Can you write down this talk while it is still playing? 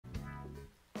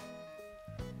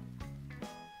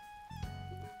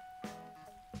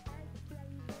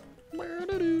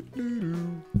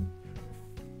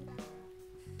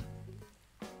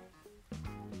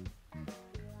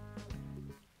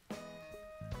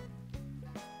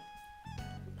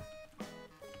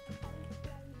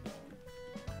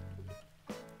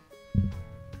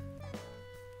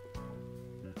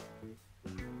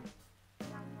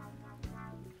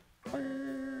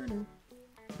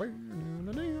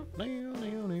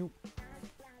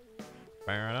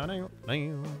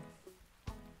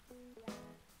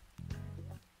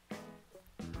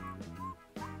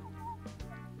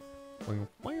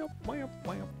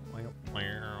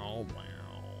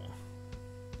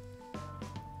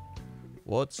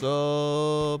What's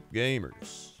up,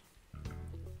 gamers?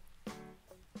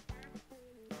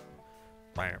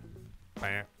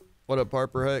 What up,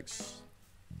 Harper Hex?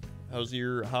 How's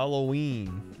your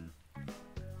Halloween?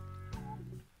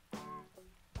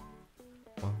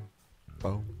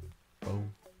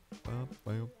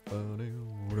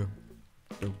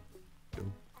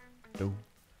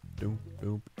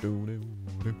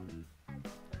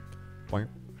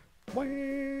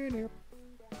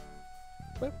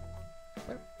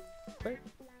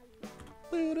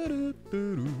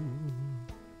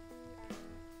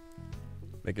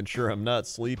 Making sure I'm not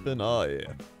sleeping. Oh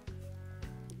yeah.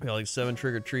 I got like 7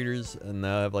 trick-or-treaters and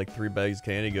now I have like 3 bags of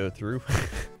candy go through.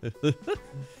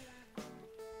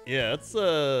 Yeah, it's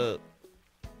I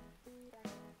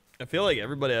feel like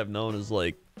everybody I've known is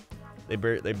like they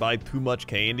buy too much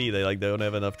candy. They don't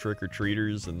have enough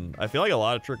trick-or-treaters, and I feel like a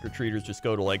lot of trick-or-treaters just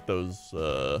go to like those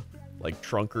like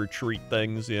trunk-or-treat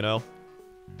things, you know?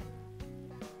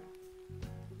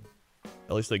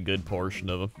 At least a good portion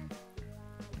of them.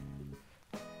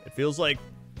 It feels like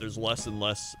there's less and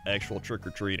less actual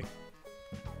trick-or-treating.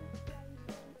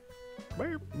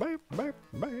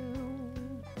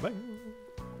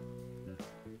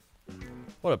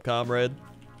 What up, comrade?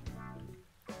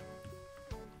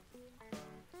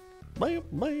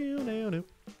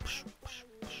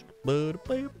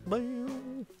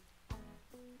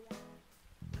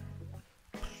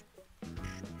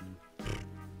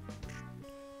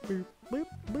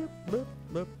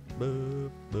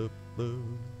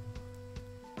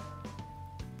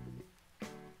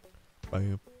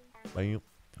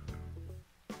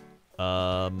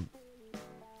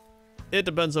 It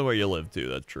depends on where you live too,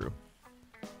 that's true.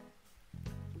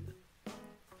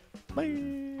 What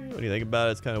do you think about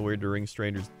it? It's kind of weird to ring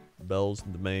strangers' bells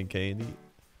and demand candy.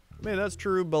 I mean, that's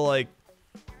true, but like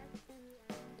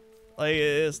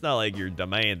it's not like you're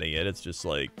demanding it. It's just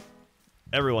like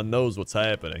everyone knows what's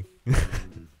happening.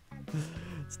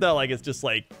 It's not like it's just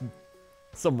like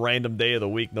some random day of the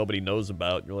week nobody knows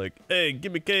about. You're like, hey,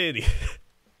 give me candy.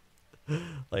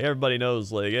 Like everybody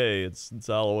knows, like, hey, it's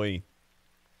Halloween.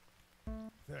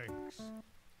 Thanks.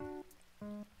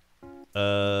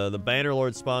 The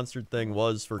Bannerlord sponsored thing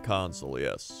was for console,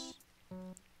 yes.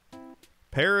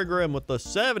 Peregrine with the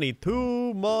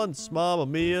 72 months, Mamma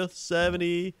Mia.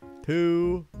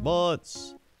 72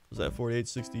 months. Was that 48,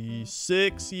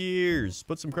 66 years?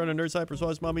 Put some credit on Nerds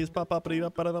Hyperswise, Mamma Mia's pop up in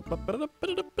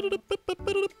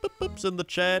the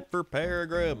chat for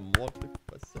Peregrine.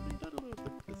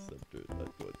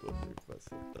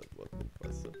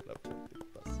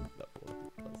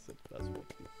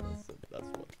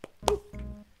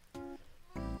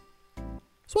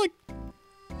 Swing.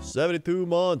 72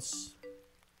 months.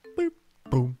 Boop.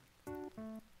 Boom.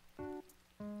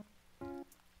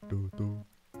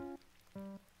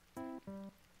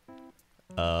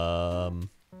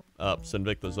 Up.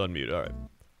 Sinvicta's unmute. All right.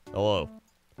 Hello.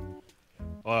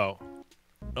 Hello.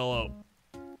 Hello.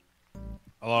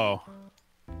 Hello.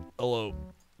 Hello.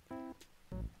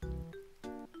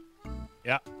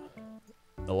 Yeah.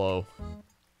 Hello.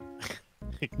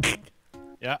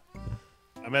 Yeah.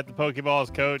 I'm at the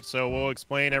Pokeballs coach, so we'll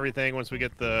explain everything once we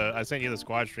get the... I sent you the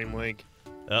squad stream link.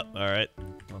 Yep, alright.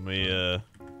 Let me,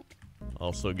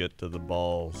 also get to the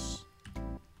balls.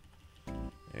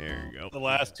 There you go. The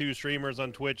last 2 streamers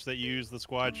on Twitch that use the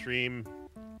squad stream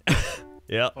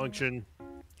yep. function.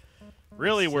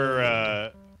 Really,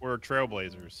 we're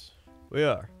trailblazers. We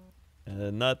are.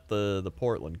 And not the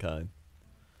Portland kind.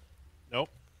 Nope.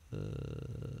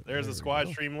 There's the squad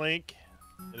stream link.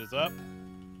 It is up.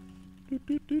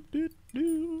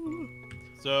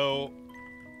 So,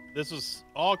 this was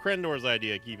all Krendor's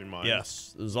idea, keep in mind.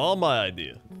 Yes, this is all my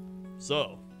idea.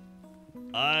 So,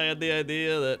 I had the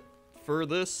idea that for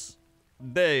this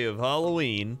day of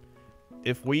Halloween,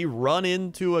 if we run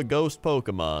into a ghost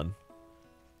Pokemon,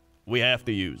 we have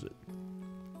to use it.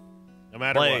 No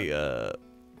matter what.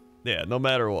 Yeah, no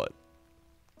matter what.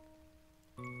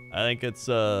 I think it's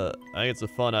a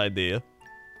fun idea.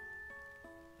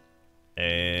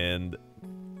 And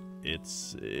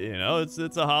it's, you know, it's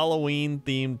a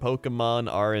Halloween-themed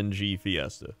Pokemon RNG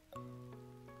fiesta.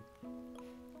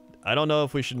 I don't know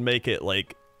if we should make it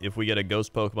like, if we get a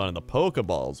ghost Pokemon in the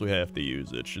Pokeballs, we have to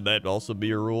use it. Should that also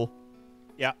be a rule?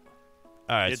 Yeah.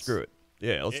 All right, screw it.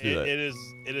 Yeah, let's do that. It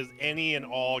is any and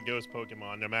all ghost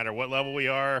Pokemon, no matter what level we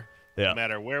are, Yeah. no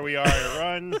matter where we are to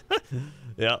run.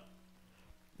 Yeah.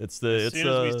 As soon as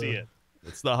we see it.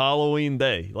 It's the Halloween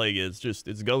day. Like,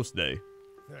 it's Ghost Day.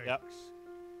 Yep.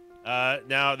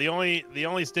 Now the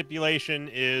only stipulation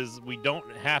is we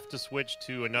don't have to switch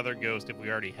to another ghost if we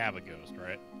already have a ghost,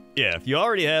 right? Yeah, if you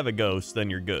already have a ghost, then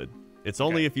you're good. It's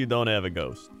only if you don't have a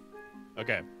ghost.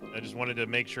 Okay. I just wanted to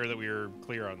make sure that we were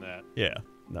clear on that. Yeah.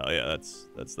 No, yeah, that's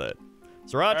that.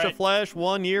 Sriracha right. Flash,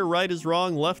 1 year, right is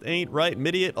wrong, left ain't right,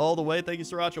 idiot all the way. Thank you,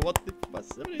 Sriracha. What the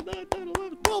 79, 10,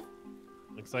 11, 12.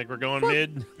 Looks like we're going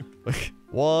mid.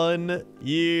 1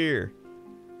 year.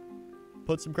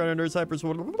 Put some credit on Nerd Cypress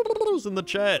in the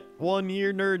chat. 1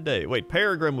 year Nerd Day. Wait,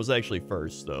 Peregrine was actually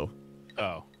first, though.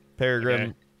 Oh.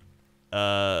 Peregrine,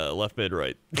 left, mid,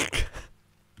 right.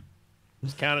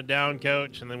 Just count it down,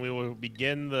 Coach, and then we will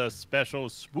begin the special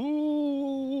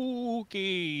spooky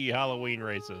Halloween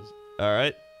races. All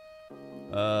right.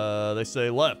 They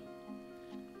say left.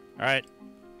 All right.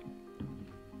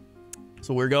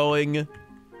 So we're going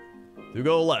to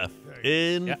go left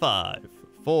in 5,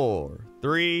 4,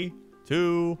 3,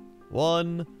 2,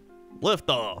 1.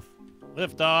 Lift off.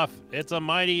 Lift off. It's a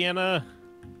mighty and a...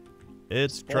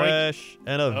 It's Spoink. trash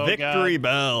and a victory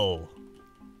bell.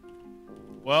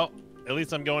 Well, at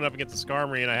least I'm going up against the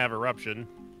Skarmory and I have Eruption.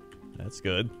 That's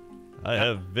good. I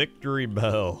have victory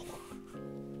bell.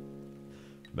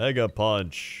 Mega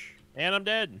punch. And I'm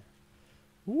dead.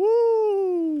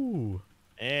 Woo!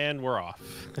 And we're off.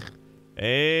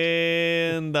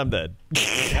 And I'm dead.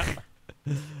 Yep.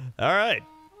 All right.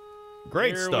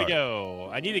 Great Here start. we go.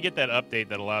 I need to get that update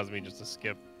that allows me just to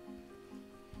skip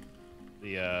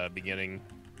the beginning.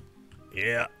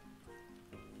 Yeah.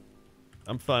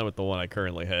 I'm fine with the one I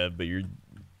currently have, but you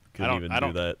couldn't even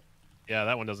do that. Yeah,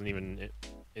 that one doesn't even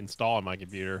install on my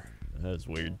computer. That's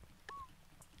weird.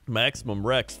 Maximum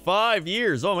Rex, 5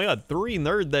 years. Oh my god, 3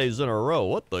 Nerd Days in a row.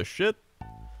 What the shit?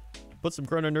 Put some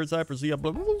Chrono Nerd Cyphers in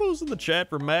the chat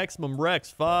for Maximum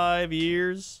Rex, 5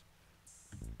 years.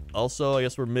 Also, I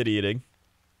guess we're mid-eating.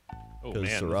 Oh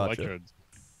man,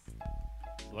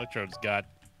 Electrode's got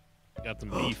some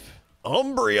beef.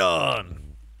 Umbreon.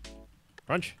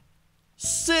 Crunch.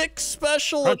 6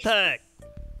 special Crunch. attack.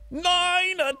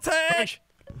 9 attack. Crunch.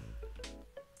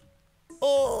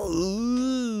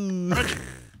 Oh. Crunch.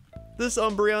 This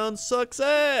Umbreon sucks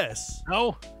ass.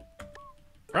 No.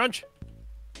 Crunch.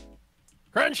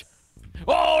 Crunch.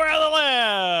 Oh, we're out of the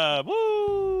lab.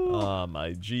 Woo. Oh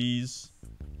my jeez.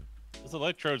 This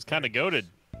Electrode's kind of goated.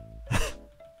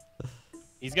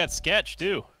 He's got Sketch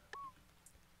too.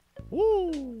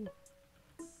 Woo.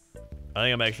 I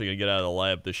think I'm actually gonna get out of the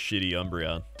lab this shitty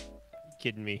Umbreon. You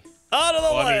kidding me? Out of the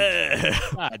lab!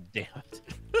 God damn it.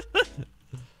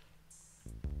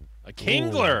 A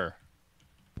Kingler.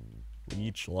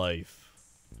 Leech life.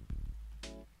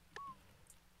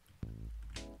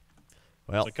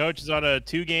 Well, So Coach is on a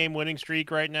 2-game winning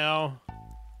streak right now.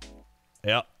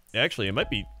 yeah. Actually, it might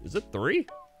be. Is it 3? I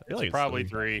feel like it's Probably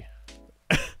 3.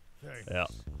 Yeah.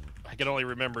 I can only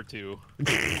remember 2.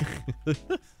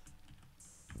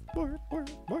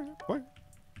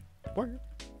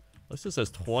 This just says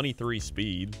 23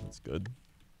 speed. That's good.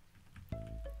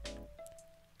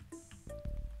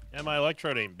 Yeah, my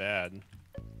Electrode ain't bad.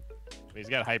 He's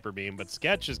got Hyper Beam, but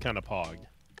Sketch is kind of pogged.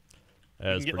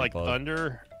 Yeah, You can get like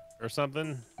Thunder or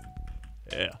something.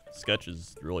 Yeah, Sketch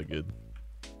is really good.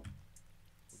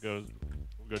 We'll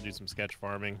go do some Sketch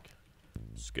farming.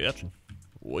 Sketching.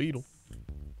 Weedle.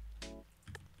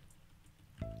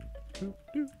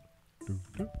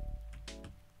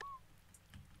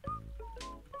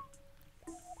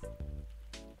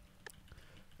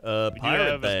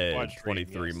 Pirate Dad,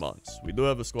 23 months. We do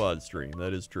have a squad stream.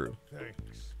 That is true.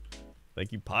 Thanks.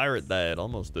 Thank you, Pirate Dad.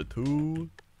 Almost to 2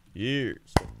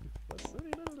 years.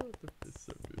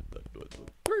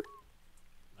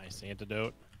 Nice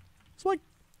antidote. It's like,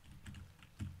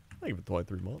 thank you for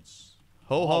 23 months.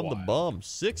 Ho Hum the Bum,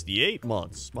 68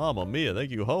 months. Mama mia,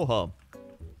 thank you, Ho Hum.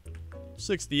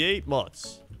 68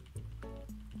 months.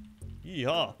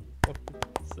 Yeehaw. What?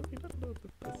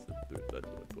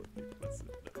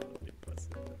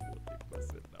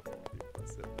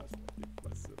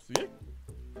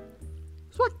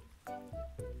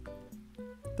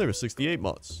 There was 68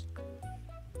 months.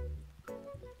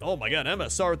 Oh my god,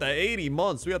 MSR with that 80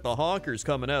 months. We got the honkers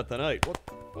coming out tonight. What?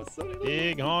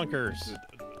 Big honkers.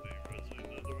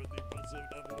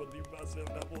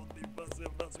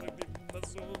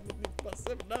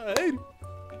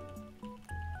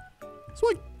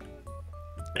 Swing.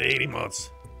 80 months.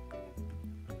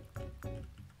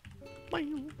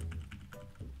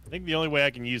 I think the only way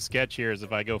I can use Sketch here is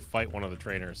if I go fight one of the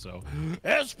trainers, so...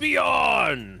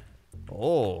 Espeon!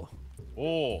 Oh.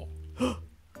 Oh.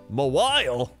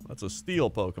 Mawile? That's a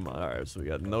steel Pokemon. Alright, so we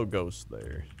got no ghost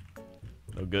there.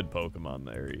 No good Pokemon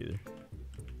there either.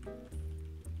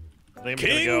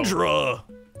 Kingdra!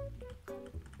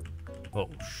 Oh,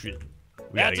 shit.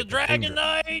 That's a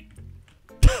Dragonite!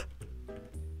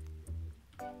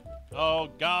 Oh,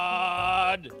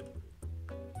 God!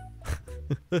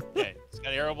 Okay, it's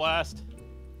got Aero Blast.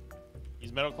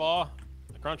 He's Metal Claw.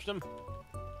 I crunched him.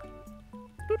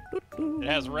 It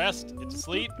has Rest. It's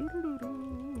asleep.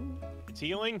 It's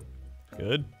healing.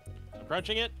 Good. I'm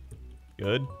crunching it.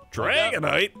 Good.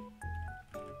 Dragonite!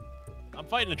 I'm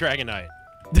fighting a Dragonite.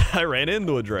 I ran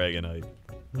into a Dragonite.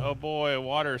 Oh boy,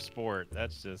 water sport.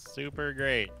 That's just super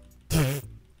great.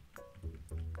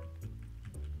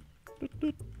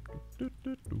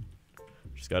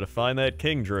 Just gotta find that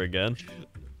Kingdra again.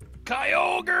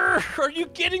 Kyogre! Are you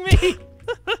kidding me?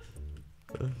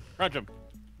 Crunch him.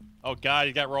 Oh god,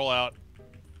 he's got rollout.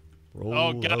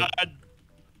 Oh god.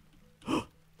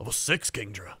 Level 6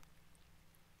 Kingdra.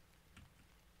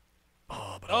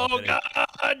 Oh, but oh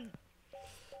god!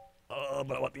 Oh,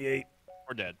 but I want the 8.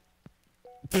 We're dead.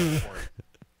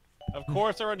 Of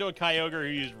course they're gonna do a Kyogre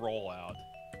who used rollout.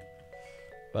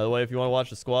 By the way, if you want to watch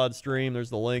the squad stream, there's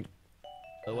the link.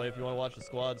 By the way, if you want to watch the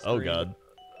squad stream. Oh god.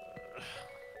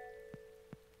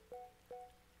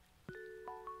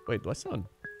 Wait, do I sound?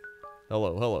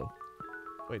 Hello, hello.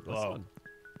 Wait, do I sound?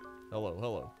 Hello,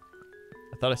 hello.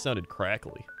 I thought I sounded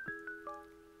crackly.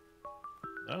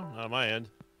 No, not on my end.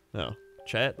 No.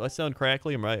 Chat, do I sound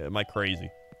crackly? Am I crazy?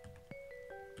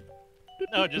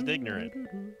 No, just ignorant.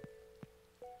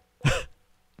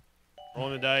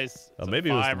 Rolling the dice. Oh, maybe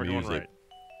it was the music. right.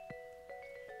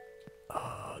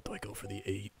 Do I go for the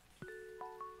 8?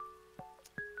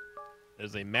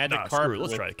 There's a magic carp. Screw it.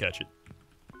 Let's try to catch it.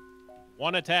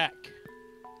 1 attack.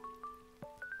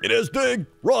 It is dig.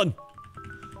 Run.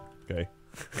 Okay.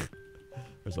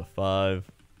 There's a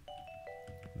 5.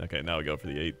 Okay, now we go for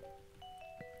the 8.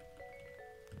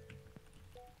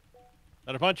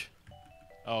 Another punch.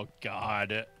 Oh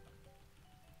god.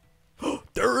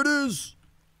 There it is.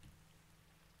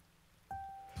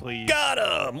 Please. Got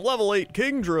him. Level 8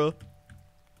 Kingdra.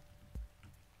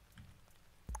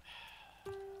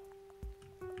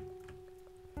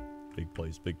 Big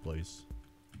place, big place.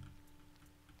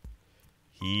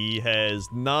 He has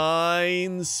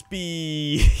 9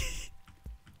 speed.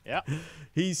 Yeah.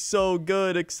 He's so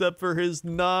good except for his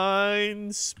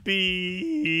 9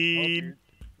 speed.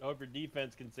 I hope your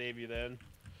defense can save you then.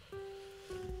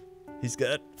 He's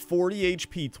got 40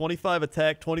 HP, 25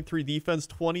 attack, 23 defense,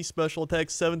 20 special attack,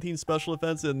 17 special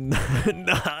defense, and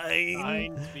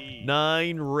 9 speed.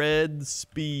 9 red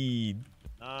speed.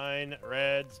 9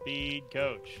 red speed,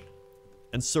 coach.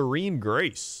 And Serene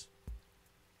Grace.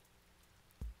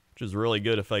 Which is really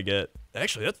good if I get...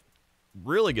 Actually, that's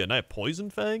really good. And I have Poison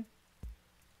Fang?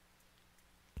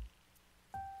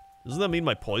 Doesn't that mean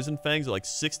my Poison Fangs are like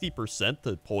 60%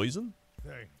 to poison?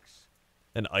 Thanks.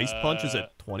 And Ice Punch is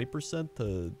at 20%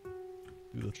 to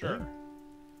do the Sure. thing?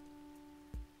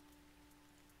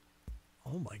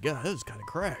 Oh my god, that is kind of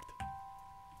cracked.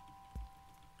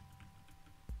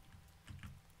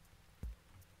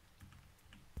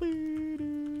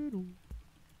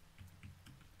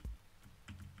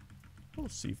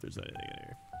 Let's see if there's anything in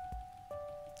here.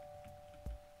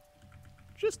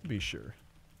 Just to be sure.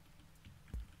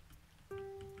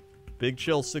 Big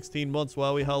chill, 16 months.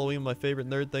 Wowie Halloween, my favorite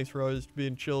nerd. Thanks for always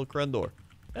being chill, Krendor.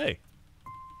 Hey.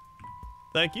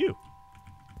 Thank you.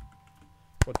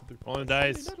 Rolling the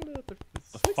dice.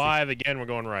 A 5 again, we're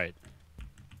going right.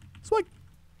 Swing.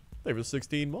 They were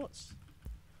 16 months.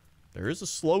 There is a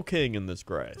slow king in this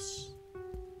grass.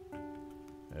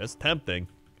 That's tempting.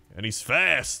 And he's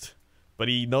fast. But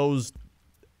he knows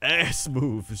ass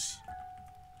moves.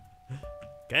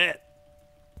 Cat.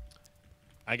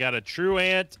 I got a True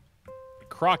Ant,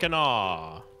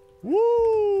 Croconaw. Woo!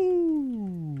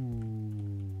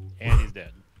 And he's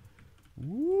dead.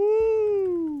 Woo!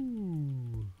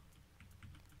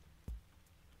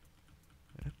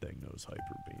 That thing knows Hyper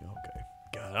Beam. Okay.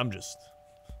 God, I'm just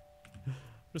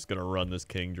gonna run this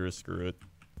Kingdra. Screw it.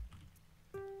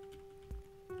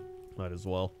 Might as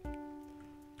well.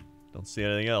 Don't see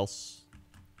anything else.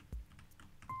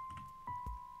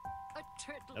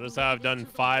 Notice how I've done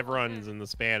 5 runs in the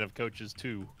span of Coach's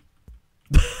 2.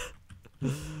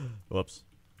 Whoops.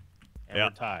 And Yeah.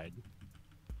 we're tied.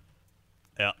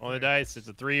 Yeah. On the dice, it's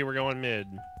a 3. We're going mid.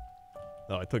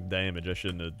 Oh, I took damage. I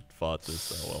shouldn't have fought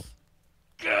this. Oh, well.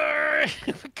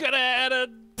 We could have had a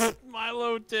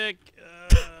Milo tick.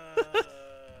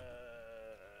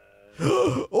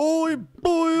 Oh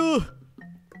boy!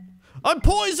 I'm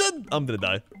poisoned! I'm gonna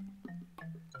die.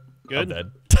 Good. I'm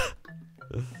dead.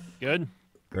 Good.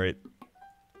 Great.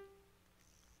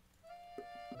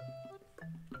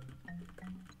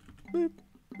 Boop,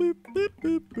 boop, boop,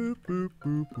 boop, boop, boop,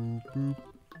 boop, boop, boop.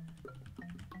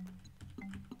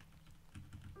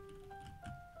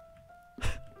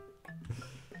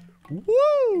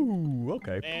 Woo!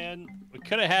 Okay. And we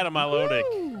could have had a Milotic.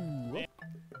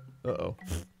 Uh-oh.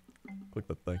 Click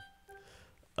the thing.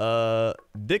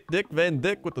 Dick Van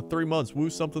Dick with the 3 months. Woo,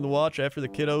 something to watch after the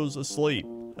kiddo's asleep.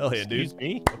 Hell yeah, dude. Excuse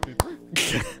me?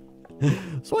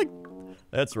 It's like,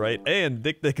 that's right. And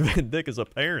Dick Van Dick is a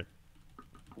parent.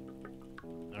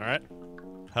 All right.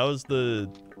 How's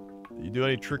the... You do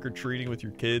any trick-or-treating with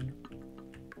your kid?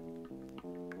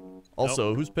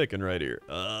 Also, who's picking right here?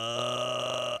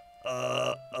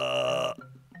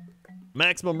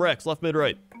 Maximum Rex, left, mid,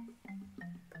 right.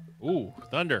 Ooh,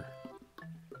 Thunder.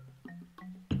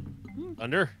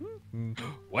 Thunder.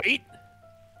 Wait.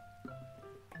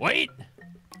 Wait.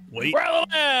 Wait. We're out of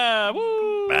the lab.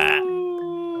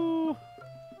 Woo!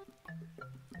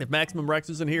 If Maximum Rex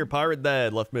isn't here, Pirate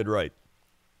Dad, left, mid, right.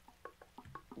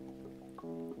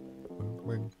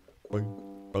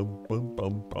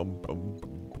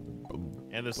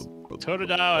 And this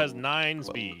Totodile has 9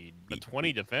 speed, but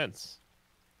 20 defense.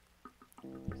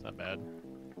 It's not bad.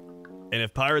 And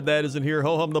if Pirate Dad isn't here,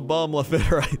 ho hum the bum, left,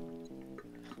 mid, right.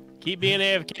 Keep being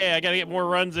AFK. I gotta get more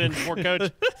runs in, more coach.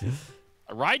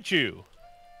 Raichu.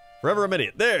 Forever a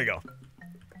idiot. There you go.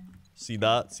 C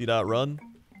dot run.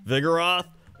 Vigoroth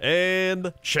and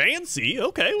Chansey.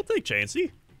 Okay, we'll take Chansey.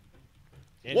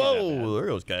 Whoa, there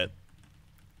goes Cat.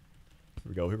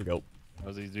 Here we go.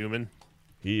 Was he zooming?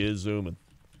 He is zooming.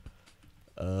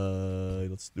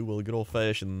 Let's do a good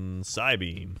old-fashioned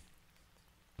Psybeam.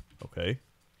 Okay.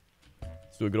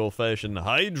 Let's do a good old-fashioned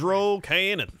Hydro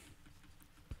Cannon.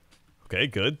 Okay,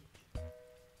 good.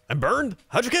 I'm burned.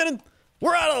 Hydro Cannon.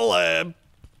 We're out of the lab.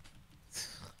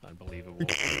 Unbelievable.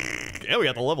 Yeah, we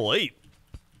got the level 8.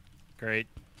 Great.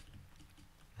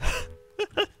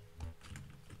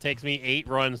 Takes me 8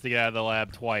 runs to get out of the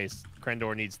lab twice.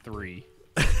 Krendor needs 3.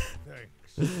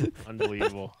 Thanks.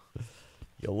 Unbelievable.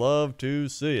 You love to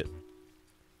see it.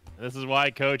 This is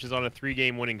why Coach is on a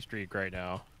 3-game winning streak right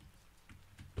now.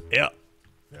 Yeah,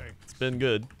 Thanks. it's been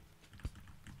good.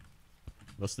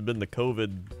 Must have been the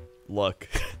COVID luck.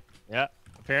 Yeah.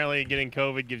 Apparently getting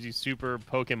COVID gives you super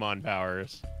Pokemon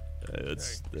powers.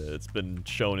 It's been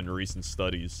shown in recent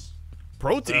studies.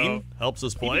 Protein helps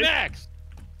us play. PP Max!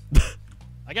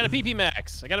 I got a PP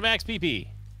Max. I got a Max PP.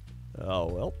 Oh,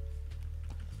 well.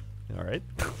 All right.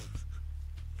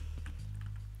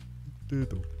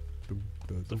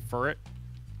 Defer it.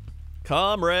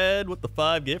 Comrade with the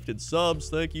 5 gifted subs.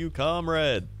 Thank you,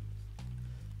 Comrade,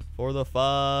 for the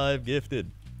 5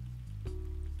 gifted.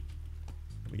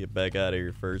 Let me get back out of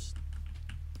here first.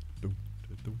 Here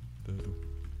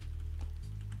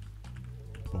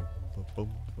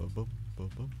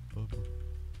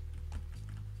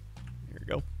we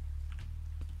go.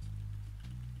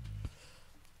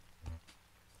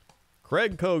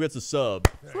 Craig Co gets a sub.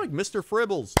 It's like Mr.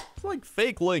 Fribbles. It's like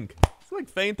Fake Link. It's like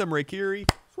Phantom Raikiri.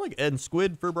 It's like Ed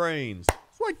Squid for brains.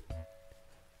 It's like...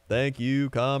 Thank you,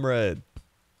 Comrade.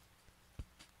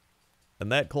 And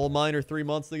that coal miner 3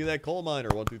 months. Think of that coal miner.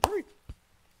 1, 2, 3.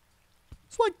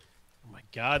 It's like... Oh my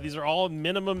god, these are all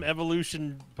minimum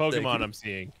evolution Pokemon I'm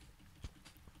seeing.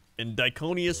 And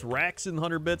Diconius Raxin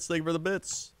 100 bits. Thank you for the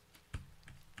bits.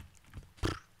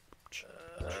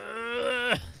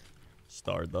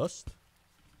 Stardust.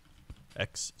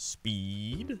 X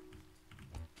Speed.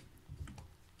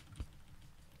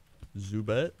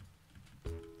 Zubat.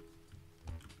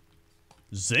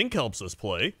 Zinc helps us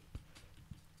play.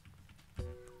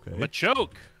 Okay.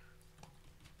 Machoke.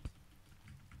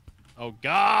 Oh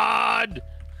god!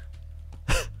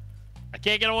 I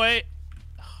can't get away.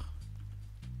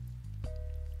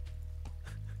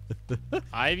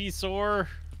 Ivysaur.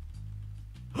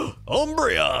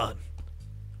 Umbreon.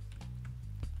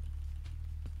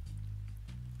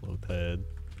 Lotad.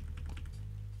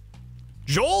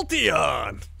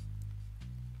 Jolteon.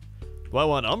 Do I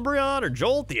want Umbreon or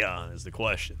Jolteon is the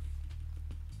question.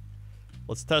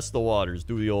 Let's test the waters.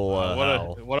 Do the old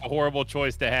howl. What a horrible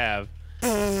choice to have.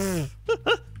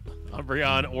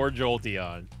 Umbreon or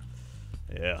Jolteon.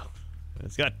 Yeah.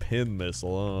 It's got Pin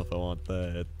Missile. I don't know if I want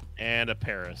that. And a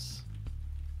Paris.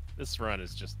 This run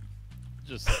is just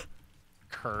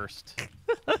cursed.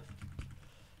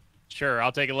 Sure,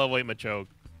 I'll take a level 8 Machoke.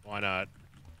 Why not?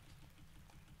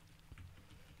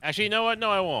 Actually, you know what?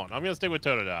 No, I won't. I'm gonna stick with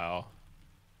Totodile.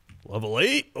 Level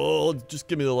 8? Oh, just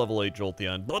give me the level 8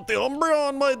 Jolteon. But the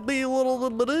Umbreon might be a little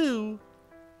bit badoo.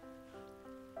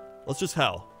 Let's just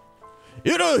howl.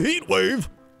 In a heat wave!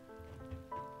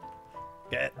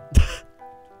 Get.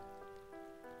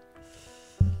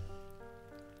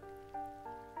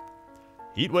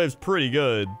 Heat wave's pretty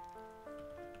good. I'm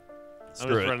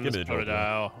Screw just it. running Give this me the Jolteon.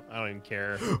 Totodile. I don't even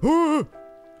care.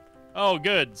 Oh,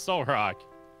 good. Soul Rock.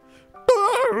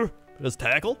 Just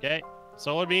tackle? Okay.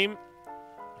 Solar Beam.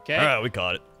 Okay. Alright, we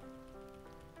caught it.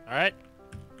 All right.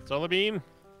 Solar Beam.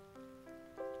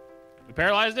 We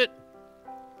paralyzed it.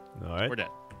 Alright. We're dead.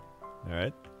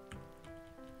 Alright.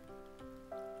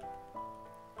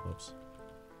 Whoops.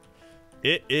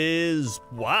 It is...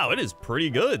 Wow, it is pretty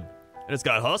good. And it's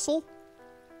got Hustle?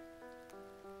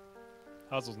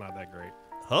 Hustle's not that great.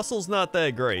 Hustle's not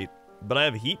that great, but I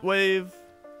have Heat Wave.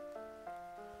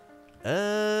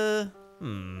 I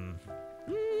mean,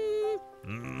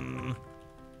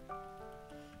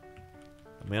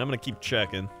 I'm gonna keep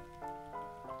checking.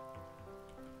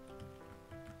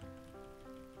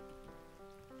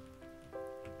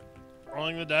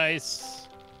 Rolling the dice.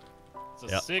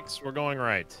 It's a 6. We're going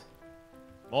right.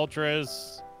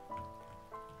 Moltres.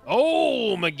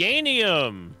 Oh,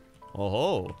 Meganium.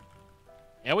 Oh,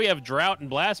 And we have Drought and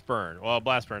Blast Burn. Well,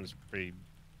 Blast Burn's pretty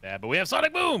bad, but we have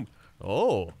Sonic Boom.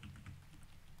 oh.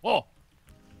 Oh.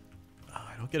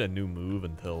 I don't get a new move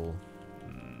until...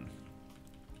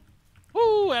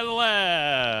 Woo, out of the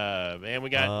lab. And we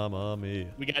got Mamma mia.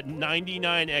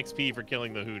 99 XP for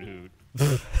killing the Hoot Hoot.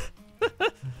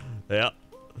 Yeah.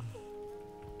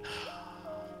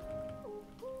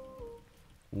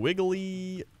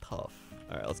 Wiggly tough.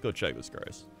 Alright, let's go check this,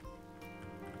 guys.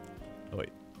 Oh, wait.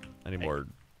 I need more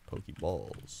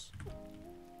Pokeballs.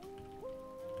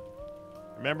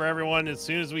 Remember, everyone, as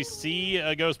soon as we see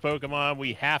a ghost Pokemon,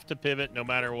 we have to pivot no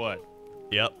matter what.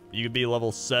 Yep, you could be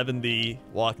level 70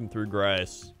 walking through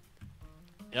grass.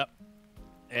 Yep.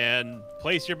 And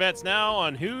place your bets now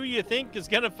on who you think is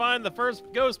going to find the first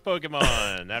ghost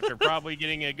Pokemon after probably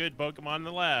getting a good Pokemon in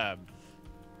the lab.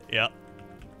 Yep.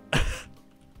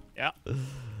 Yep.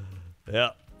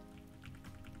 Yep.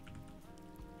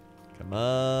 Come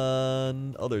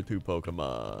on, other 2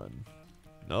 Pokemon.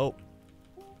 Nope.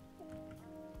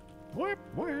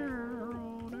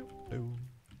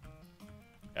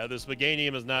 Yeah, this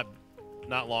Meganium is not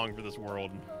long for this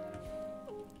world.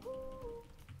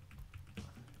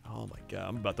 Oh my god,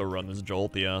 I'm about to run this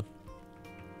Jolteon.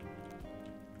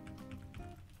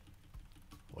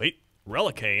 Wait,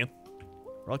 Relicanth.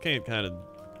 Relicanth kind of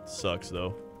sucks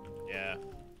though. Yeah.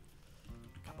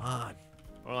 Come on.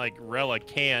 Or like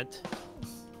Relicanth.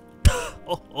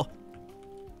 Oh, oh.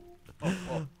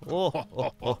 Oh,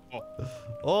 oh, oh,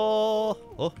 oh,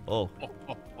 oh, oh.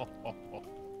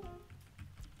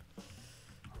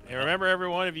 And remember,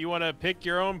 everyone, if you want to pick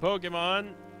your own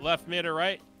Pokemon, left, mid, or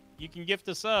right, you can gift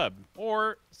a sub.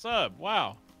 Or sub.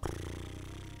 Wow.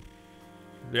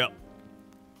 Yep.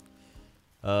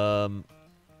 I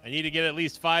need to get at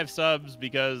least 5 subs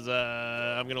because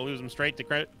I'm going to lose them straight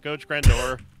to Coach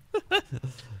Krendor.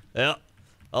 Yeah.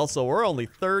 Also, we're only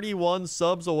 31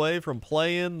 subs away from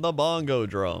playing the bongo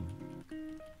drum.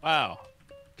 Wow.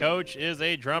 Coach is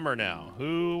a drummer now.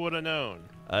 Who would have known?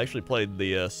 I actually played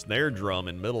the snare drum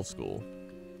in middle school.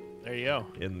 There you go.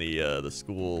 In the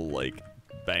school, like,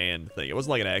 band thing. It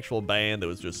wasn't like an actual band. It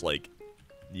was just, like,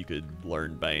 you could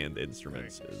learn band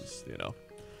instruments. It was, you know.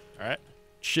 All right.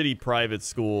 Shitty private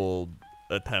school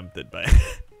attempt at band.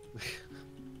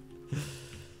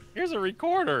 Here's a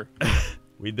recorder.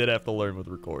 We did have to learn with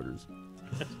recorders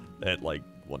at, like,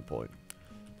 one point.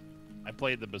 I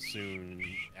played the bassoon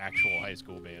actual high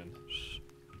school band.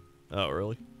 Oh,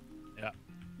 really? Yeah.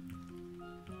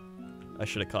 I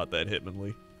should have caught that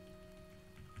Hitmonlee.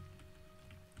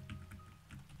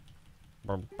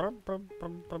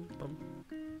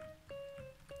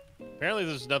 Apparently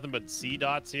there's nothing but C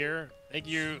dots here. Thank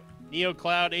you,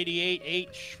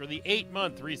 NeoCloud88H, for the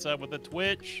 8-month resub with a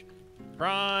Twitch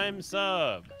Prime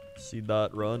sub.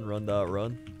 C.run,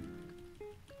 run.run.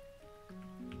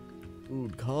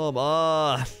 Dude, come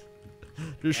on.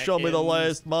 Just show me the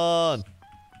last mon.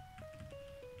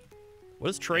 What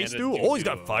does Trace And a do? Oh, he's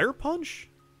got Dewgong. Fire Punch?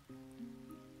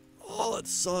 Oh, that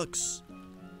sucks.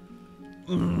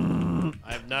 I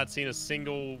have not seen a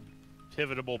single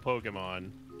pivotable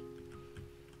Pokemon.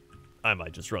 I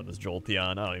might just run this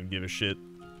Jolteon. I don't even give a shit.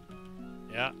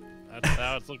 Yeah, that's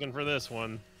how it's looking for this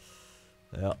one.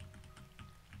 Yeah.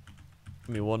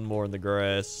 Give me one more in the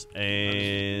grass,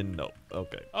 and no.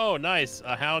 Okay. Oh, nice.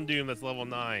 A Houndoom that's level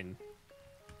 9.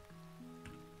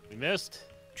 We missed.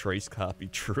 Trace copy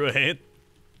Truant.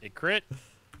 It crit.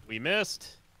 We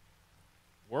missed.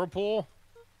 Whirlpool.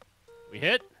 We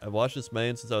hit. I've watched this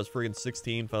man since I was freaking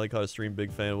 16. Finally caught a stream.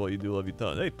 Big fan of what you do. Love you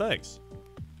ton. Hey, thanks.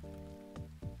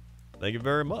 Thank you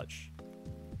very much.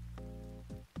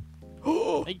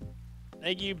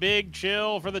 Thank you, Big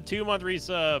Chill, for the 2-month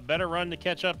resub. Better run to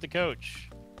catch up to Coach.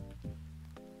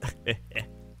 All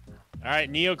right,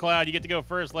 NeoCloud, you get to go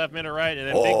first, left, mid, or right, and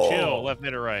then Big Chill, left,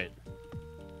 mid, or right.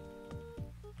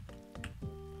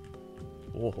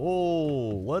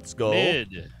 Oh, let's go.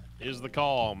 Mid is the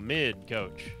call. Mid,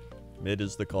 Coach. Mid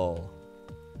is the call.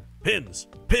 Pins,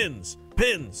 pins,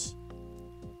 pins.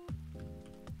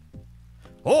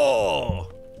 Oh!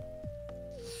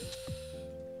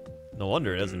 No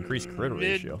wonder it has increased crit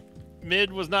ratio.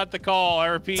 Mid was not the call. I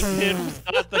repeat, mid was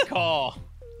not the call.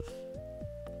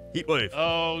 Heat wave.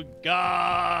 Oh,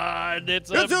 God. It's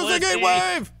a It's using heat blissy.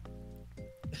 wave!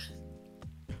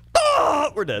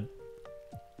 Ah! We're dead.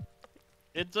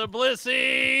 It's a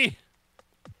blissy.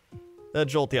 That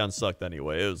Jolteon sucked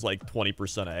anyway. It was like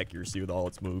 20% accuracy with all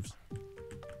its moves.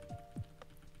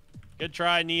 Good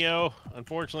try, Neo.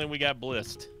 Unfortunately, we got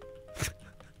blissed.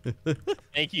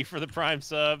 Thank you for the Prime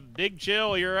sub. Big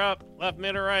Chill, you're up. Left,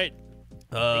 mid, or right?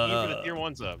 Thank you for the tier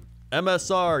 1 sub.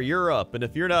 MSR, you're up. And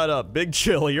if you're not up, Big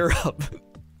Chill, you're up.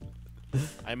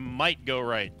 I might go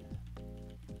right.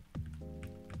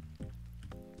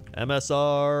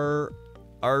 MSR,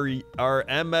 are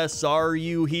MSR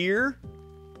you here?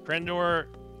 Krendor,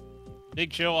 Big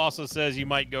Chill also says you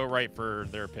might go right for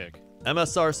their pick.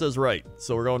 MSR says right,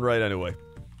 so we're going right anyway.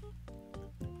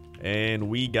 And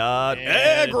we got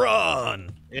Aggron!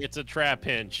 It's a trap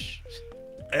pinch.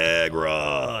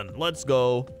 Aggron! Let's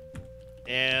go.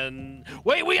 And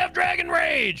wait, we have Dragon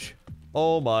Rage!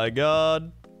 Oh my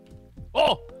god.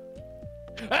 Oh!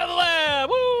 Out of the lab!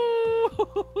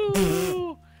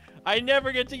 Woo! I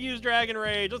never get to use Dragon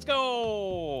Rage. Let's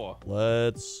go!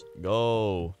 Let's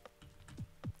go.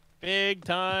 Big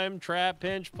time trap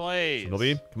pinch plays. Single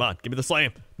beam? Come on, give me the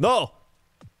slam. No!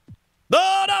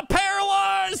 No, not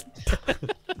paralyzed!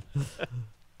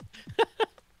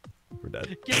 We're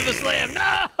dead. Give me the slam.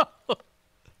 No!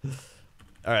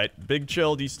 Alright, Big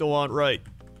Chill, do you still want right?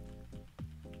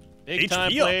 Big time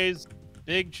HP up. plays.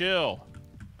 Big Chill.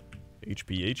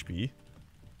 HP.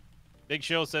 Big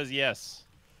Chill says yes.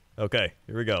 Okay,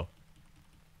 here we go.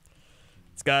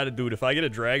 It's gotta, dude, if I get a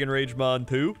Dragon Rage Mon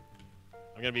too.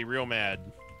 I'm gonna be real mad.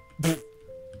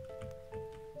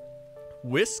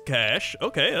 Whiskash.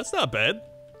 Okay, that's not bad.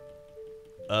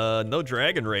 No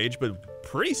Dragon Rage, but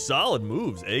pretty solid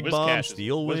moves. Egg Bomb, Whiskash is-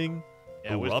 Steel Wing,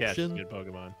 Yeah, Whiskash is a Eruption, good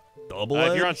Pokemon. Double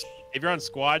If Edge. you're on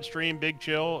Squad Stream, Big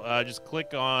Chill, just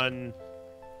click on.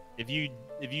 If you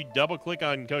double click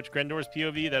on Coach Krendor's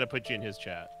POV, that'll put you in his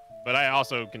chat. But I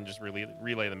also can just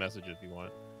relay the message if you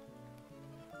want.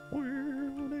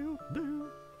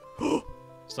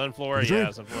 Sunflora, yeah,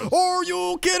 Sunflora. Are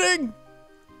you kidding?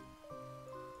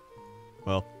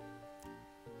 Well,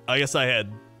 I guess I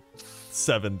had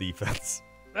 7 defense.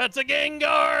 That's a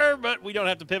Gengar, but we don't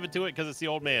have to pivot to it because it's the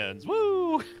old man's.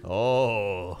 Woo!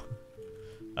 Oh.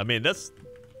 I mean, that's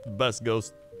the best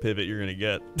ghost pivot you're going to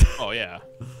get. Oh, yeah.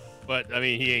 But, I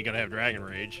mean, he ain't going to have Dragon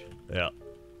Rage. Yeah.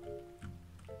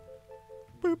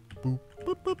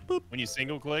 When you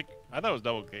single click, I thought it was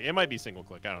double click. It might be single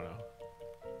click. I don't know.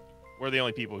 We're the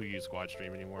only people who use Squad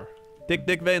Stream anymore.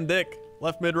 Dick Van Dick.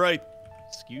 Left, mid, right.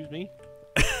 Excuse me?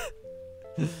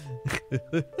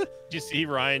 Did you see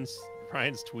Ryan's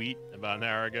tweet about an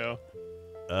hour ago?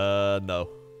 No.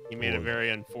 He made a very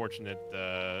unfortunate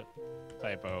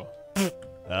typo.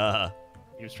 Ah.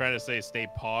 He was trying to say stay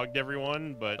pogged,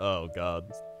 everyone, but Oh,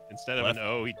 God. instead of an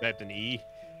O, he typed an E.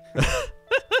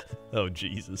 Oh,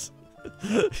 Jesus.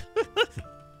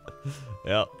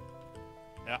 Yeah.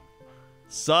 Yeah.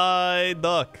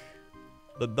 Psyduck.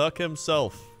 The duck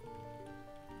himself.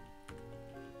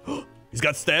 He's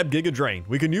got Stab Giga Drain.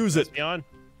 We can use it. Beyond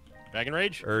Dragon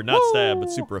Rage? Or not Stab, but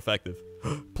super effective.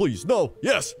 Please, no.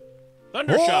 Yes.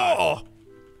 Thundershot! Oh!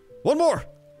 One more.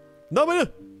 No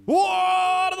minute.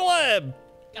 Whoa, to the lab.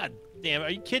 God damn, are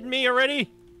you kidding me already?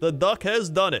 The duck has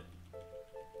done it.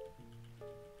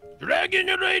 Dragon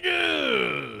Rage!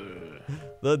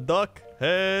 The duck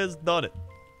has done it.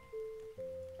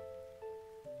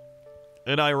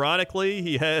 And ironically,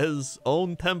 he has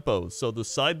own tempo, so the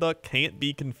side duck can't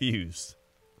be confused.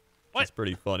 What? That's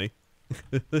pretty funny.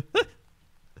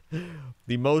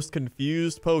 The most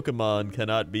confused Pokemon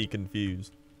cannot be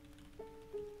confused.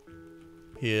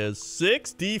 He has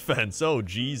 6 defense. Oh,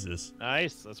 Jesus.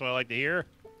 Nice. That's what I like to hear.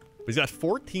 But he's got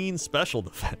 14 special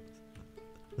defense.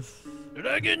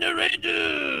 Dragon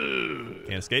Ranger!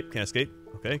 Can't escape. Can't escape.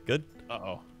 Okay, good.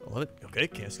 Uh-oh. 11. Okay,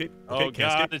 can't escape. Okay, Oh, can't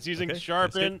God. escape. It's using Okay,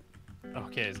 Sharpen.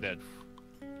 Okay, it's dead.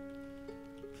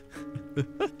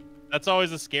 That's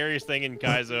always the scariest thing in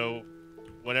Kaizo.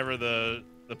 Whenever the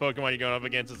Pokemon you're going up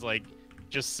against is like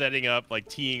just setting up, like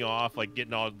teeing off, like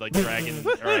getting all like dragon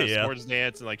or Yeah. swords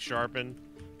dance and like sharpen.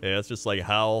 Yeah, it's just like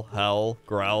howl,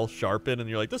 growl, sharpen, and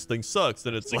you're like, this thing sucks.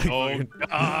 Then it's like, Oh fucking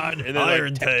God! And then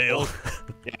Iron like, Tail.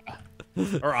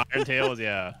 Yeah. Or Iron Tails,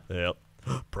 yeah. Yep.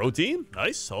 Protein,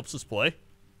 nice, helps us play.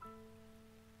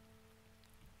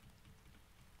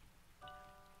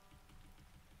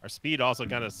 Our speed also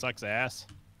kind of sucks ass.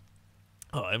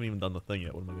 Oh, I haven't even done the thing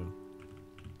yet. What am I doing?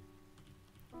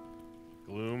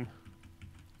 Gloom.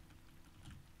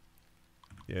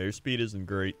 Yeah, your speed isn't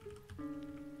great.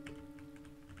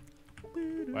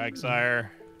 Quagsire.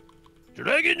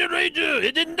 Dragon Ranger!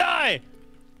 It didn't die!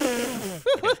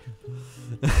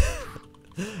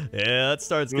 Yeah, that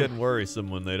starts getting worrisome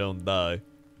when they don't die.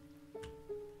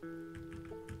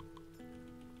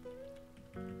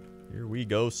 Here we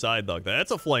go, side dog.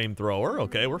 That's a flamethrower.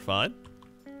 Okay, we're fine.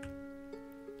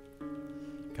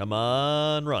 Come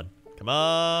on, run. Come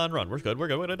on, run. We're good. We're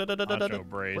good. Macho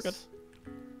brace. We're good.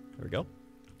 There we go.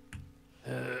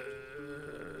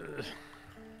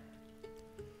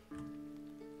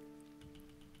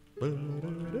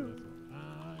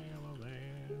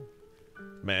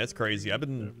 Man, it's crazy. I've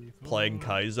been playing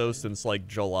Kaizo since like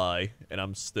July, and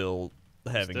I'm still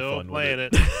having fun playing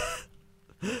with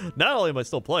it. Not only am I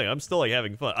still playing, I'm still like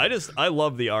having fun. I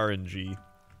love the RNG.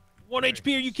 1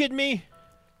 HP, are you kidding me?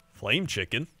 Flame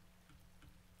chicken.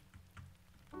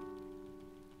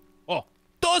 Oh.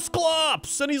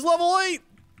 Dusclops! And he's level 8!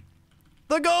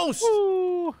 The ghost!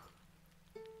 Woo.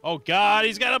 Oh God,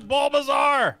 he's got a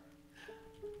Bulbasaur!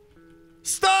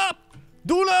 Stop!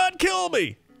 Do not kill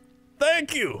me!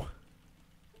 Thank you!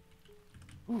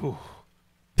 Ooh.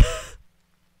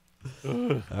 Alright.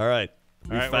 We Alright,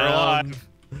 we're found alive.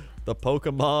 the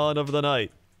Pokemon of the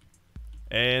night.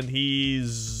 And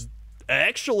he's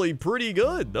actually pretty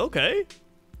good. Okay.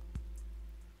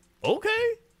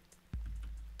 Okay.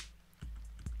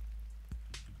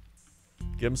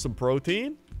 Give him some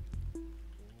protein.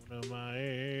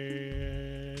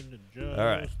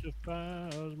 Alright.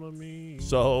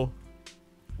 So,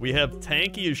 we have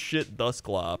tanky as shit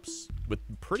Dusclops with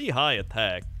pretty high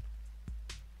attack.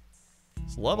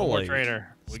 It's level One more 8.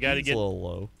 trainer. We gotta Speed's get a little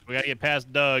low. We gotta get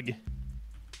past Doug.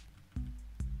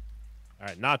 All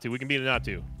right, Natu. We can beat a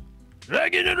Natu.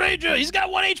 Dragon Ranger. He's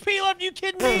got 1 HP left. You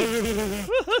kidding me?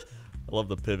 I love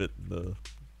the pivot, and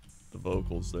the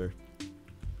vocals there.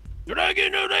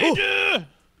 Dragon Ranger.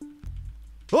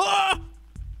 Ah!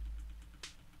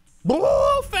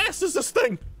 How fast is this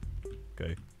thing?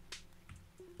 Okay.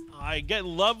 I get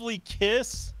lovely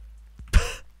kiss.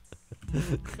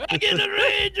 Dragon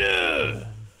Ranger.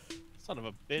 Son of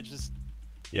a bitch.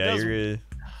 Yeah,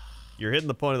 you're hitting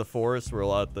the point of the forest where a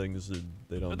lot of things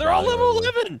they don't. They're all die level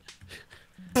right away.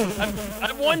 11.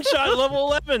 I've one shot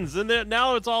level 11s, and then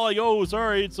now it's all like, oh,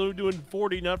 sorry, it's only doing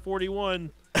 40, not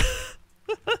 41.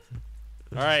 All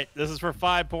right, this is for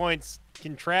 5 points.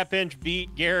 Can Trapinch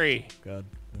beat Gary? God.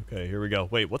 Okay, here we go.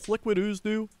 Wait, what's Liquid Ooze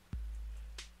do?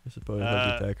 I suppose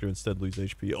have the attacker instead lose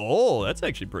HP. Oh, that's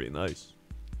actually pretty nice.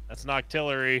 That's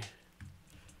Noctillery.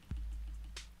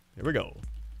 Here we go.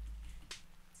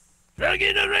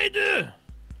 Dragon Ranger.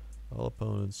 All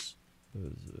opponents.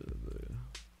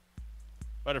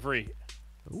 Butterfree.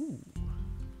 Ooh.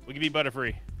 We can be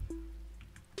Butterfree.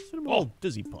 Cinnamon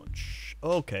Dizzy Punch.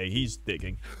 Okay, he's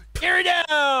digging. Gary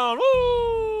down.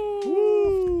 Woo!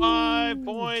 Woo! 5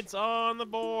 points on the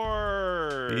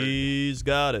board. He's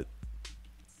got it.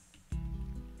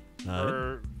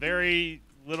 For very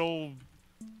little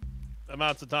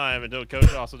amounts of time until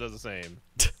Coach also does the same.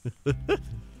 There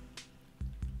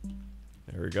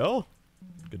we go.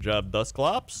 Good job,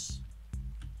 Dusclops.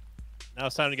 Now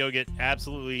it's time to go get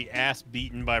absolutely ass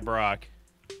beaten by Brock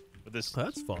with this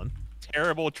That's fun.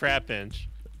 terrible Trapinch.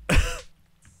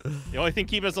 The only thing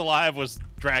keeping us alive was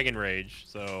Dragon Rage,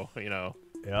 so, you know.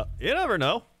 Yeah, you never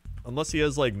know. Unless he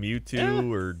has, like,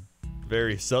 Mewtwo or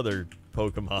various other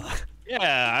Pokemon.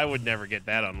 Yeah, I would never get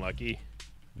that unlucky.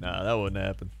 Nah, that wouldn't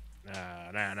happen.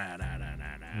 Nah.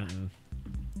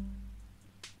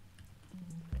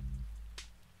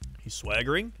 He's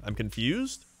swaggering. I'm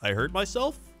confused. I hurt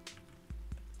myself.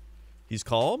 He's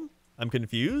calm. I'm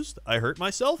confused. I hurt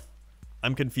myself.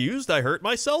 I'm confused. I hurt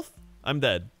myself. I'm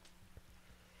dead.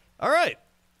 All right.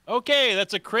 Okay,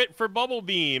 that's a crit for Bubble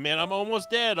Beam, and I'm almost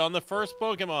dead on the first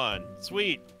Pokemon.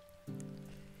 Sweet.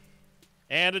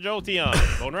 And a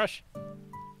Jolteon. Bone Rush.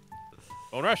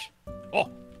 Bone Rush. Oh.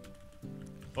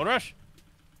 Bone Rush.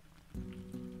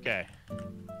 Okay.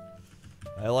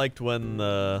 I liked when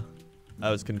I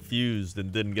was confused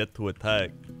and didn't get to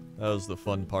attack. That was the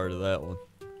fun part of that one.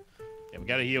 Yeah, we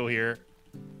got a heal here.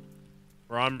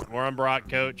 We're on Brock,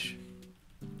 coach.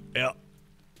 Yeah.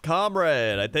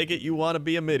 Comrade, I take it you want to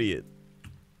be a idiot.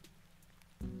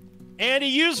 And he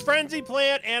used Frenzy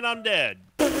Plant, and I'm dead.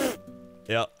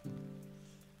 Yeah.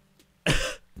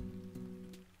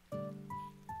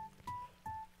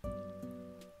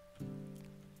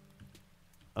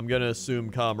 I'm gonna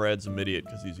assume Comrade's an idiot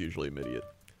because he's usually an idiot.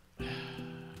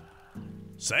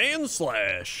 Sand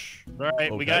Slash. All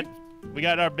right, Okay. we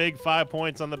got our big 5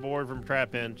 points on the board from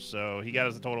Trapinch, so he got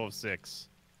us a total of 6.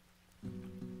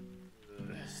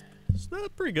 It's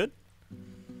not pretty good.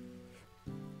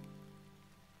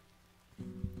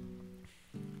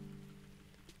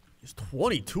 He's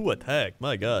 22 attack.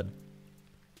 My God.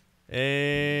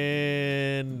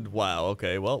 And wow.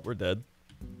 Okay. Well, we're dead.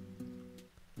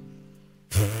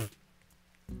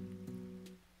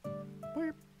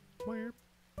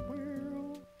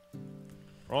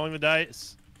 Rolling the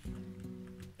dice.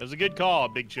 It was a good call,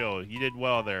 Big Chill. You did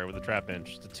well there with the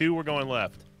Trapinch. The 2 were going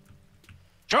left.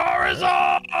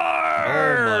 Charizard!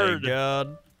 Oh my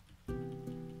God.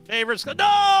 Favorites.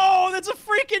 No! That's a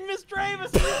freaking Miss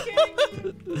Dravis. Are you kidding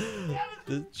me?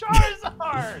 Damn it,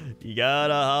 Charizard! You got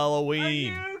a Are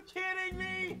Halloween. you kidding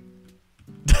me?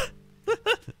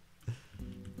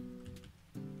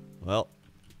 Well,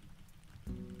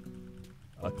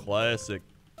 a classic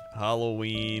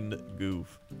Halloween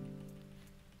goof.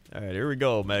 All right, here we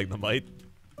go, Magnemite.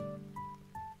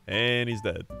 And he's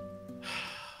dead.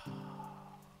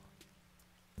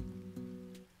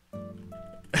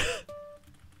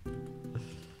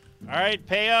 All right,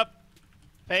 pay up.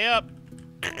 Pay up.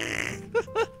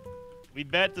 We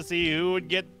bet to see who would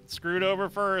get screwed over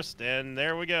first, and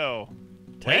there we go.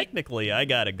 Technically, I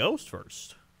got a ghost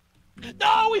first.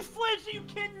 No, we flinched. Are you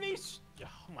kidding me?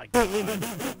 Oh my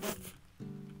God.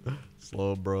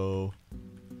 Slow, bro.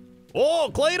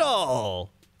 Oh, Claydol!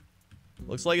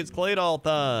 Looks like it's Claydol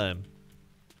time.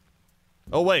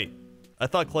 Oh, wait. I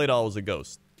thought Claydol was a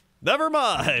ghost. Never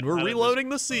mind. We're Not in reloading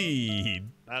the seed.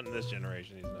 Not in this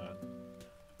generation, he's not.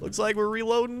 Looks like we're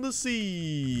reloading the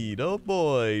seed. Oh,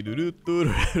 boy.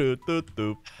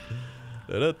 Do-do-do-do-do-do-do.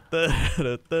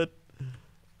 Da-da-da-da-da. Of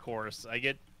course, I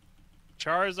get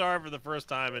Charizard for the first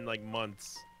time in like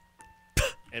months.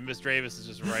 And Miss Dravis is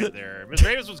just right there. Miss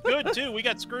Dravis was good too. We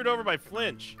got screwed over by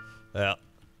Flinch. Yeah.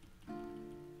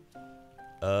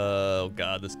 Oh,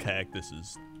 God. This cactus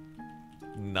is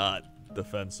not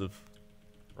defensive.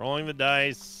 Rolling the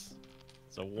dice.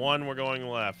 So 1, we're going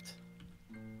left.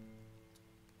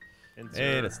 Insert.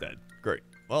 And it's dead. Great.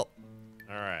 Well,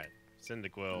 All right.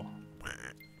 Cyndaquil.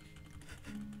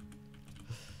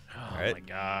 Oh right. my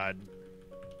God.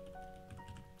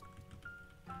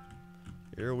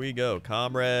 here we go.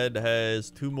 Comrade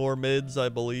has 2 more mids, I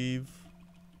believe.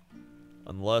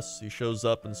 Unless he shows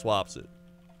up and swaps it.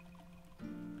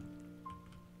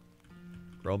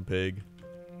 Grumpig.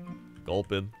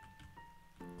 Gulpin.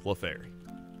 Clefairy.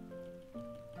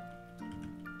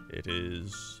 It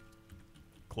is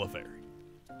Clefairy.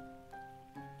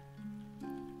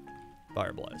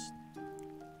 Fire Blast.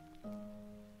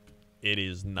 It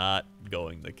is not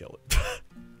going to kill it.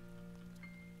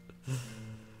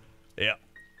 Yeah.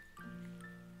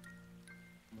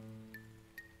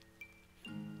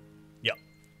 Yep.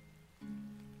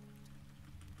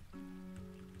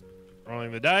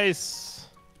 Rolling the dice.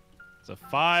 It's a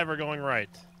 5, we're going right.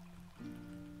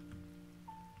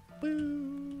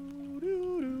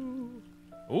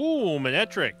 Ooh,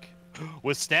 Manectric.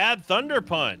 With Stab Thunder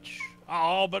Punch.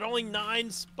 Oh, but only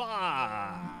 9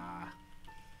 spa.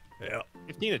 Yeah.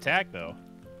 15 attack, though.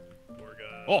 We're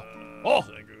gonna. Oh!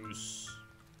 Zangoose.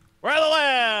 We're out of the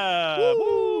lab!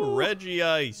 Woo! Reggie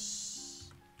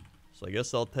Ice. So I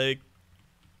guess I'll take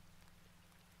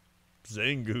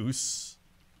Zangoose.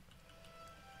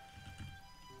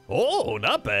 Oh,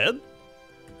 not bad.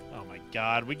 Oh my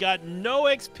God, we got no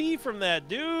XP from that,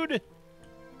 dude.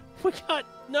 We got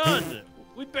none.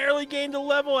 We barely gained a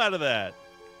level out of that.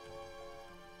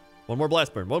 One more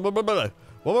blast bird. One more blast bird.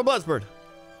 One more blast bird.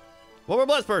 One more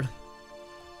blast bird.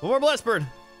 One more blast bird.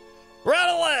 We're out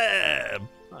of lab.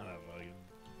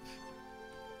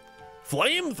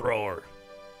 Flamethrower.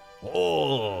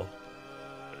 Oh.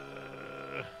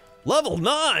 Level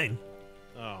 9.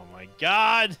 Oh my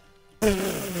God.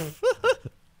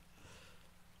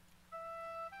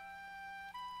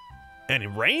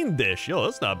 And rain dish. Yo,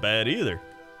 that's not bad either.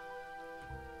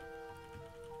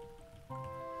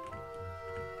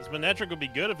 This Manectric would be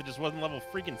good if it just wasn't level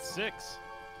freaking 6.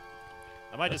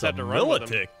 I might That's just have to run with him.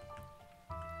 Militic.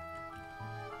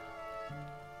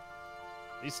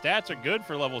 These stats are good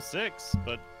for level 6,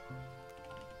 but...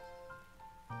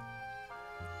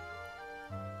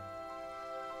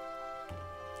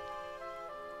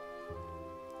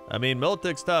 I mean,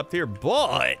 Militic's top tier,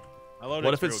 but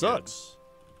what if it sucks?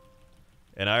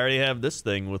 And I already have this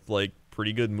thing with, like,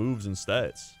 pretty good moves and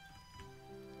stats.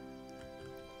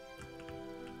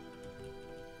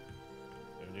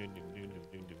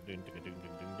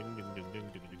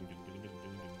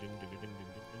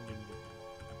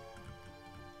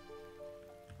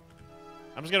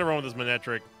 I'm just gonna run with this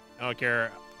Manectric. I don't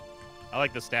care. I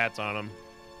like the stats on him.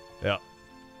 Yeah.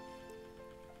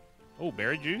 Oh,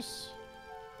 berry juice.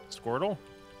 Squirtle.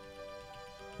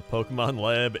 The Pokemon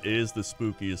Lab is the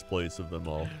spookiest place of them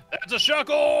all. That's a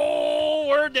Shuckle!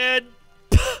 We're dead.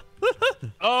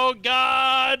 Oh,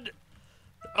 God.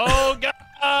 Oh,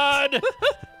 God.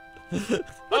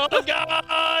 Oh,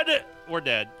 God. We're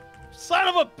dead. Son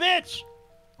of a bitch.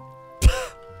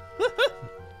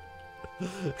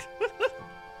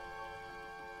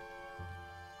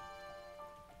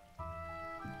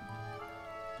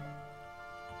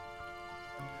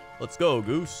 Let's go,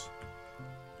 Goose.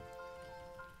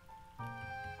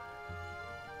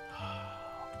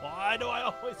 Why do I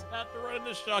always have to run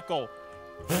into Shuckle?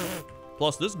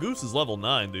 Plus, this Goose is level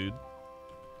 9, dude.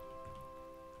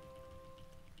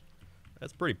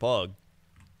 That's pretty pog.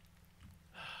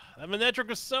 That Manectric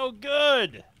was so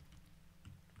good.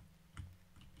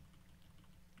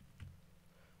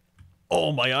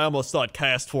 Oh my, I almost thought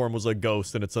cast form was a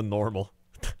ghost and it's a normal.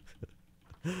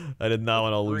 I did not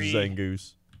want to lose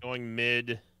Zangoose. Going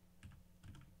mid.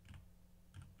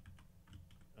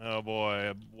 Oh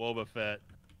boy, Wobbuffet.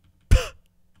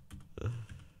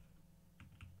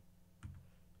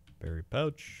 Berry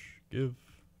pouch, give.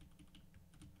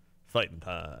 Fighting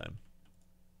time.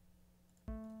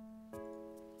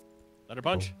 Thunder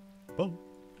Punch. Boom.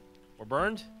 We're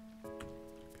burned.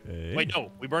 Okay. Wait,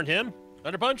 no, we burned him.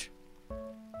 Thunder Punch.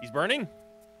 He's burning.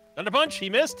 Thunder Punch. He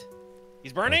missed.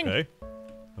 He's burning. Okay.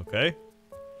 Okay.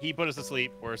 He put us to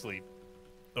sleep. We're asleep.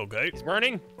 Okay. He's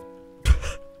burning.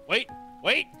 Wait.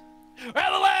 Wait. Out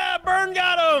of the lab. Burn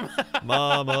got him.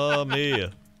 Mamma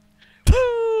mia.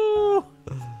 Woo!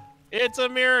 It's a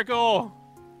miracle.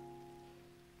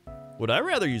 Would I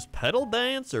rather use Petal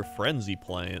Dance or Frenzy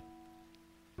Plant?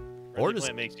 Or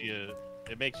just makes you.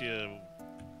 It makes you.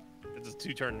 It's a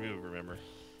 2-turn move. Remember.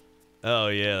 Oh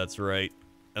yeah, that's right.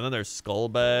 And then there's Skull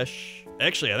Bash.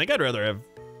 Actually, I think I'd rather have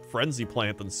Frenzy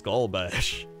Plant than Skull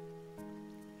Bash.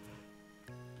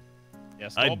 Yeah,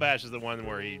 Skull Bash is the one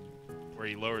where he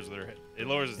lowers their head. It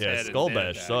lowers his head. Yeah, Skull and then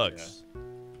Bash attacks, sucks.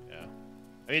 Yeah.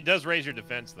 I mean, it does raise your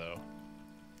defense though.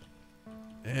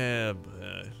 Yeah,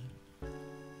 but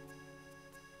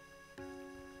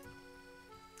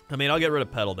I mean, I'll get rid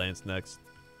of Petal Dance next.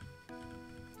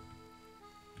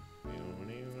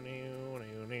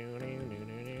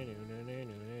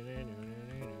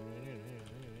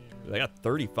 I got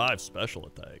 35 special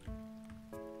attack.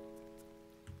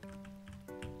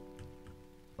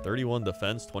 31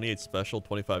 defense, 28 special,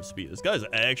 25 speed. This guy's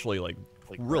actually like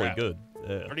really crap. good.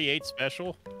 Yeah. 38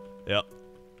 special. Yep.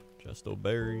 Chesto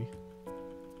Berry.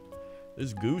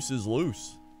 This Goose is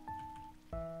loose.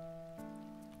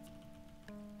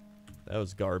 That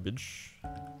was garbage.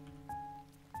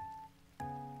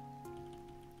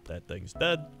 That thing's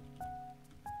dead.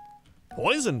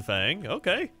 Poison Fang.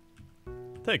 Okay.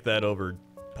 Take that over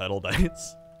Petal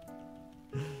Dance.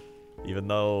 Even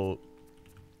though...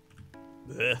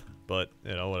 but,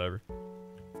 you know, whatever.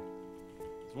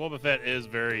 Wobbuffet is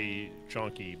very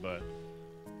chunky, but...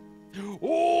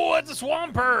 Oh, that's a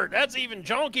Swampert! That's even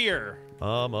chunkier!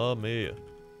 Mamma mia.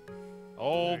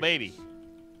 Oh, baby.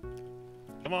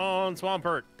 Come on,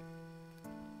 Swampert.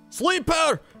 Sleep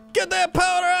powder! Get that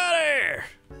powder out of here!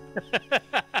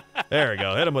 There we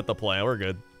go. Hit him with the plant. We're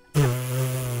good.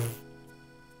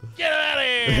 Get him out of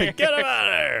here! Get him out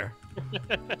of there!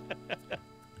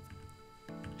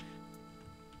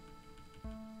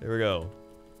 Here we go.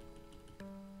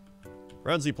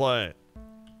 Frenzy Plant.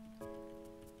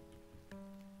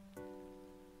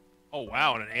 Oh,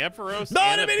 wow, and an Ampharos? No,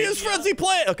 I didn't mean to use Frenzy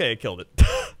Plant! Okay, I killed it.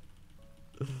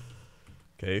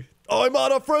 Okay. Oh, I'm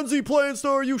on a Frenzy Plant,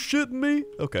 so are you shitting me?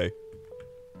 Okay.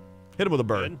 Hit him with a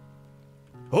burn.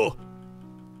 Good. Oh!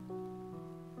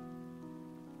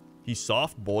 He's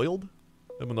soft boiled?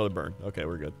 Hit him another burn. Okay,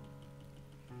 we're good.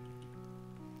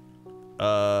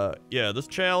 Yeah, this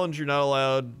challenge, you're not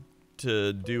allowed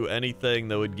to do anything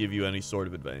that would give you any sort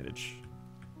of advantage.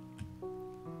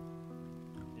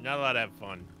 You're not allowed to have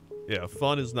fun. Yeah,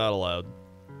 fun is not allowed.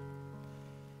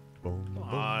 Come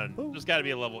on. There's got to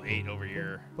be a level 8 over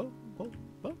here.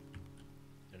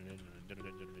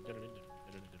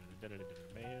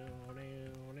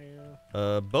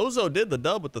 Bozo did the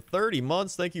dub with the 30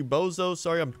 months. Thank you, Bozo.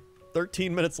 Sorry, I'm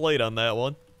 13 minutes late on that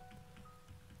one.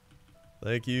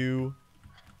 Thank you,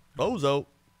 Bozo.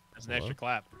 That's an extra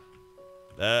clap.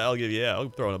 I'll give you, yeah, I'll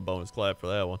throw in a bonus clap for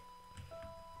that one.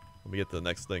 Let me get to the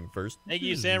next thing first. Thank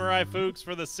you, Samurai Fuchs,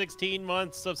 for the 16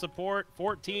 months of support.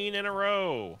 14 in a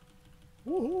row.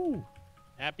 Woohoo!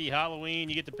 Happy Halloween.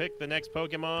 You get to pick the next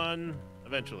Pokemon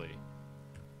eventually.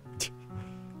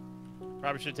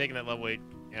 Probably should have taken that level 8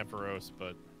 Ampharos,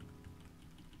 but...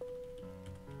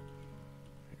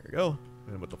 There we go.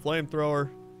 And with the flamethrower.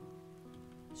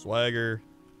 Swagger.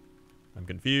 I'm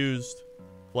confused.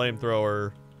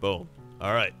 Flamethrower. Boom.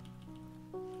 Alright.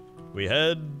 We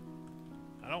head...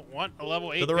 I don't want a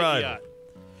level 8 to the Pidgeot.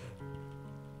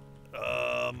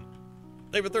 rival.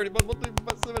 They were 30 months.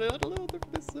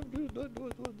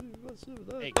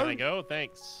 Hey, can I go?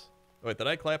 Thanks. Wait, did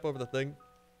I clap over the thing?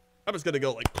 I'm just gonna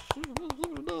go like...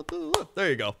 There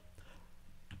you go.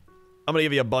 I'm gonna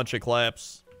give you a bunch of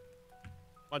claps.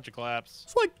 Bunch of claps.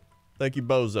 It's like... Thank you,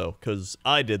 Bozo, because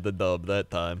I did the dub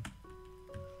that time.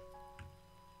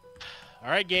 All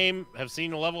right, game. Have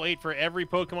seen a level 8 for every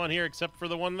Pokemon here except for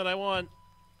the one that I want.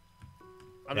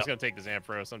 I'm just going to take this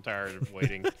Ampharos. I'm tired of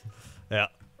waiting. Yeah.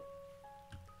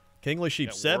 Kingly Sheep,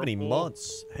 Got 70 Whirlpool.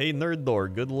 months. Hey,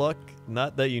 Nerddor, good luck.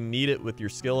 Not that you need it with your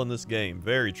skill in this game.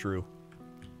 Very true.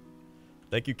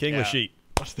 Thank you, Kingly Yeah. Sheep.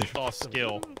 It's all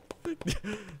skill. All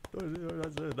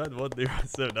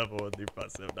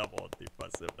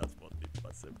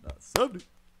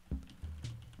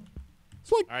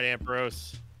right,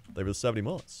 Ampharos. They were 70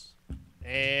 months.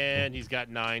 And he's got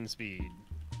 9 speed.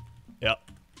 Yep.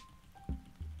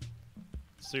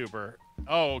 Super.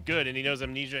 Oh, good. And he knows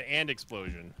Amnesia and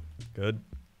Explosion. Good.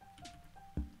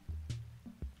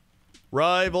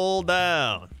 Rival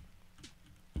down.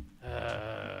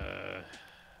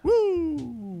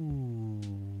 Woo!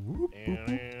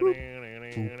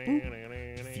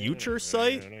 Future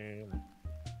Sight?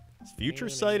 Is Future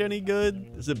Sight any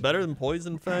good? Is it better than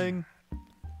Poison Fang?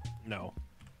 No.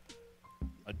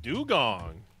 A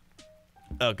Dugong.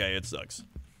 Okay, it sucks.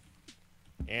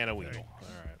 And a Weedle. All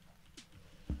right.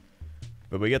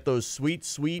 But we get those sweet,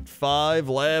 sweet 5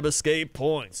 lab escape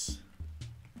points.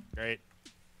 Great.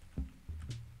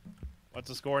 What's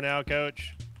the score now,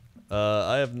 Coach?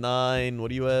 I have 9. What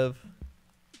do you have?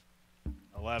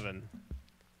 11.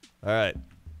 All right.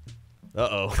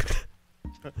 Uh-oh.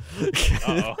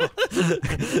 Uh-oh.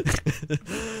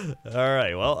 All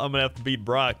right, well, I'm going to have to beat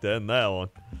Brock to end that one.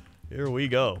 Here we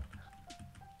go.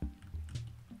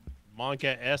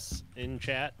 Monka S in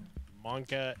chat.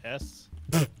 Monka S.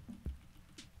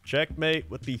 Checkmate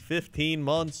with the 15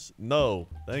 months. No.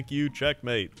 Thank you,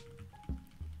 checkmate.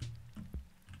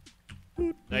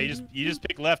 No, you just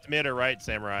pick left, mid, or right,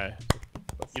 Samurai.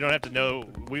 You don't have to know.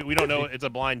 We don't know. It's a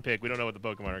blind pick. We don't know what the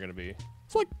Pokemon are going to be.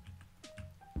 It's like...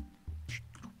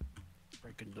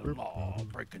 Breaking the law.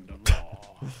 Breaking the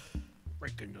law.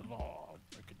 Breaking the law.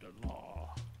 Breaking the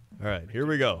law. All right, here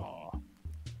we go. Law.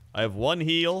 I have 1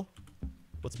 heal.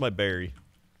 What's my berry?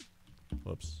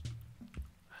 Whoops.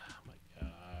 Oh my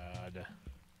god.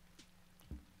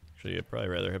 Actually, I'd probably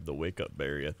rather have the wake up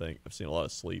berry, I think. I've seen a lot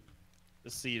of sleep.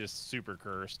 This seed is super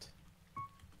cursed.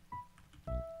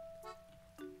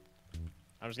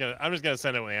 I'm just gonna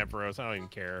send it with Ampharos. I don't even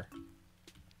care.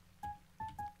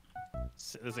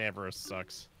 This Ampharos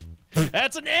sucks.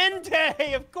 That's an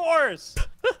Entei, of course.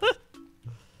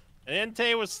 An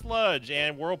Entei with Sludge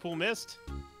and Whirlpool Mist.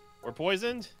 We're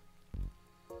poisoned.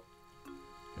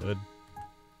 Good.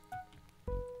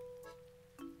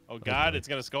 Oh god, it's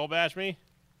gonna Skull Bash me.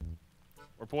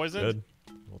 We're poisoned. Good.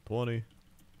 Well, 20.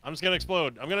 I'm just gonna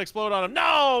explode. I'm gonna explode on him.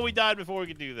 No, we died before we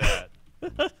could do that.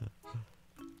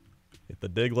 Hit the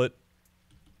Diglett.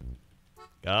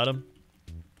 Got him.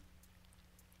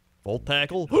 Full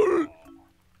tackle. Breaking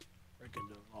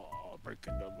the law.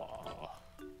 Breaking the law.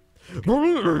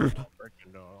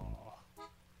 Breaking the law.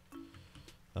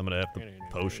 I'm gonna have to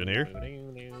potion here.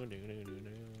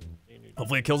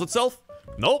 Hopefully it kills itself.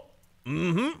 Nope.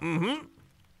 I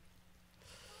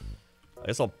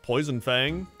guess I'll Poison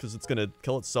Fang, because it's gonna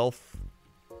kill itself.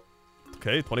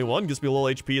 Okay, 21 gives me a little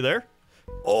HP there.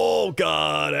 Oh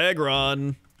god,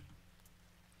 Aggron.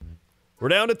 We're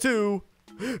down to 2.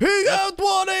 He got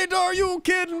 20, are you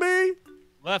kidding me?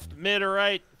 Left, mid, or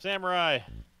right, Samurai.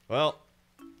 Well.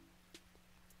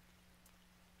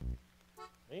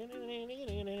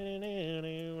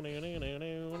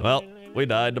 Well, we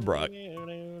died to Brock.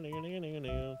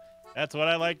 That's what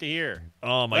I like to hear.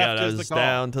 Oh my Left god, I is the was call.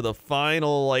 down to the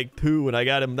final, like, 2, and I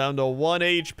got him down to 1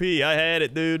 HP. I had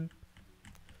it, dude.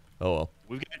 Oh, well.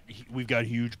 We've got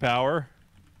huge power.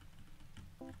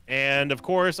 And, of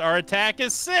course, our attack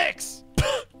is 6!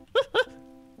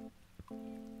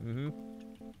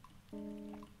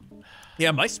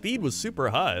 Yeah, my speed was super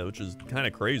high, which is kind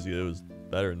of crazy. It was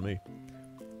better than me.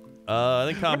 I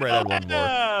think Comrade had one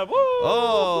more. Woo!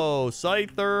 Oh,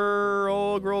 Scyther,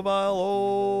 oh, Grovile,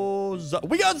 oh,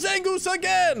 we got Zangoose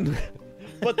again!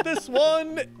 But this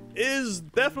one is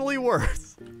definitely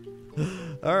worse.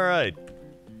 All right.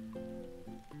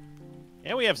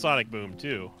 And we have Sonic Boom,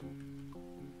 too.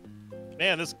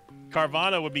 Man, this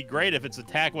Carvana would be great if its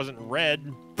attack wasn't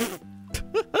red.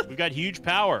 We've got huge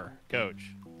power,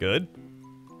 Coach. Good.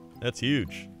 That's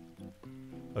huge.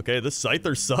 Okay, this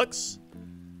Scyther sucks.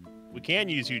 We can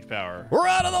use huge power. We're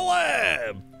out of the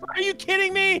lab! Are you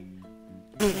kidding me?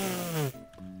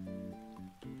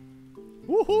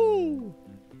 Woohoo!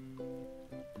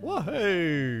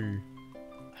 Wah-hey!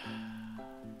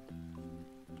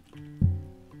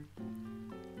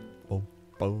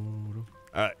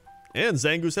 Alright. And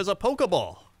Zangoose has a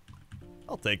Pokeball.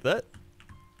 I'll take that.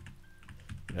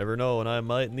 Never know when I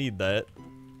might need that.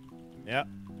 Yep.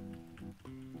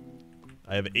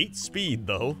 I have 8 speed,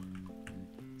 though.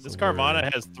 This So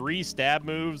Carvana has 3 stab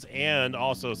moves and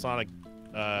also Sonic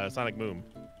Boom.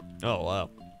 Oh, wow.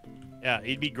 Yeah,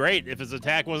 he'd be great if his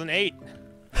attack wasn't 8.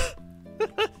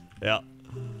 Yeah.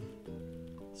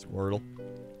 Squirtle.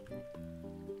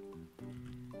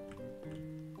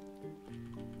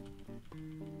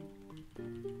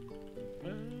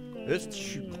 This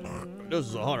is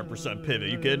a 100% pivot.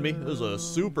 You kidding me? This is a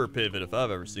super pivot if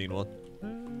I've ever seen one.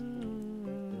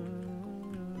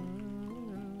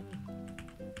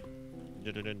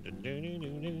 All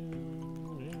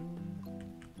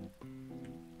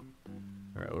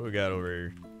right, what do we got over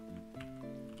here?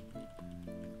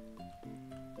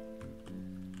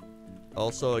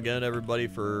 Also, again, everybody,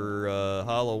 for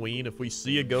Halloween, if we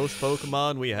see a ghost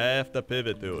Pokemon, we have to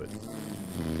pivot to it.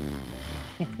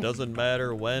 Doesn't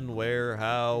matter when, where,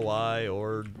 how, why,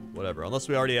 or whatever, unless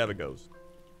we already have a ghost.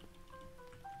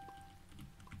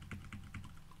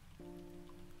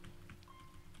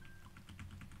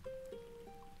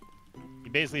 He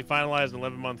basically finalized an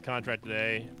 11-month contract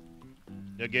today.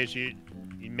 You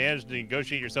managed to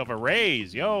negotiate yourself a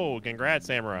raise. Yo, congrats,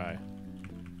 Samurai.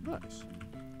 Nice.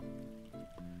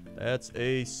 That's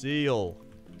a seal.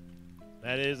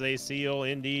 That is a seal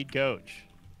indeed, Coach.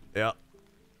 Yeah.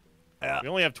 Yeah. We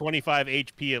only have 25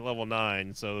 HP at level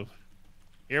 9, so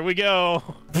here we go.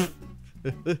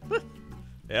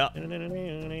 Yeah.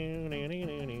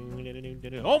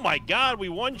 Oh my god, we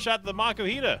one-shot the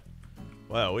Makuhita.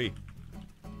 Wow, And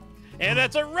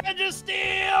that's a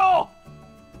Registeel!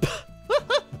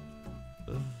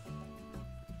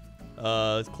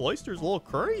 Cloyster's a little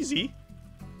crazy.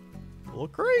 A little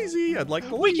crazy. I'd like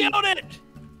to We leave. killed it!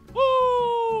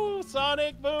 Woo!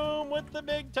 Sonic Boom with the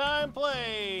big time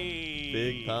play.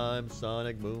 Big time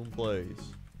Sonic Boom plays.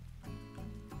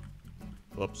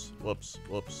 Whoops, whoops,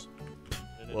 whoops.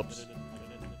 Whoops.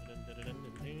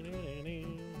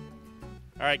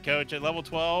 All right, Coach. At level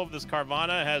 12, this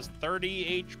Carvana has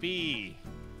 30 HP.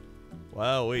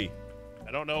 Wowee.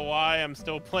 I don't know why I'm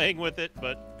still playing with it,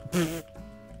 but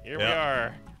here we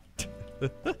are.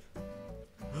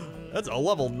 That's a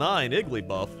level 9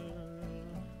 Igglybuff.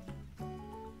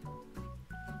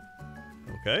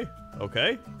 Okay,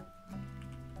 okay.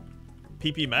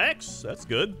 PP Max, that's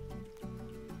good.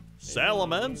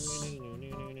 Salamence.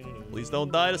 Please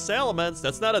don't die to Salamence.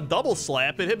 That's not a double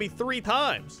slap. It hit me 3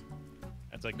 times.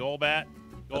 That's a Golbat.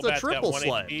 That's a Golbat's triple got 1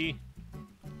 slap. HP.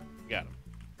 Got him.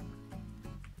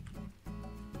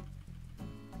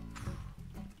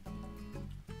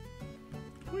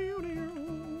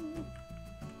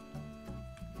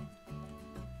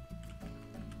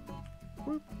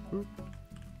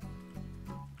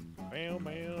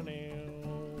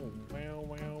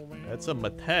 That's a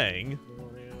Matang.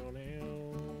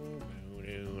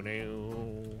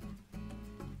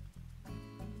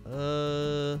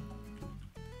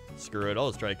 Screw it. I'll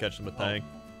just try to catch the Matang.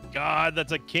 God,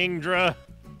 that's a Kingdra.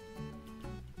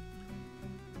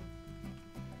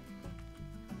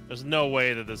 There's no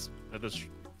way that this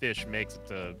fish makes it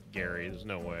to Gary. There's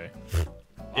no way.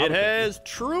 It has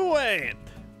Truant.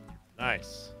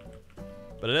 Nice.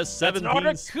 But it has That's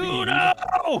 17 speed.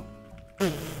 Articuno!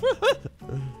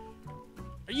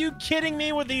 Are you kidding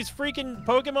me with these freaking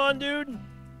Pokemon, dude?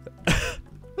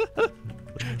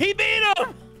 He beat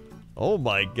him! Oh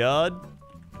my god.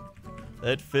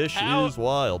 That fish How- is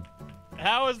wild.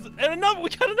 How is and another? We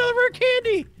got another rare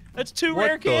candy. That's 2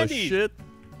 rare What the candies. shit?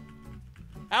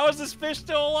 How is this fish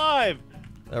still alive?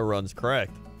 That run's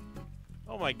cracked.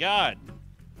 Oh my god.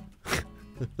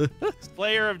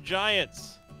 Slayer of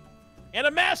Giants. And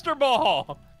a Master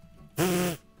Ball.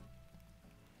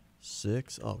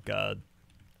 6? Oh, God.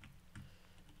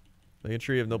 Making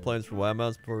sure you have no plans for WoW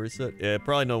mounts before reset? Yeah,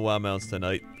 probably no WoW mounts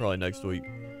tonight. Probably next week.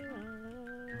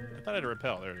 I thought I had a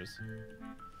repel. There it is.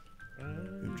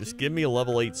 Dude, just give me a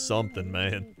level 8 something,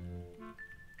 man.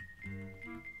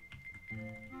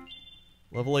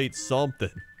 Level 8 something.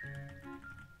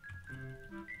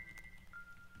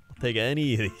 I'll take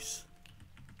any of these.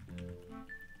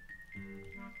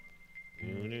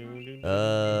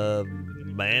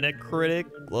 Mana Critic,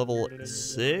 level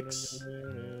 6?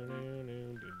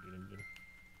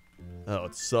 Oh,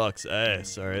 it sucks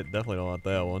ass. Alright, definitely don't want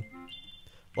that one.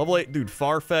 Level 8, dude,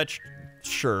 Farfetch'd?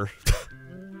 Sure.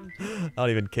 I don't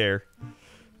even care.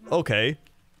 Okay.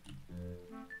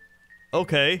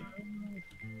 Okay.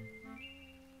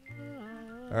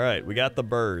 Alright, we got the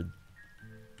bird.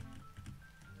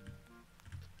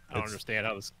 I don't understand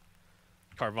how this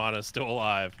Carvana is still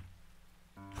alive.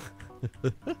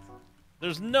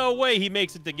 There's no way he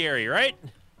makes it to Gary, right?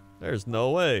 There's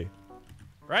no way.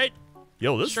 Right?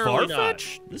 Yo, this Surely not.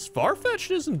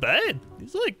 Farfetch'd isn't bad.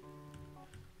 He's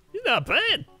not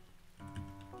bad.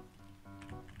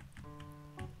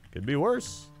 Could be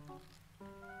worse.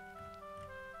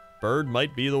 Bird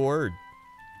might be the word.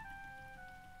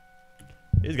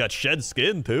 He's got shed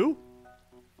skin, too.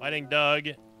 Fighting Doug.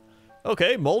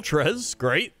 Okay, Moltres,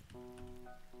 great.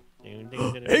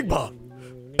 Igba!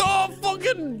 Oh,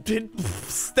 fucking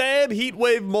stab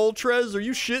Heatwave Moltres, are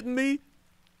you shitting me?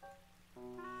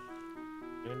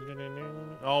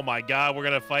 Oh my god, we're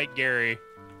gonna fight Gary.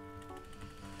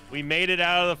 We made it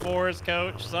out of the forest,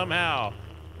 coach, somehow.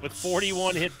 With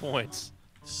 41 hit points.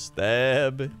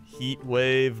 Stab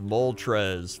Heatwave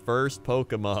Moltres, first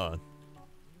Pokemon.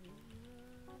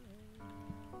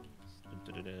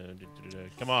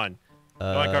 Come on.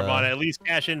 Come on, Carvana. At least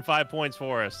cash in 5 points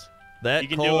for us. That You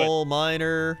can do coal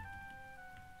miner.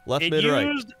 Left, It mid, right.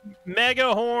 used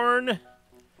Mega Horn,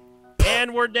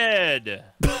 and we're dead.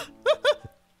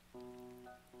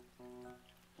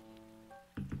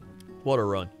 What a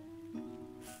run.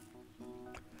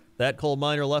 That coal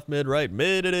miner, left, mid, right.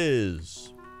 Mid it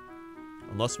is.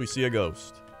 Unless we see a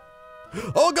ghost.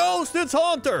 Oh, ghost! It's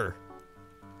Haunter!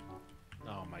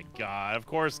 Oh my god. Of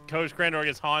course, Coach Crandor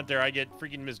gets Haunter. I get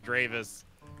freaking Miss Dravis.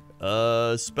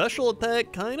 Special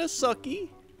attack kinda sucky.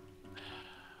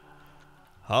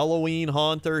 Halloween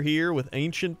Haunter here with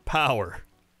ancient power.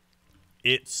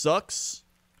 It sucks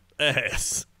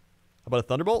ass. How about a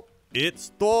Thunderbolt?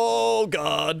 It's, oh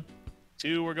god.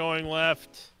 2, we're going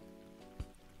left.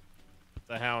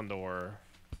 The Houndor.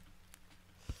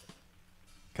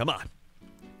 Come on.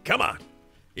 Come on.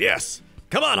 Yes.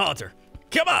 Come on, Haunter.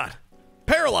 Come on.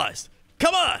 Paralyzed.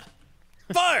 Come on.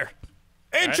 Fire.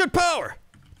 Ancient power.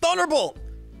 Thunderbolt.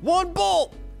 1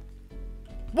 bolt.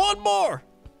 1 more.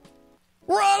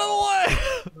 We're out of the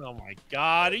way. Oh my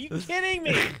god, are you kidding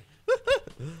me?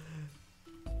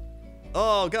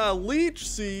 Oh, got a leech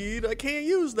seed. I can't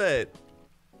use that.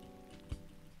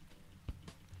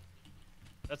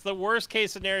 That's the worst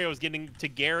case scenario, is getting to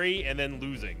Gary and then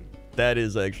losing. That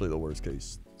is actually the worst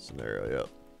case scenario, yep.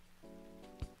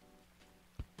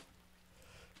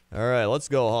 All right, let's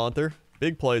go, Haunter.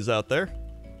 Big plays out there.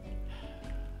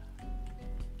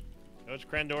 Coach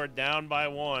Crandor down by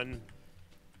 1.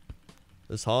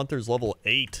 This Haunter's level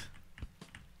 8.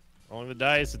 Rolling the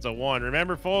dice, it's a 1.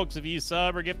 Remember, folks, if you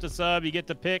sub or gift a sub, you get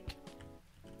to pick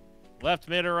left,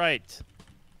 mid, or right.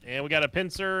 And we got a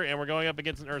pincer, and we're going up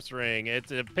against an Ursaring.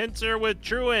 It's a pincer with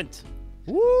Truant.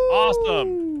 Woo!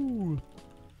 Awesome.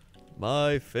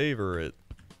 My favorite.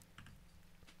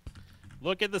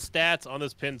 Look at the stats on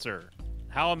this pincer.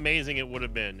 How amazing it would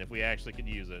have been if we actually could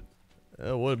use it.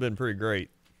 That would have been pretty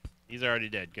great. He's already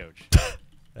dead, Coach.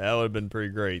 That would have been pretty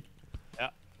great. Yeah,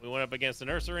 we went up against an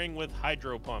Ursaring with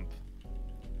Hydro Pump.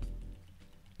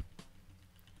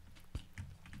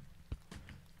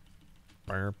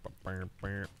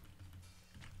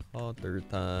 Haunter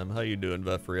time. How you doing,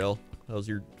 Vefriel? How's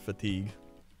your fatigue?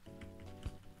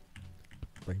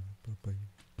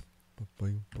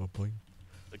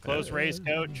 The close race,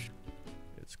 Coach.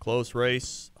 It's close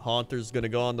race. Haunter's gonna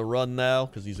go on the run now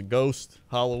because he's a ghost.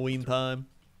 Halloween time.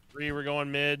 3, we're going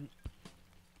mid.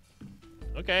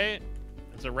 Okay.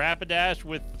 It's a Rapidash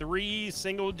with 3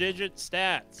 single-digit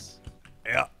stats.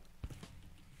 Yeah.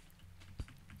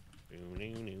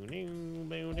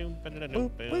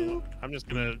 I'm just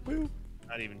gonna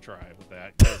Not even try with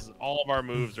that, because all of our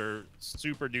moves are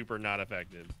super duper not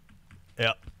effective.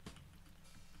 Yep.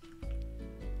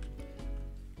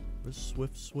 What does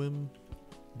Swift Swim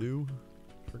do?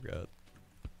 Forgot.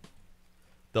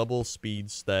 Double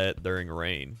speed stat during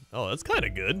rain. Oh, that's kind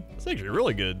of good. That's actually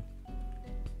really good.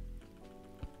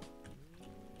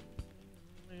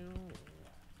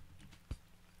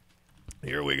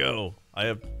 Here we go. I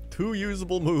have 2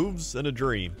 usable moves and a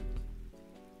dream.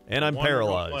 And I'm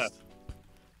paralyzed.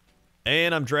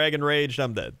 And I'm Dragon Raged.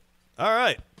 I'm dead. All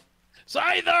right.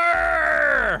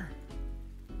 Scyther!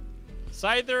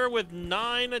 Scyther with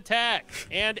 9 attack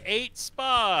and 8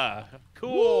 spa.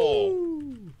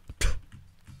 Cool.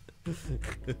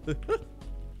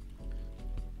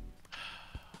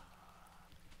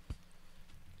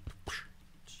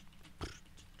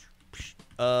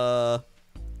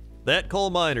 That coal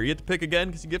miner. You get to pick again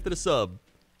because you gifted a sub.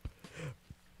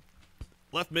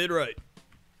 Left, mid, right.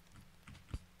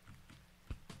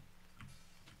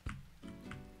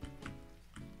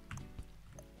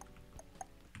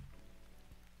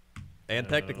 And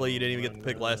technically, you didn't even get to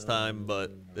pick last time,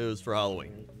 but it was for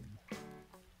Halloween.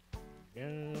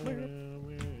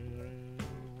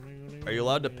 Are you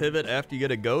allowed to pivot after you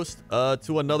get a ghost?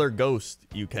 To another ghost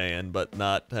you can, but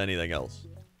not to anything else.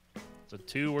 So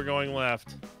 2, we're going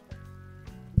left.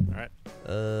 All right.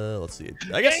 Let's see.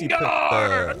 I guess you picked,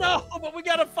 No, but we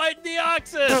gotta fight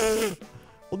Deoxys!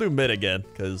 We'll do mid again,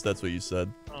 because that's what you said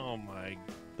Oh my.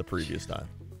 the previous time.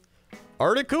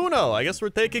 Articuno! I guess we're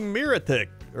taking Miratic.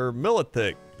 Or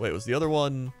Militic. Wait, was the other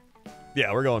one?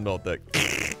 Yeah, we're going Militic.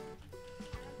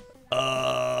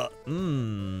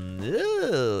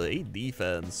 8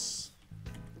 defense.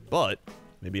 But,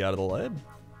 maybe out of the lab?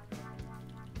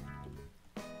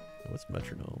 What's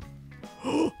Metronome?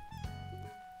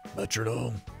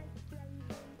 Metronome.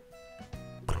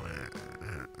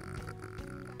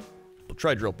 We'll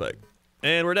try Drill Peg.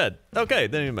 And we're dead. Okay,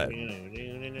 didn't even matter.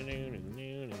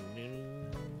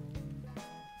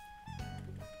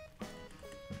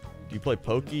 Do you play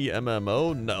Pokey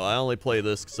MMO? No, I only play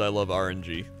this because I love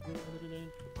RNG.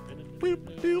 And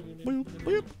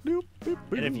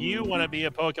if you want to be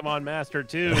a Pokemon master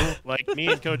too, like me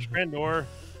and Coach Grendor,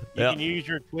 you can use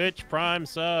your Twitch Prime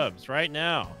subs right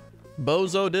now.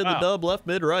 Bozo did the dub left,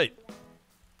 mid, right.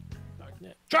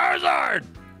 Charizard!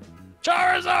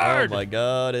 Charizard! Oh my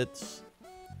god, it's...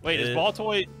 Wait, is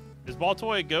Baltoy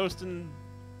a ghost in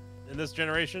this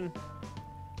generation?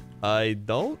 I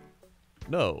don't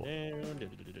know.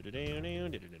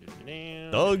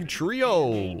 Doug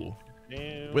Trio!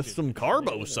 With some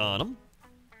Carbos on them.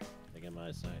 Taking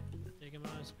my sight, taking my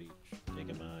speech,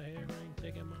 taking my hair ring,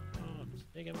 taking my arms,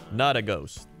 taking my... Not a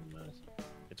ghost.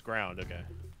 It's ground, okay.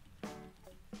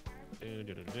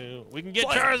 We can get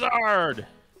Charizard!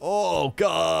 Oh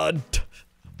god!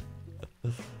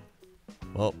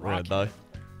 Well, we're gonna die.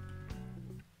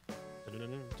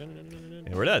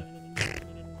 And we're dead.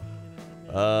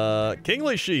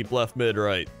 Kingly Sheep, left, mid,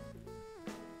 right.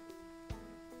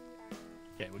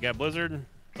 Okay, we got Blizzard.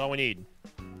 That's all we need.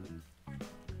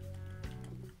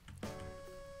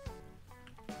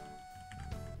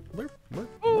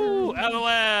 Ooh, out of the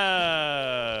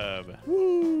lab!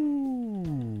 Woo!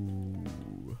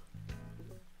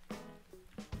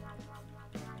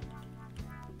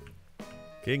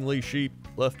 Kingly Sheep,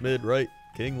 left, mid, right.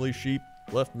 Kingly Sheep,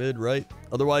 left, mid, right.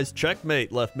 Otherwise,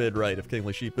 checkmate, left, mid, right if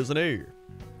Kingly Sheep isn't here.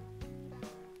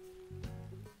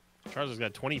 Charizard's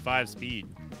got 25 speed.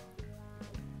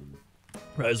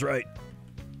 That's right.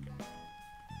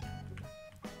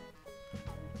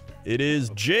 It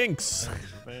is Jinx.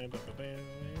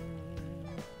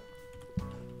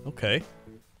 Okay.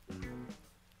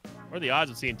 What are the odds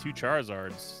of seeing 2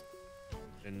 Charizards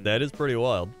in That is pretty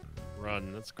wild.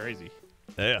 run? That's crazy.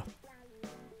 Yeah.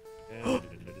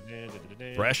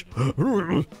 Fresh.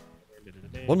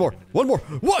 One more. One more.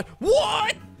 What?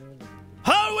 What?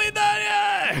 How do we not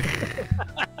yet?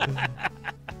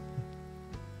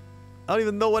 I don't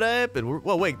even know what happened.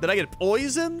 Well, wait, did I get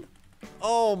poisoned?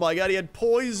 Oh my god, he had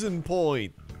poison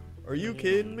point. Are you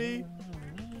kidding me?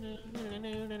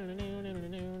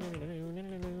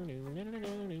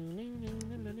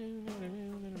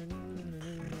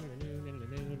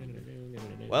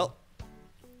 Well,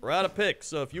 we're out of picks,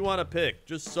 so if you want to pick,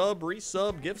 just sub,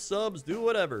 resub, gift subs, do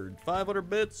whatever. 500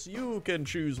 bits, you can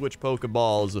choose which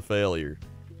Pokeball is a failure.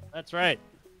 That's right.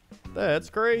 That's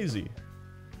crazy.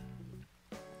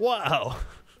 Wow.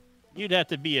 You'd have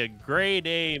to be a grade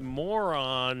A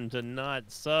moron to not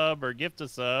sub or gift a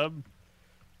sub.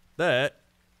 That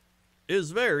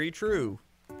is very true.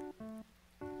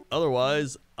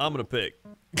 Otherwise, I'm going to pick.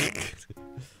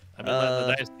 I've been letting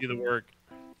the dice do the work.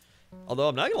 Although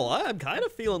I'm not gonna lie, I'm kind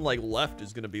of feeling like left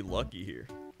is gonna be lucky here.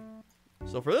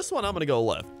 So for this one, I'm gonna go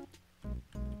left.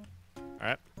 All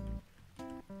right.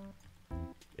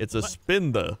 It's a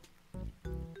spinda.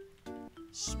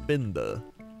 Spinda.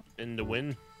 In the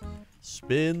win.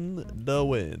 Spin the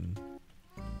win.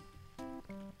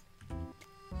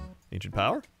 Ancient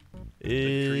power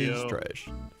is trio. trash.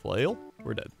 Flail,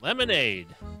 we're dead. Lemonade.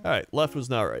 All right, left was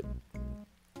not right.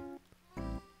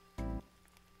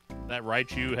 That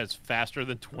Raichu has faster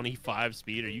than 25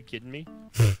 speed. Are you kidding me?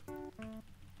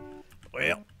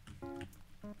 Well.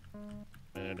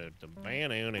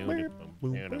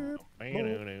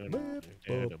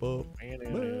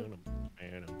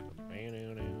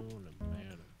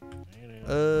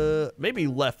 Maybe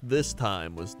left this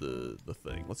time was the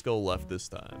thing. Let's go left this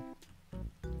time.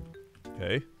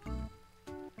 Okay.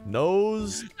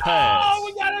 Nose pass. Oh,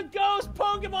 we got a ghost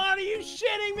Pokemon. Are you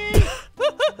shitting me?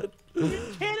 Are you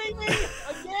kidding me?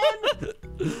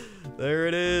 Again? There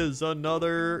it is.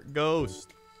 Another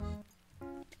ghost.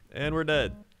 And we're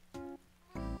dead.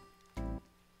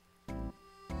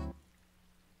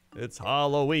 It's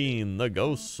Halloween. The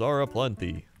ghosts are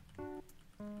aplenty.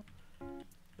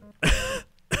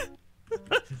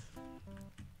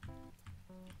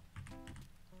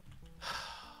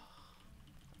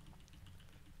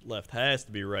 Left has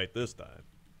to be right this time.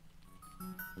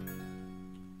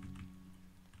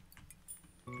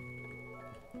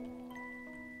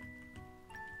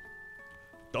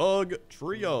 Dog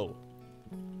Trio.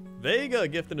 Vega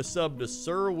gifting a sub to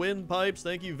Sir Windpipes.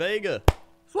 Thank you, Vega.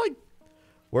 It's like,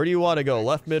 where do you want to go?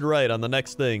 Left, mid, right on the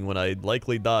next thing when I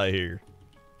likely die here.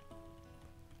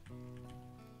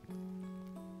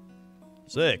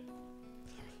 Sick.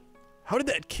 How did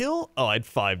that kill? Oh, I had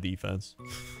 5 defense.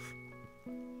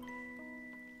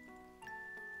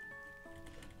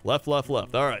 Left, left,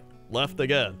 left. All right. Left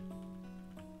again.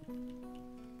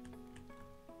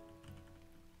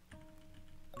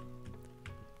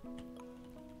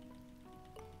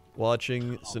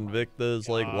 Watching Sinvicta is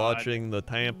like watching the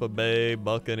Tampa Bay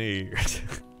Buccaneers.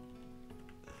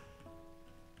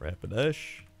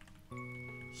 Rapidash.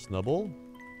 Snubble.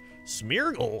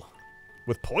 Smeargle.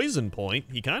 With Poison Point.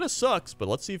 He kind of sucks, but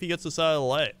let's see if he gets us out of the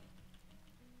light.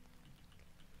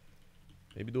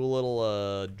 Maybe do a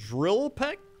little drill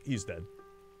peck. He's dead.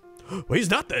 Well, he's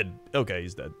not dead. Okay,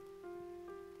 he's dead.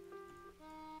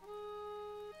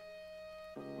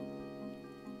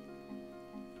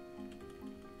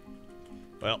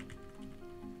 Well.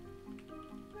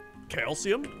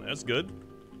 Calcium. That's good.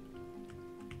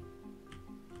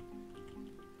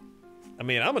 I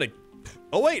mean, I'm gonna...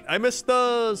 Oh, wait. I missed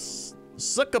the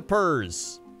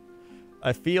Suckapurs.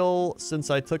 I feel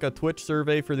since I took a Twitch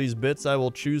survey for these bits, I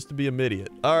will choose to be a midiot.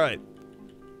 All right.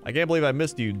 I can't believe I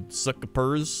missed you,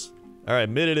 Suckapurs. All right,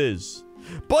 mid it is.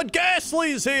 But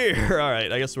Ghastly's here. All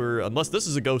right, I guess we're... Unless this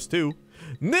is a ghost, too.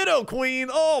 Nidoqueen.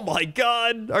 Oh, my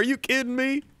God. Are you kidding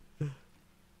me?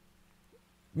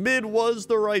 Mid was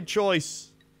the right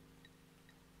choice.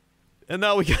 And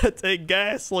now we gotta take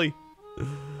Ghastly.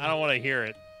 I don't want to hear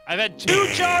it. I've had 2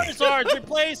 Charizards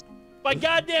replaced by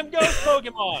goddamn ghost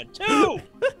Pokemon.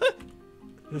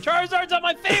 2! Charizard's on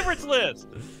my favorites list.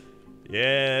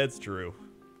 Yeah, it's true.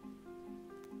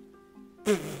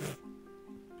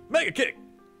 Mega Kick.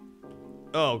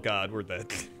 Oh, God, we're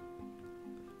dead.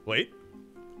 Wait.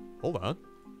 Hold on.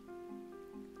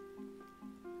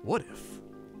 What if?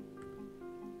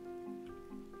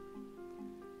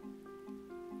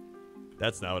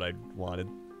 That's not what I wanted.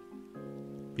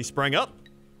 He sprang up.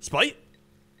 Spite.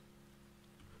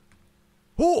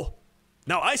 Oh!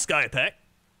 Now Ice Sky attack.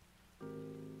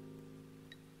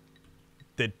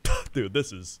 Dude,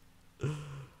 this is...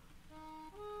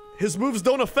 His moves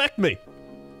don't affect me.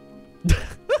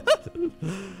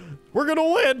 We're gonna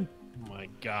win. Oh my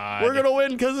God. We're gonna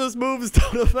win because his moves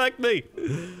don't affect me.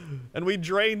 And we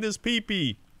drained his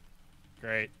pee-pee.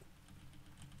 Great.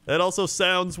 That also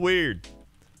sounds weird.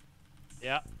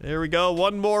 Yeah. There we go.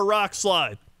 One more rock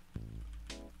slide.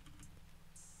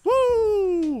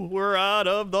 Woo! We're out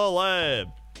of the lab.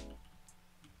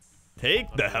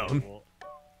 Takedown.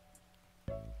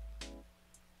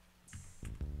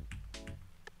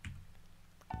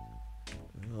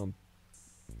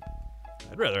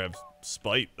 I'd rather have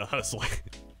Spite, honestly.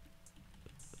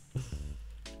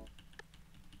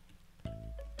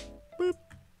 Boop,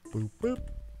 boop, boop.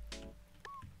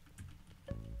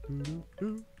 Doo,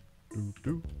 doo, doo,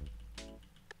 doo.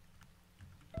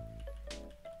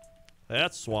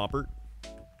 That's Swampert.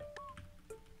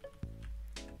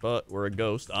 But we're a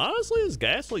ghost. Honestly, this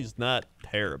Ghastly's not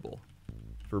terrible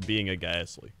for being a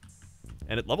Ghastly.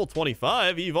 And at level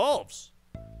 25, he evolves.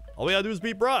 All we gotta do is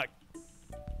beat Brock.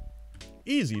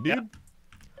 Easy, dude.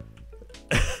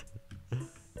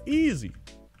 Easy.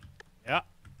 Yeah.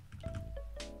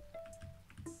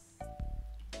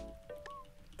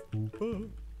 Oopa.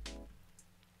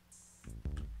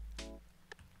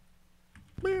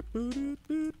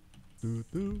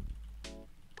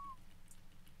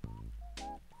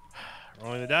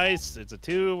 Rolling the dice. It's a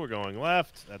 2. We're going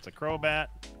left. That's a Crobat.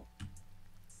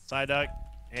 Psyduck.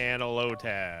 And a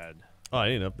Lotad. Oh, I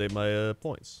need to update my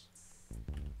points.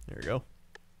 There we go.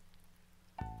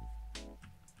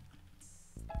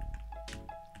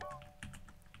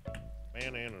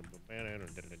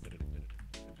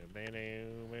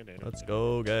 Let's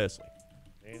go, Ghastly.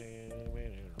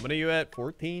 How many are you at?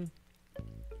 14?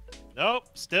 Nope.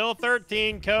 Still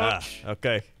 13, Coach. Ah,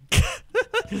 okay.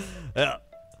 Yeah.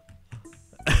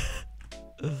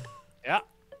 Yeah.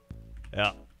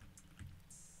 Yeah.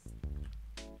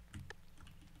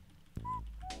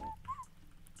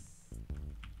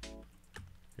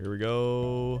 Here we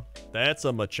go. That's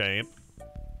a Machamp.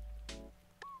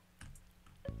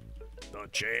 The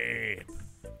champ.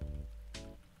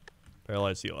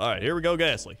 Paralyzed Heal. Alright, here we go,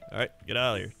 Ghastly. Alright, get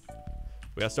out of here.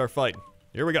 We gotta start fighting.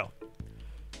 Here we go.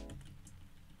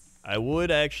 I would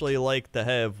actually like to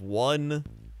have one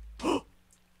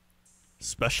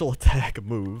special attack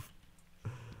move.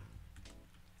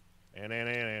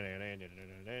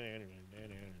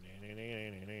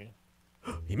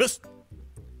 He missed.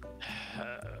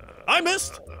 I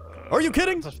missed. Are you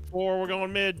kidding? That's a 4. We're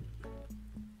going mid.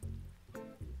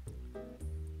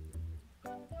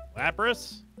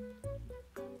 Lapras.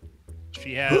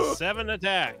 She has 7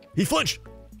 attack. He flinched.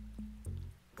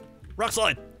 Rock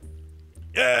slide.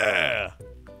 Yeah.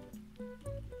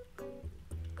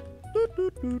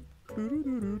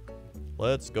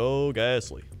 Let's go,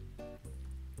 Ghastly.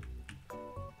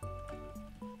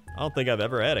 I don't think I've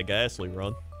ever had a Ghastly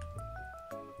run.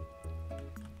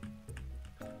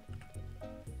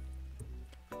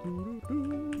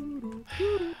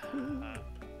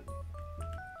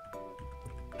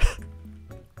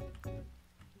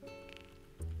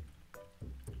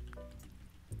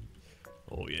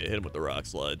 Oh yeah, hit him with the rock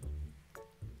slide.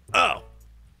 Oh!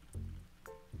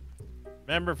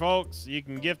 Remember, folks, you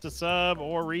can gift a sub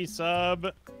or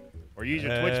resub or use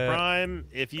your Twitch Prime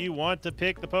if you want to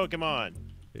pick the Pokemon.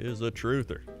 Is a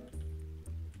truther.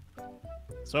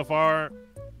 So far,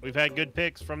 we've had good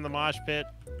picks from the Mosh Pit,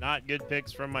 not good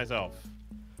picks from myself.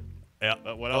 Yeah.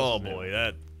 But what else? Oh is new? boy,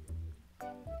 that.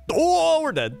 Oh,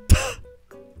 we're dead.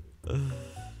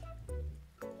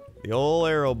 The old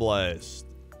Arrow Blast.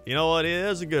 You know what? It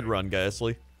is a good run,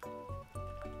 Ghastly.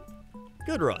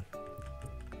 Good run.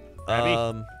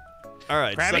 Krabby? All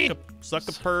right, Krabby? suck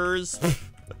a purrs.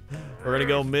 We're gonna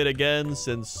go mid again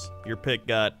since your pick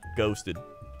got ghosted,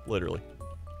 literally.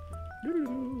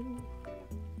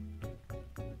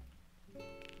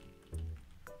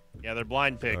 Yeah, they're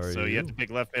blind picks, Are so you have you? to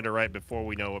pick left, mid, or right before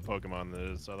we know what Pokemon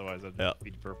it is. Otherwise, that'd Yeah.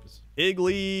 defeat the purpose.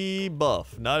 Iggly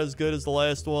buff. Not as good as the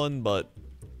last one, but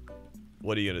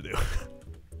what are you gonna do?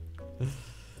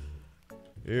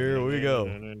 Here we go.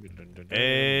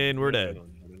 And we're dead.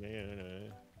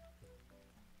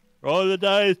 Roll the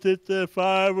dice. It's a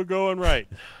 5. We're going right.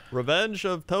 Revenge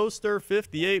of Toaster,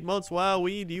 58 months.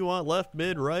 Wowee. Do you want left,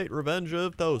 mid, right? Revenge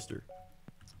of Toaster.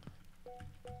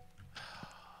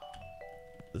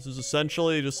 This is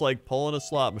essentially just like pulling a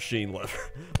slot machine lever.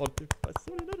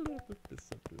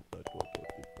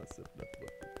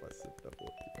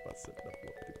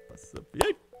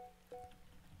 Yay!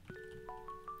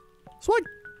 Swing!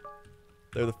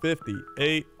 They're the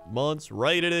 58 months.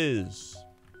 Right it is.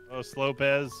 Oh,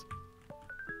 Slopez.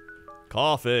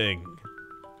 Coughing.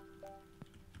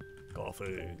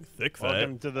 Coughing. Thick fat.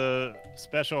 Welcome to the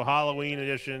special Halloween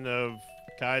edition of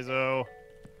Kaizo.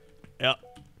 Yeah.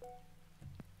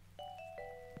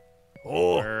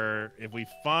 Oh. Where if we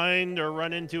find or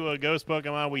run into a ghost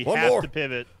Pokemon, we One have more. to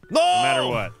pivot. No! No matter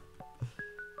what.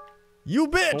 You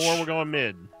bitch! 4, we're going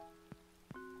mid.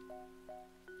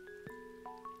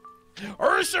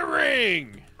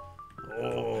 Ursaring!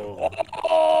 Oh.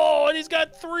 Oh, and he's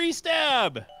got 3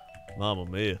 stab. Mamma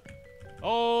mia.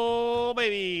 Oh,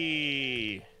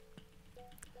 baby.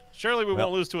 Surely we Well.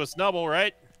 won't lose to a Snubble,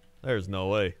 right? There's no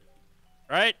way.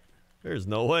 Right? There's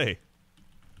no way.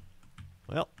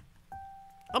 Well,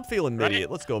 I'm feeling Right. mid.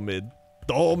 Let's go mid.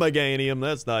 Oh, Meganium.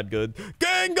 That's not good.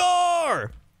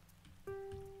 Gengar!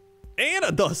 And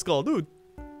a Duskull, dude.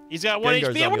 He's got 1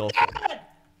 Gengar's HP. on Oh, the my all-star. God!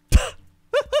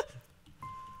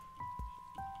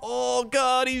 Oh,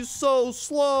 God, he's so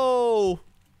slow.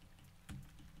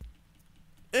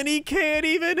 And he can't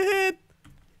even hit.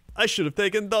 I should have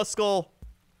taken Duskull.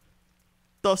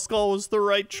 Duskull was the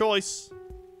right choice.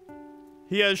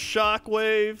 He has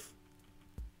Shockwave.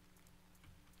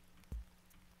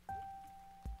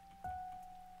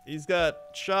 He's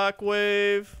got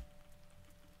Shockwave.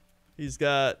 He's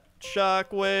got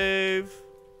Shockwave.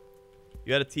 You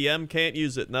got a TM, can't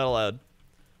use it, not allowed.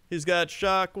 He's got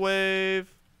Shockwave.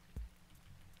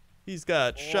 He's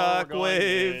got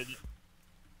Shockwave.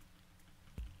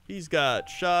 He's got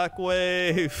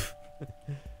Shockwave.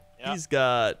 Yep. He's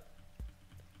got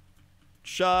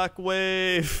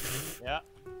Shockwave. Yeah.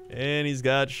 And he's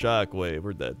got Shockwave.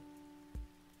 We're dead.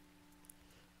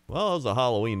 Well, it was a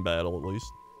Halloween battle, at least.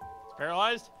 It's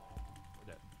paralyzed?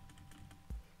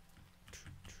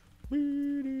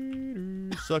 We're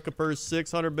dead. Suck a purse,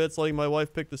 600 bits, letting my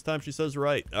wife pick this time. She says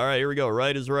right. All right, here we go.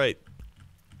 Right is right.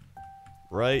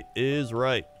 Right is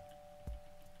right.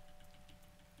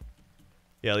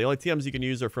 Yeah, the only TMs you can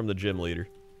use are from the gym leader.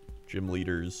 Gym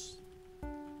leaders.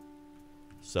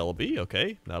 Celebi,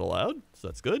 okay. Not allowed, so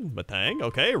that's good. Matang,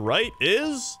 okay. Right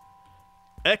is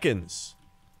Ekans.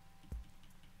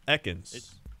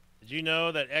 Ekans. Did you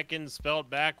know that Ekans spelled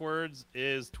backwards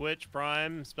is Twitch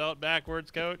Prime spelled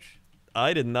backwards, Coach?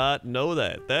 I did not know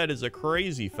that. That is a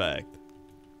crazy fact.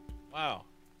 Wow.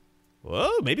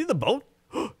 Whoa, maybe the bone...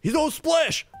 He's going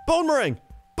splash! Bone meringue!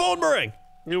 Bone meringue!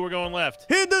 Knew we're going left.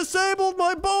 He disabled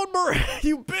my bone meringue!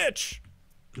 You bitch!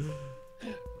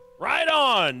 Right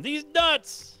on! These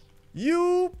nuts!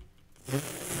 You...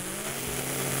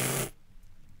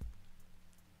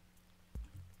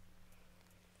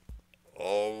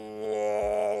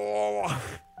 Oh.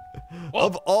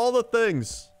 Of all the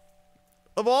things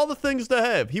to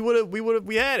have,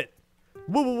 we had it.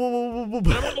 We're in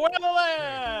the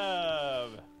lab!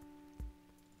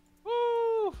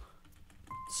 Woo!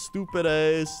 Stupid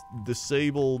ass,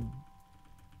 disabled,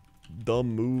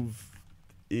 dumb move,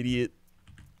 idiot,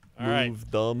 All move,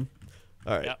 right. dumb.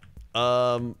 All right. Yep.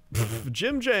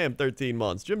 Jim Jam, 13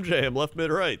 months. Jim Jam, left, mid,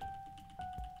 right.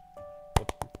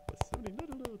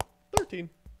 13.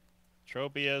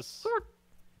 Tropius.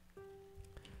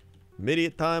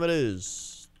 Immediate time it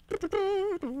is.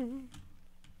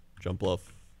 Jump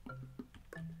off.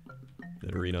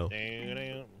 Nidorino.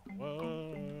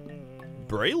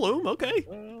 Brayloom, okay.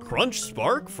 Crunch,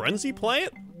 Spark, Frenzy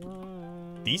Plant.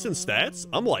 Decent stats.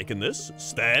 I'm liking this.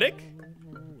 Static.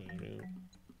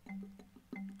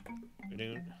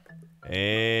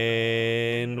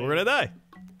 And we're gonna die.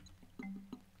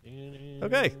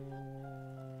 Okay.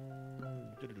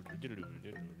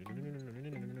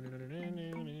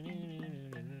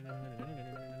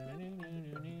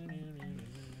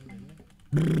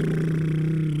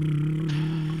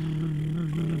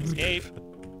 Escape.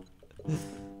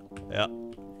 Yeah.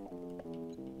 Boom,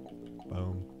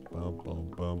 boom, boom,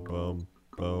 boom, boom,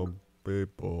 boom,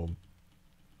 beep, boom.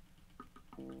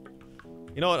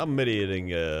 You know what? I'm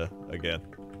mid-eating again.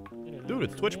 Dude,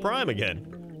 it's Twitch Prime again.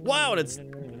 Wow, and it's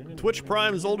Twitch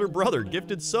Prime's older brother.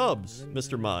 Gifted subs,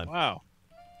 Mr. Mime. Wow.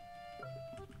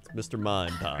 It's Mr.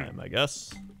 Mime time, I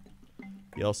guess.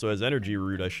 He also has Energy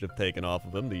Root I should have taken off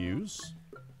of him to use.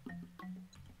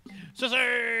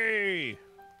 Sissy!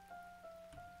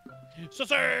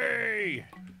 Sissy!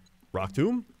 Rock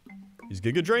Tomb? He's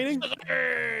Giga Draining?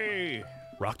 Sissy!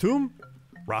 Rock Tomb?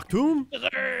 Rock Tomb?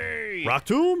 Sissy! Rock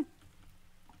Tomb?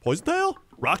 Poison Tail?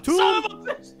 Rock Tomb? Son of a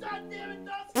bitch! God damn it,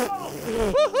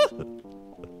 Dusco!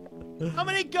 How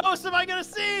many ghosts am I gonna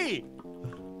see?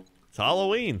 It's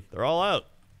Halloween. They're all out.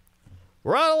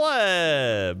 We're out of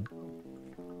lab.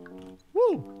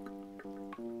 Woo.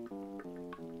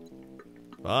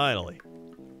 Finally.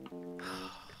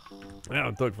 Man,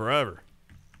 it took forever.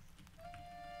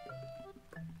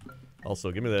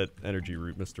 Also, give me that energy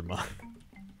root, Mr. Mime.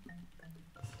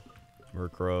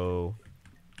 Murkrow.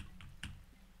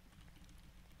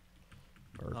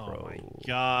 Oh my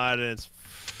god, it's...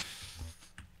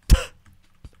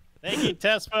 Thank you,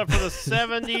 Tespa, for the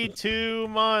 72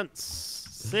 months.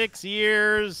 6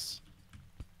 years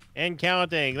and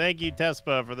counting. Thank you,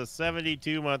 Tespa, for the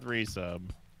 72-month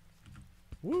resub.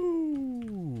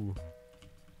 Woo!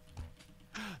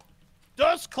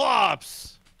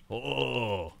 Dusclops!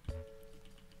 Oh!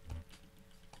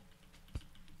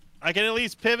 I can at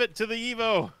least pivot to the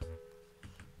Evo.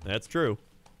 That's true.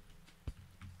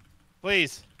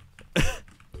 Please.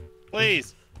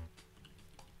 Please.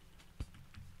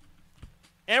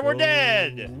 And we're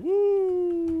dead!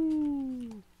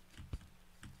 Woo!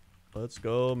 Let's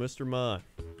go, Mr. Mime.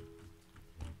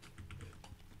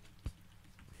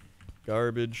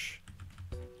 Garbage.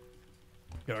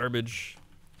 Garbage.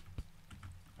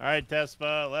 Alright,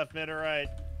 Tespa. Left, mid, or right?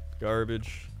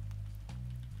 Garbage.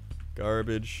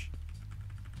 Garbage.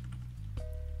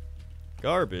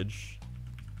 Garbage.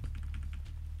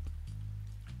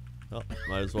 Oh,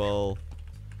 might as well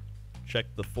check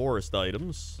the forest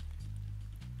items.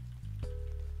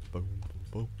 Boom,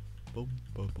 boom, boom,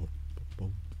 boom, boom,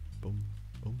 boom, boom,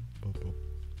 boom, boom, boom.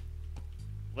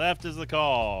 Left is the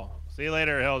call. See you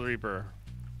later, Hell's Reaper.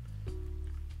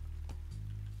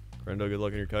 Brendo, good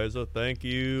luck in your Kaizo. Thank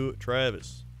you,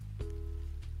 Travis.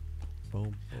 Boom,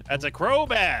 boom. That's a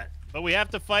Crobat, but we have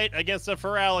to fight against a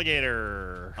fur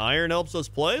alligator. Iron helps us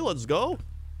play. Let's go.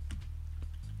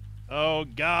 Oh,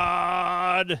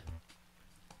 God.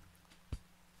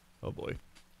 Oh, boy.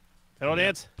 Hello,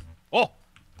 Dance. Oh.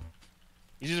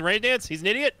 He's using Rain Dance? He's an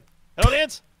idiot? Hello,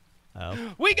 Dance. Ow.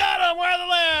 We got him. We're in the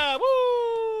lab.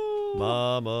 Woo.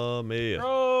 Mamma mia.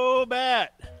 Crobat.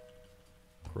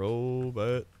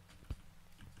 Crobat.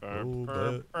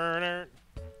 Crobat.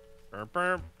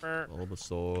 Crobat.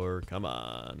 Bulbasaur. Come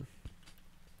on.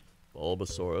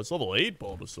 Bulbasaur. It's level 8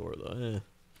 Bulbasaur, though.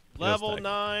 Level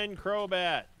 9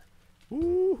 Crobat.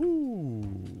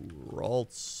 Woohoo.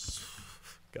 Ralts.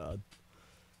 God.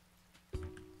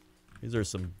 These are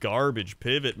some garbage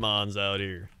pivot mons out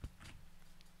here.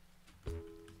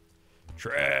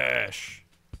 Trash.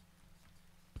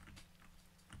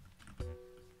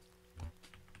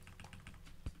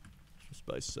 Just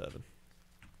by 7.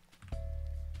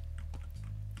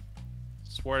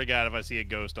 Swear to God, if I see a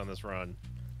ghost on this run.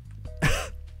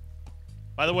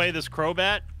 By the way, this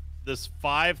Crobat, this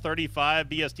 535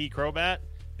 BST Crobat,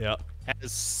 Yeah.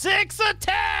 has 6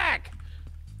 attack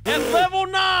at level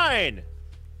 9.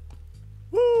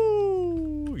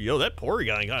 Woo! Yo, that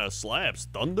Porygon kind of slaps.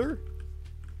 Thunder?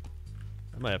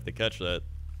 I might have to catch that.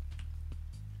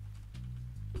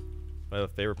 I have a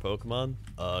favorite Pokemon?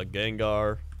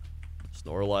 Gengar,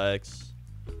 Snorlax,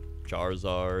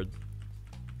 Charizard,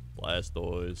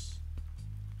 Blastoise,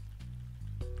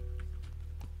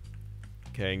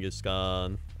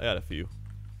 Kangaskhan. I got a few.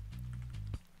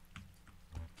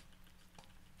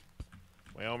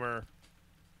 Whalmer.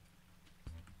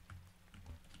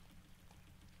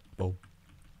 Boom.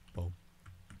 Boom.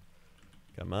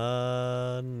 Come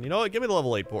on. You know what? Give me the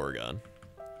level 8 Porygon.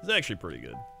 It's actually pretty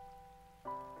good.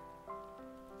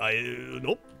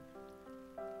 Nope.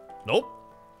 Nope.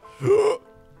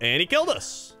 And he killed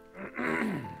us.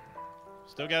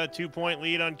 Still got a 2-point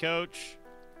lead on Coach.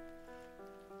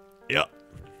 Yep.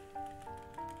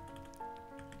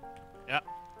 Yep.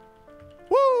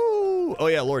 Woo! Oh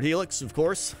yeah, Lord Helix, of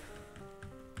course.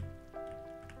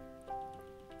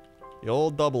 The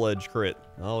old double edge crit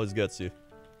always gets you.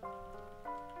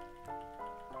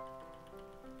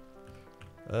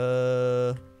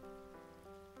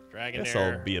 Guess I'll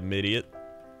Dragonair. be a idiot.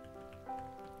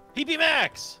 PP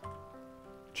Max.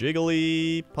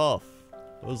 Jigglypuff.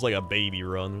 It was like a baby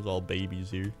run. There's all babies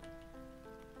here.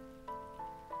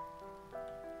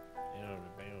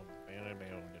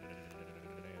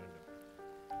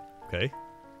 Okay.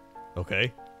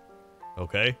 Okay.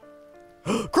 Okay.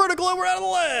 Critical and we're out of the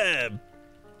lab!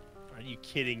 Are you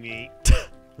kidding me?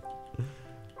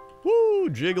 Woo!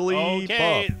 Jigglypuff.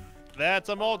 Okay, that's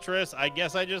a Moltres. I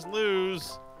guess I just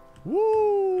lose.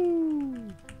 Woo!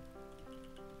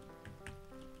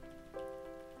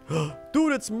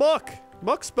 Dude, it's Muck!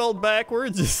 Muck spelled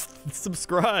backwards. Just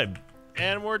subscribe.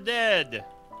 And we're dead.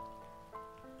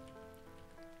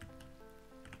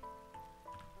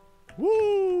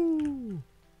 Woo!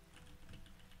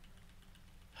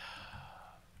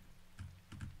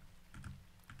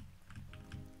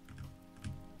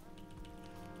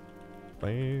 There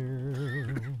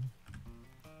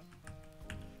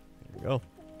we go.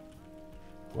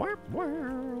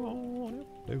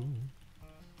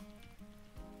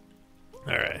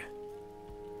 Alright.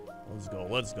 Let's go,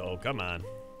 let's go. Come on.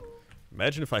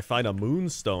 Imagine if I find a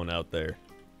moonstone out there.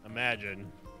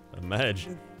 Imagine.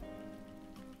 Imagine.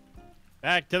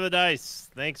 Back to the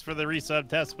dice. Thanks for the resub,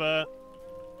 Tespa.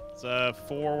 It's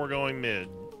 4, we're going mid.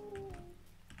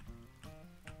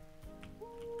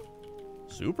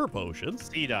 Super potion.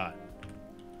 C-Dot.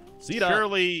 C-Dot.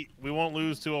 Surely we won't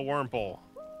lose to a Wurmple.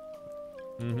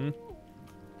 Mm-hmm.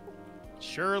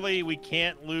 Surely we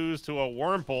can't lose to a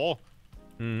Wurmple.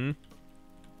 Mm-hmm.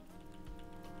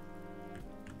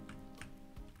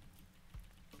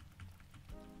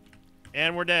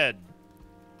 And we're dead.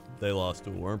 They lost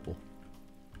to a Wurmple.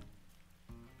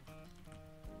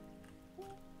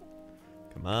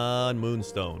 Come on,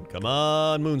 Moonstone. Come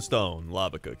on, Moonstone.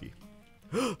 Lava Cookie.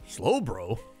 Slow,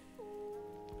 bro.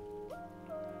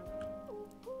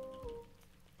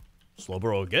 Slow,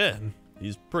 bro again.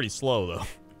 He's pretty slow, though.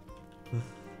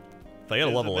 If I get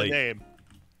a level 8. Name.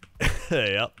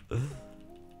 Yep.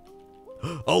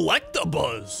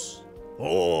 Electabuzz.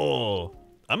 Oh.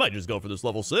 I might just go for this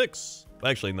level 6.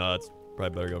 Actually, no. It's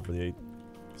probably better go for the 8.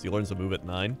 Because he learns to move at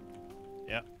 9.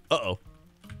 Yep. Uh-oh.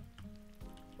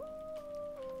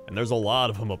 And there's a lot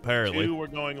of them, apparently. 2 were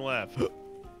going left.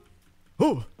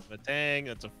 Ooh. Matang,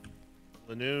 that's a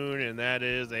Lanoon, and that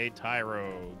is a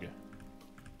Tyrogue.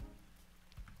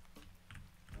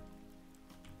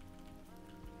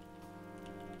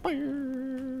 All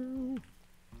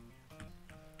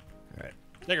right.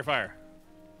 Sticker fire.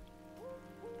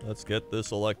 Let's get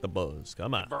this Electabuzz.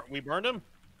 Come on. We burned him?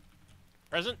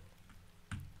 Present?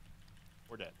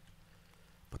 We're dead.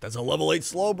 But that's a level 8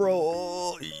 slow, bro.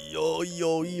 Oh, yo.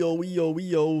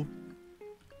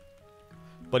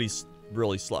 But he's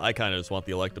really slow. I kind of just want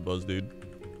the Electabuzz, dude.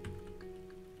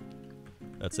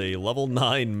 That's a level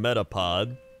 9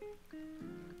 Metapod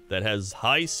that has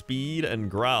high speed and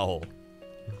growl.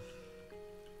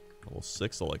 Level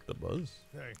 6 Electabuzz.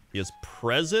 Hey. He is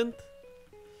present.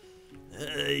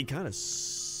 He kind of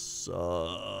sucks.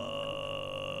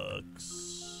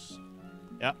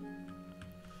 Yep.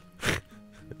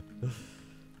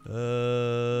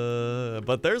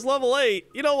 But there's level 8.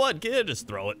 You know what? Just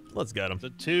throw it. Let's get him.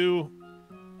 The 2.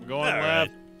 We're going All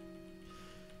left. right.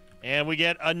 And we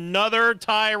get another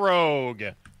Tyrogue.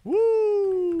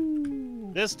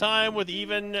 Woo! This time with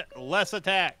even less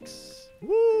attacks.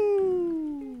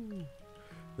 Woo!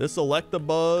 This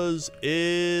Electabuzz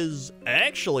is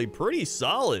actually pretty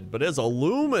solid, but as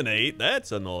Illuminate,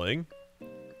 that's annoying.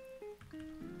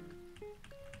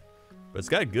 But it's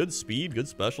got good speed, good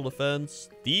special defense.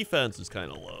 Defense is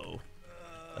kind of low.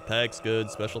 Attack's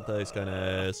good, special attack's kind of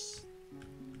ass.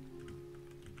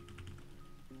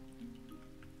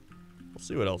 We'll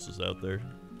see what else is out there.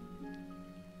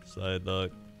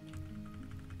 Psyduck.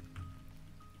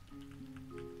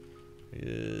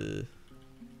 Yeah.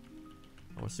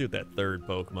 I want to see what that third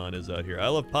Pokemon is out here. I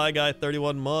love Pie Guy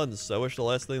 31 months. I wish the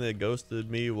last thing that ghosted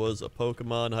me was a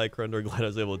Pokemon. Hi, Krender. Glad I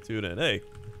was able to tune in. Hey.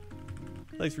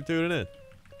 Thanks for tuning in.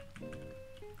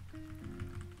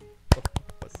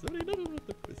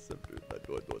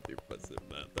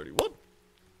 31.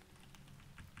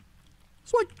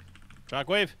 Sweet.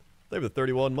 Shockwave. They were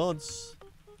 31 months.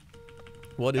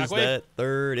 What is Shockwave. that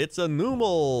third? It's a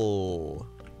Numel.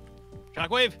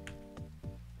 Shockwave.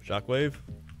 Shockwave.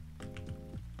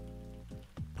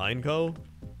 Pineco.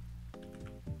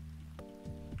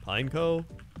 Pineco.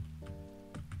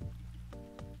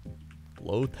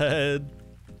 Lotad.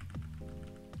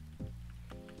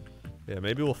 Yeah,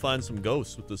 maybe we'll find some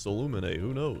ghosts with this Illuminate.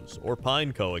 Who knows? Or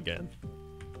Pineco again.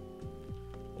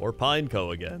 Or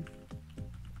Pineco again.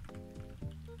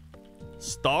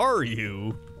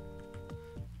 Staryu?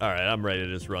 Alright, I'm ready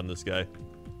to just run this guy.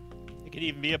 It could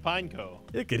even be a Pineco.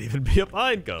 It could even be a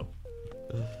Pineco.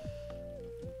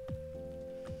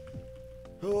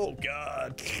 Oh,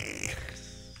 God.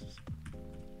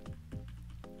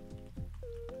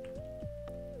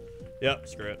 Yep,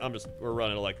 screw it. We're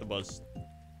running it like the buzz.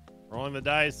 Rolling the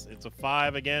dice. It's a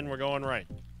 5 again. We're going right.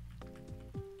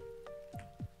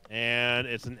 And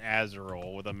it's an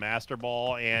Azurill with a Master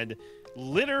Ball and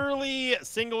literally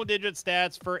single-digit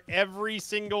stats for every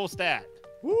single stat.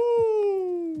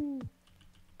 Woo!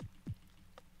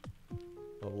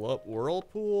 Level up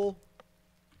Whirlpool.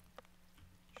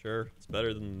 Sure, it's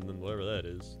better than whatever that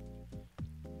is.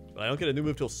 But I don't get a new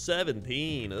move till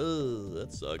 17. Ugh,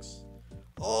 that sucks.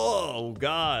 Oh,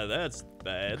 God, that's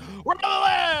bad. We're on the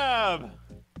lab!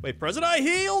 Wait, President, I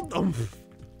healed?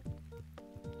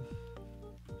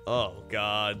 Oh,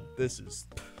 God, this is...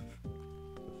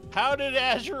 How did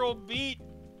Azurill beat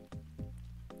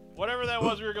whatever that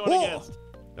was we were going against?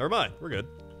 Never mind, we're good.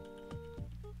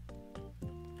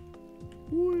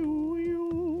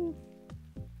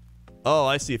 Oh,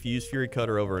 I see. If you use Fury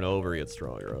Cutter over and over, it gets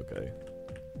stronger. Okay.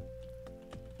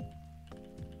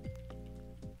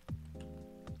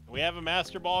 We have a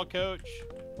Master Ball, Coach.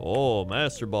 Oh,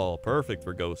 Master Ball. Perfect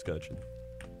for ghost catching.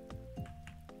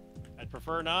 I'd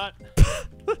prefer not.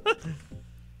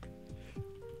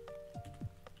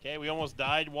 Okay, we almost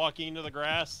died walking into the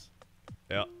grass.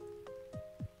 Yeah.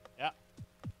 Yeah.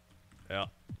 Yeah.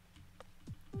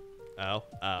 Ow.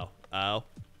 Ow. Ow. Ow.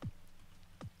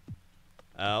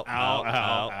 Ow, ow,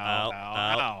 ow,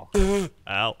 ow, ow.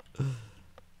 Ow.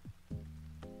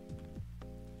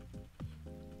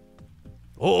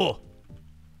 Oh.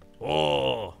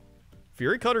 Oh.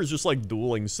 Fury Cutter's just like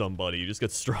dueling somebody. You just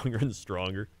get stronger and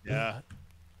stronger. Yeah.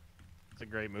 It's a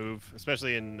great move,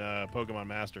 especially in Pokemon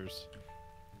Masters.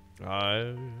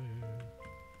 I...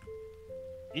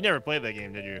 You never played that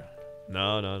game, did you?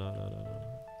 No. The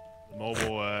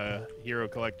mobile hero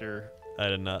collector. I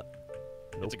did not.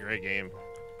 Nope. It's a great game.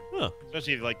 Huh.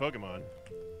 Especially if you like Pokemon.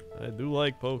 I do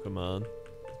like Pokemon.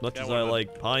 As much Got as one I of the-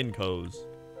 like Pinecos.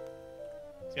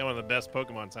 It's got one of the best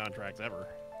Pokemon soundtracks ever.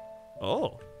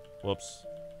 Oh. Whoops.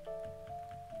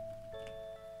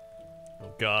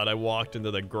 Oh god, I walked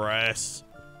into the grass.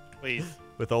 Please.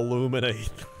 With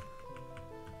Illuminate.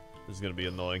 This is gonna be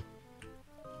annoying.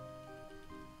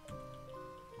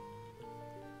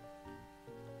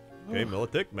 Okay,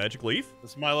 Militic, Magic Leaf.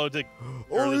 This Milotic.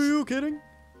 Are you kidding?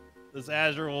 This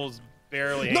Azural's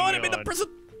barely hanging No, I on. didn't mean to press it!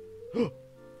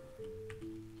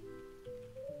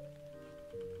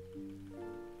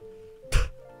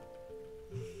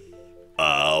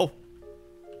 Oh.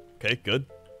 Okay, good.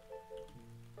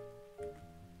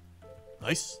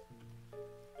 Nice.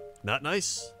 Not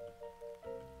nice.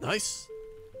 Nice.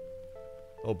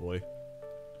 Oh boy.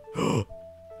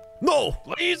 No!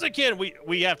 Please again,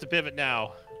 we have to pivot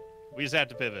now. We just have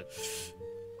to pivot.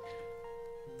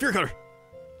 Fear Cutter.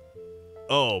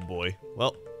 Oh boy.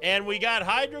 Well. And we got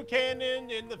Hydro Cannon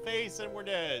in the face and we're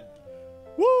dead.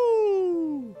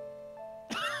 Woo!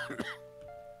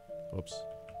 Whoops.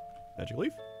 Magic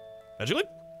Leaf? Magic Leaf?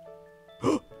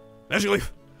 Magic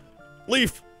Leaf!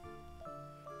 Leaf!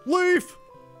 Leaf!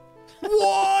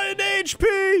 1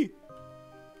 HP!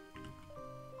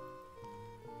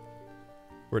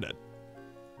 We're dead.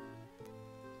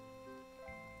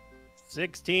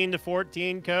 16 to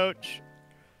 14, coach.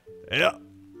 Yeah.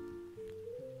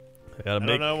 I I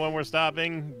don't know when we're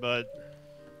stopping, but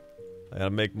I gotta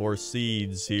make more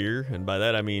seeds here, and by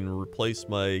that I mean replace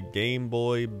my Game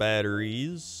Boy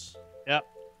batteries. yep.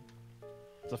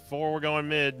 It's a 4, we're going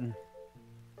mid.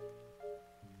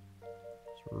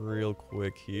 Just real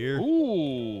quick here.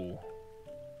 Ooh.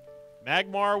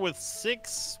 Magmar with 6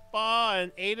 spa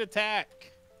and 8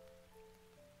 attack.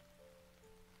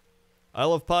 I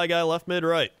love Pie Guy, left, mid,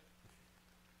 right.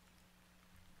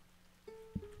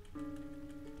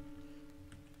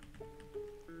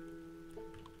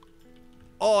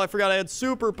 Oh, I forgot I had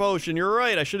Super Potion. You're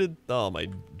right. I should have... Oh, my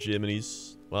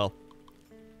Jiminy's. Well.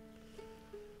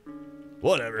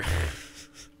 Whatever.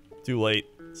 Too late.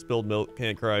 Spilled milk.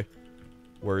 Can't cry.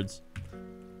 Words.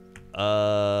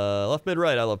 Left, mid,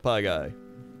 right. I love Pie Guy.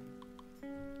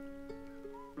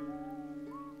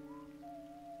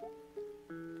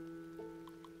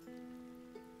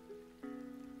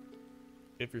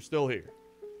 If you're still here.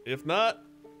 If not,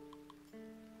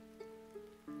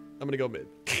 I'm gonna go mid.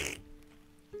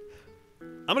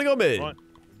 I'm gonna go mid.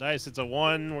 Dice, it's a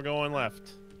 1. We're going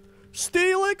left.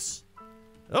 Steelix?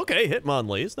 Okay,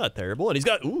 Hitmonlee. It's not terrible. And he's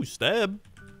got, ooh, stab.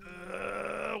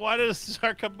 Why does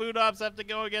our Kabutops have to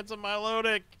go against a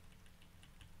Milotic?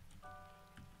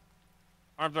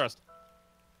 Arm thrust.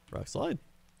 Rock slide.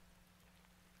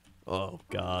 Oh,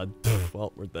 God.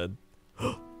 Well, we're dead.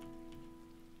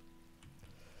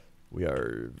 We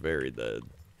are very dead.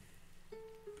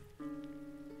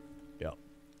 Yeah.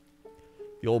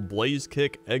 The old Blaze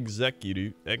Kick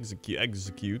execute. Execudude.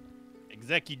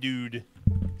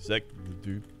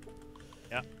 Execute.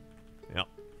 Yeah. Yeah.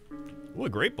 Ooh, a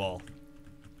great ball.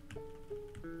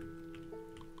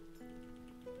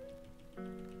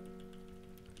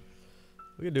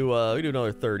 We can do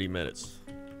another 30 minutes.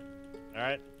 All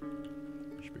right.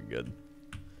 Should be good.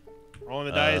 Rolling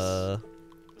the dice.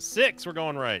 6, we're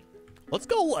going right. Let's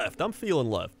go left. I'm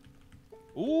feeling left.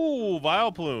 Ooh,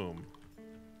 Vileplume.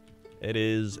 It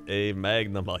is a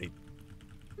Magnemite.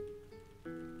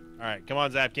 All right, come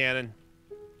on, Zap Cannon.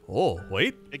 Oh,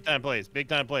 wait. Big time plays, big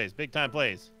time plays, big time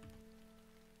plays.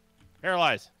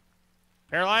 Paralyze.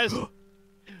 Paralyze.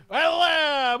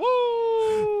 Well,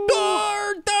 woo!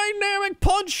 Dynamic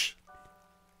punch!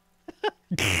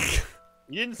 You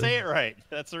didn't say it right.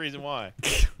 That's the reason why.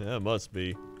 Yeah, it must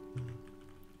be.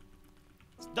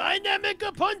 It's dynamic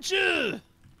a punch. Yeah,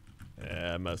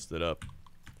 I messed it up.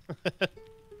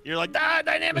 You're like,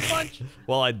 dynamic punch.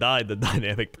 Well, I died the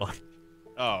dynamic punch.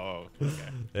 Oh, okay.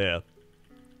 Yeah.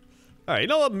 Alright, you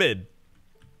know what? Mid.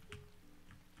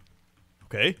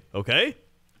 Okay, okay.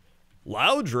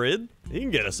 Loudred. He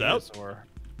can get us out. Dinosaur.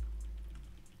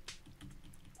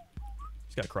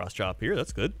 He's got cross chop here.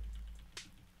 That's good.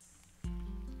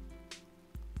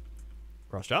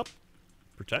 Cross chop.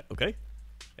 Protect. Okay.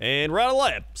 And we're out of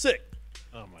lab. Sick.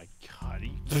 Oh my god.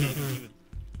 You can't even...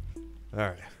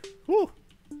 Alright. Woo.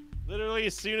 Literally,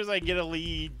 as soon as I get a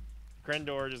lead,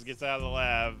 Krendor just gets out of the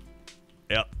lab.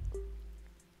 Yep.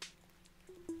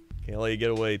 Can't let you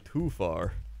get away too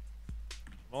far.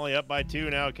 I'm only up by 2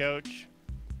 now, coach.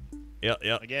 Yep,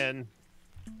 yep. Again.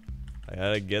 I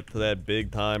gotta get to that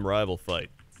big time rival fight.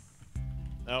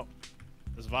 Nope.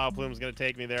 This Vileplume's gonna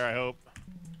take me there, I hope.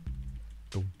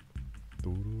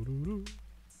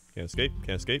 Can't escape,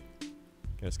 can't escape.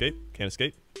 Can't escape, can't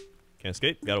escape. Can't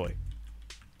escape, got away.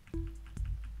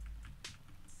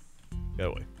 Got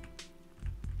away.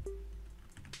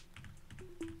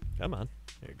 Come on.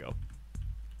 There you go.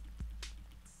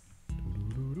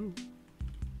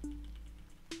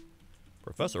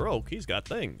 Professor Oak, he's got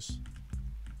things.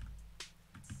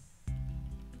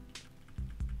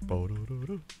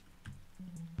 Bo-do-do-do.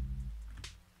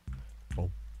 Boom.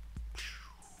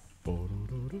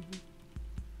 Bo-do-do-do.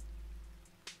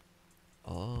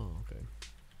 Oh, okay.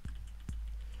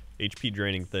 HP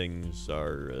draining things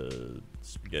are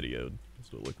spaghetti-o'd.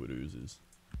 That's what liquid ooze is.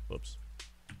 Whoops.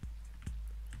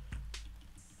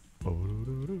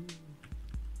 Bo-do-do-do.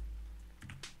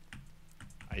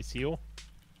 Ice heal.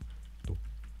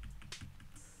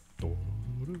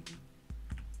 Do-do-do-do.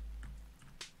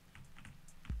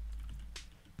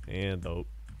 And dope.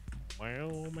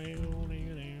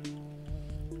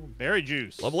 Berry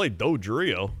juice. Level 8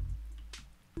 Dodrio.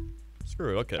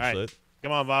 Screw it, I'll catch All right. that.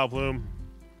 Come on, Vileplume.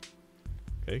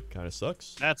 Okay, kind of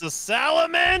sucks. That's a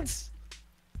Salamence.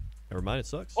 Never mind, it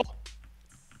sucks. Oh.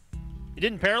 You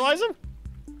didn't paralyze him?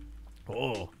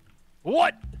 Oh.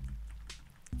 What?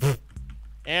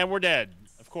 And we're dead,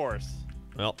 of course.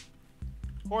 Well.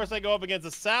 Of course, I go up against a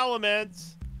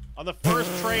Salamence on the first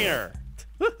trainer.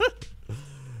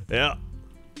 Yeah.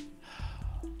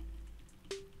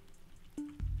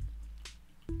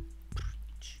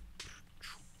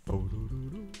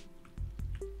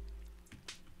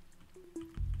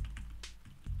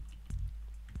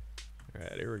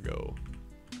 Alright, here we go.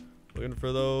 Looking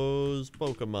for those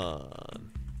Pokemon,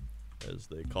 as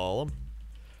they call them.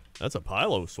 That's a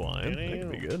Piloswine. That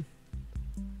could be good.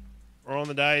 Rolling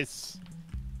the dice.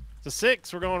 It's a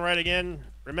 6. We're going right again.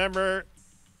 Remember,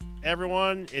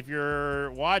 everyone, if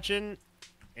you're watching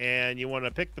and you want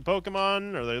to pick the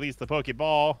Pokemon, or at least the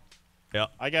Pokeball, yeah, all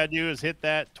I got to do is hit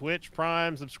that Twitch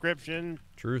Prime subscription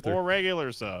or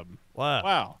regular sub. Wow.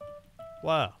 Wow.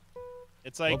 Wow.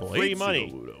 It's like Level free 8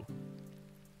 money. Sudowoodo.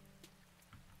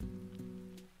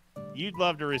 You'd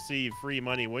love to receive free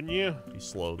money, wouldn't you? Be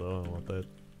slow, though. I don't want that.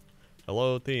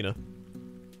 Hello, Tina.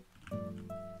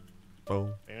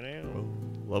 Oh.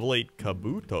 Level 8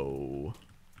 Kabuto.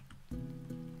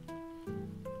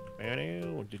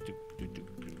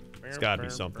 There's got to be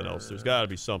something else. There's got to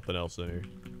be something else in here.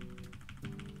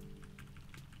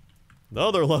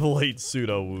 Another level 8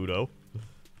 Sudowoodo.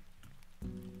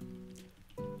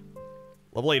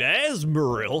 Level 8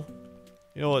 Asmoril.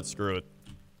 You know what? Screw it.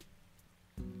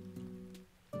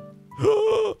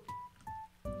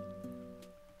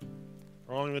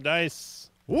 Rolling the dice.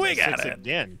 We got 6 it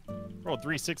again. Rolled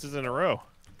 3 6s in a row.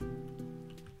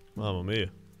 Mamma mia.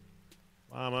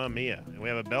 Mamma mia. And we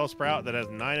have a Bellsprout that has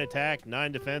 9 attack,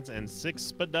 9 defense, and 6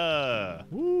 spada.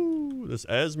 Woo! This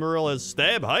Asmoril has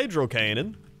Stab Hydro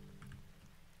Cannon.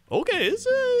 Okay, he's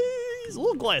a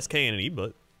little glass cannon-y,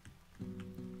 but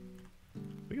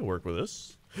we can work with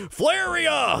this.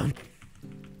 Flareon!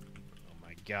 Oh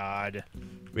my god.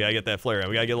 We gotta get that Flareon.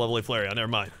 We gotta get level 8 Flareon. Never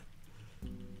mind.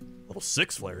 Level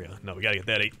 6 Flareon. No, we gotta get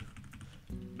that 8.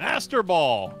 Master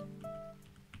Ball.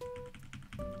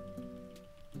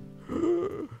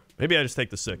 Maybe I just take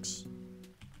the 6.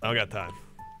 I don't got time.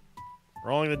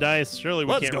 Rolling the dice. Surely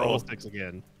we Let's can't go. roll a 6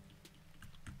 again.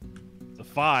 It's a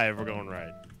 5. We're going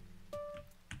right.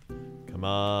 Come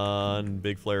on,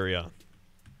 big Flareon.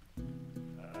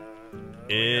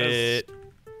 It.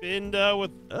 Binda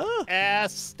with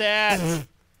ass stats.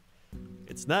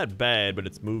 It's not bad, but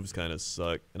its moves kind of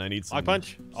suck, and I need some. Lock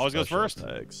punch always goes special first.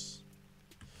 attacks.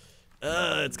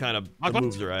 It's kind of Lock the punch.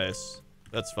 moves are ass.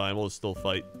 That's fine. We'll still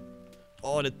fight.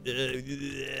 Oh, and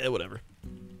whatever.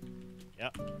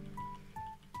 Yep.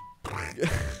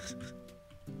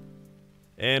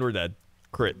 And we're dead.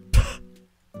 Crit.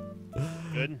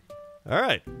 Good. All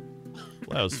right. Well,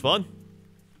 that was fun.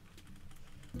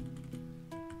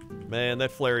 Man, that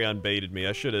Flareon baited me.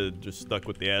 I should have just stuck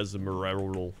with the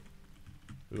Azumarill.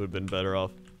 It would have been better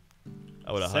off.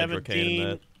 I would have Hydro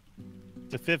Cannon that.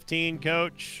 To 15,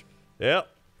 coach. Yep.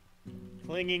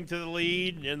 Clinging to the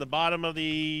lead in the bottom of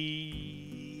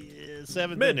the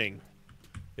 7th Mid. inning.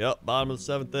 Yep, bottom of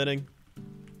the 7th inning.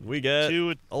 We get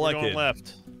 2 Elected.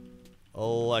 left.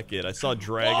 Elected. I saw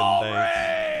Dragon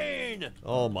Dance. Rain!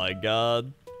 Oh my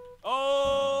god.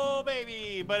 Oh,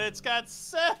 baby. But it's got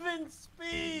 7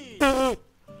 speed.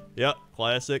 Yep,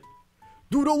 classic.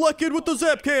 Dude, Elected with the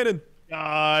Zap Cannon.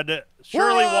 God.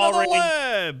 Surely We're out of the Walrein.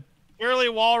 lab. Surely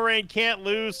Walrein can't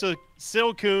lose to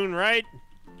Silcoon, right?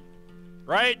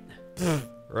 Right?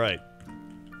 Right.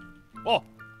 Oh.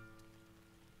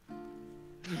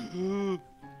 We're in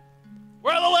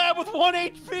the lab with 1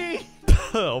 HP.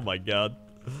 Oh my god.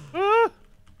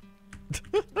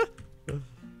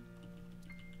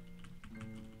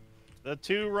 The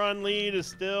 2-run lead is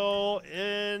still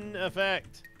in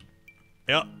effect.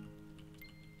 Yep.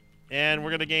 And we're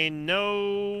going to gain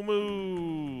no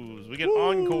moves. We get Woo.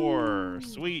 Encore.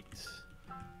 Sweet.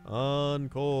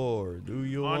 Encore. Do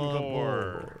you want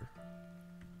more?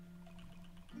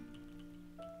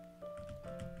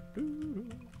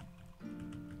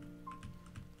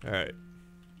 All right.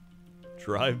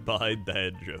 Drive-by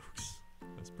dad jokes.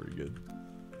 That's pretty good.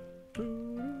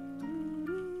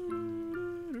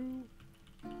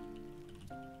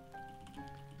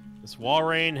 This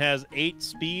Walrein has 8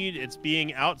 speed. It's being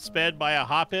outsped by a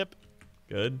Hoppip.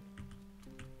 Good.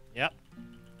 Yep.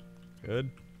 Good.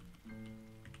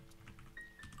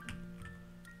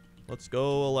 Let's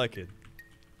go Elekid.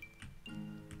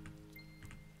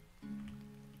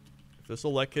 If this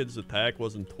Elekid's attack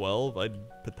wasn't 12,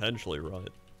 I'd potentially run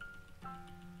it.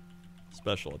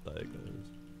 Special attack, that is.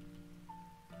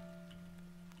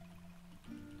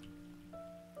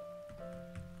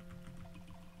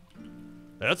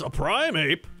 That's a prime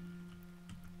ape!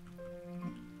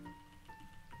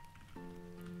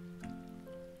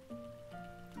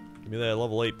 Give me that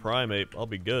level 8 prime ape, I'll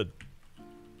be good.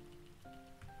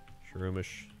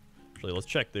 Shroomish. Actually, let's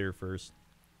check there first.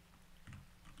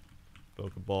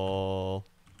 Pokeball.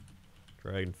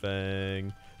 Dragon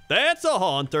Fang. That's a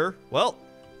Haunter! Well,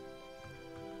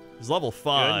 he's level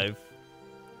 5.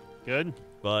 Good.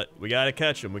 But we gotta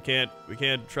catch him. We can't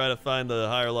try to find the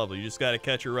higher level. You just gotta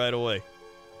catch her right away.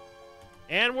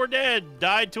 And we're dead.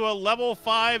 Died to a level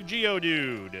 5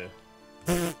 Geodude.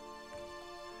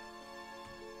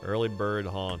 Early bird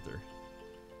Haunter.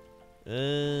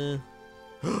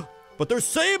 But there's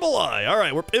Sableye!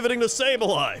 Alright, we're pivoting to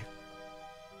Sableye.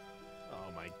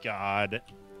 Oh my god.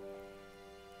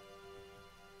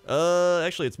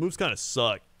 Actually, its moves kind of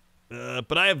suck.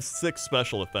 But I have 6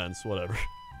 special defense, whatever.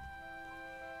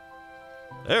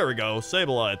 There we go,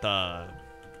 Sableye time.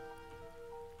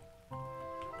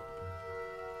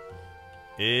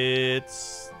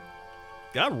 It's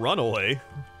got Runaway.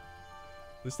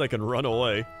 At least I can run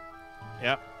away.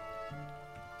 Yep.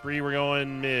 3, we're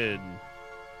going mid.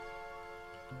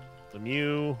 The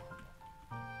Mew.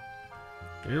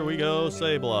 Here we go,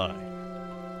 Sableye.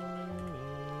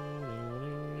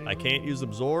 I can't use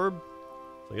Absorb,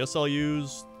 so I guess I'll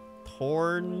use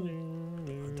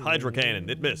Torn. Hydro Cannon.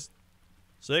 It missed.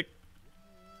 Sick.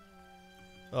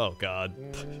 Oh, God.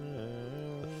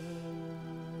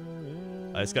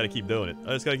 I just gotta keep doing it.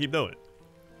 I just gotta keep doing it.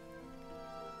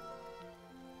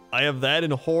 I have that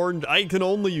in Horned. I can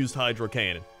only use Hydro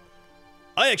Cannon.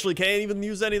 I actually can't even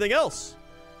use anything else.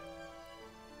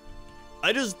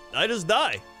 I just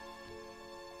die.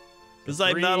 Because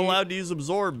I'm not allowed to use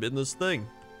Absorb in this thing.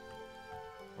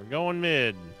 We're going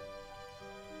mid.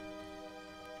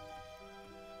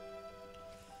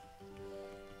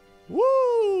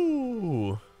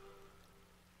 Woo!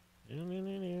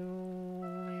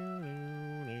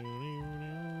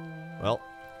 Well.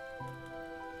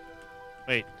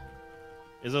 Wait.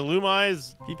 Is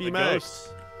Illumai's PP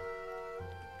Max?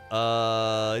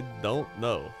 I don't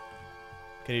know.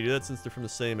 Can you do that since they're from the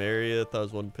same area? I thought it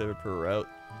was 1 pivot per route.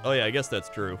 Oh yeah, I guess that's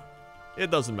true. It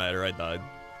doesn't matter, I died.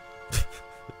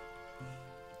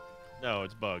 No,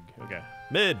 it's Bug. Okay.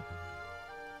 Mid.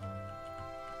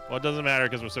 Well, it doesn't matter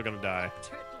because we're still gonna die.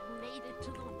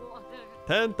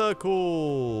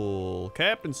 Tentacool.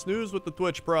 Captain Snooze with the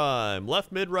Twitch Prime.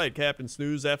 Left, mid, right, Captain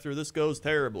Snooze after this goes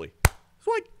terribly.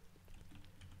 Swipe.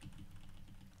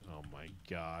 Oh my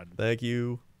god. Thank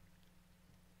you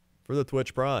for the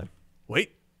Twitch Prime.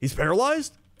 Wait, he's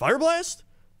paralyzed? Fire Blast?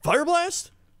 Fire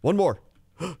Blast? One more.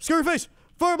 Scary face.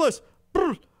 Fire Blast.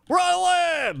 Brr. We're out of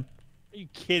land. Are you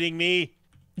kidding me?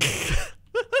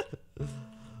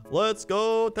 Let's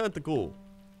go, Tentacool.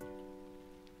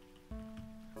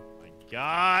 My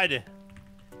god.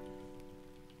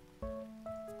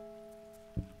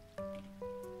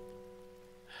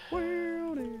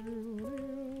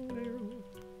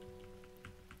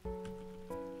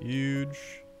 Huge.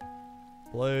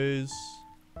 Plays.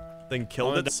 Thing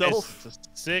killed itself.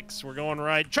 6. We're going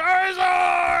right.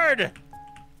 Charizard!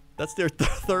 That's their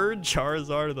third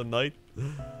Charizard of the night.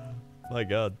 My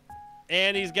god.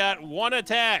 And he's got 1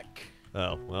 attack.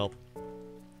 Oh, well.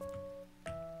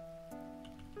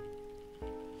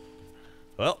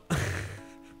 Well.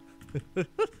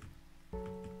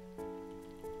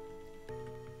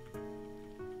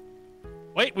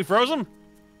 Wait, we froze him?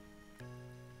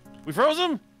 We froze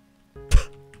him?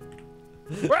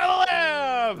 We're out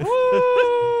of the lab!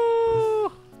 Woo!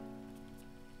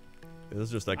 It was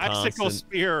just a Icicle constant.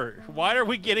 Spear. Why are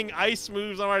we getting ice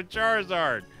moves on our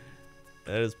Charizard?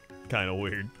 That is kind of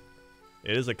weird.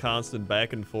 It is a constant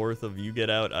back and forth of you get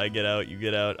out, I get out, you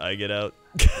get out, I get out.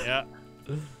 Yeah.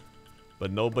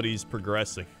 But nobody's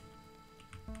progressing.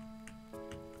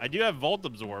 I do have Volt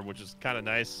Absorb, which is kind of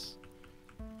nice.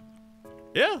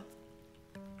 Yeah.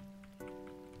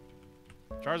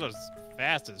 Charizard's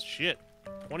fast as shit.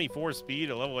 24 speed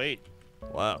at level 8.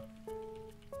 Wow.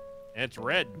 And it's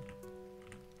red.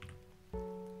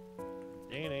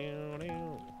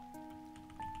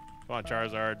 Come on,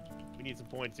 Charizard. We need some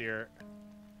points here.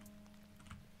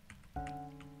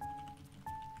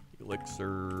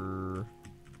 Elixir.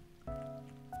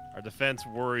 Our defense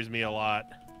worries me a lot.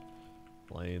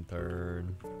 Playing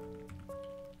turn.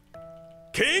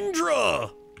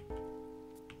 Kingdra!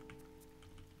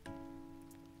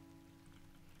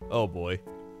 Oh boy.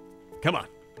 Come on.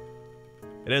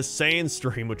 It has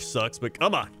Sandstream, which sucks, but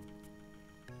come on.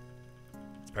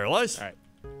 It's paralyzed. All right.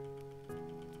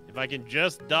 If I can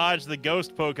just dodge the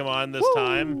ghost Pokemon this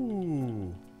time,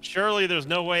 Ooh. surely there's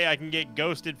no way I can get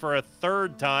ghosted for a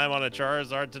third time on a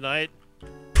Charizard tonight.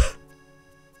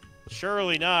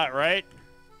 Surely not, right?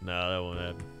 No, that won't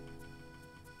happen.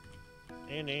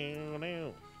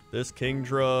 This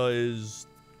Kingdra is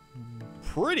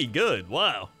pretty good.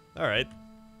 Wow. All right.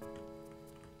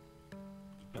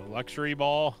 A luxury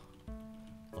ball.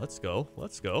 Let's go.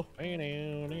 Let's go.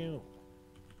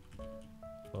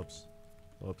 Whoops.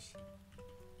 Whoops.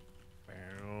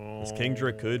 This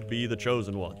Kingdra could be the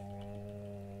chosen one.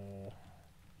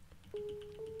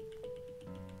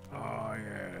 I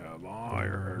am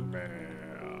Iron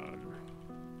Man.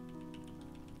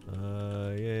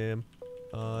 I am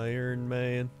Iron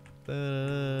Man.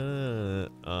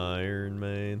 Iron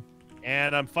Man.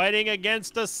 And I'm fighting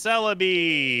against a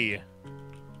Celebi.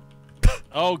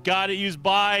 Oh god, it used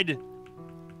Bide.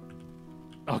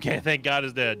 Okay, thank god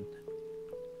it's dead.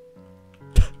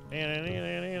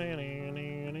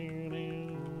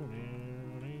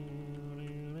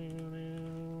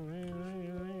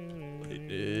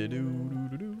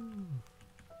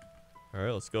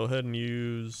 Alright, let's go ahead and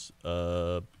use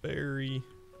berry.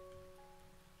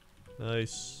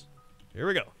 Nice. Here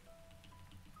we go.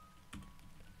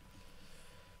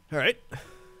 Alright.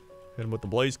 Hit him with the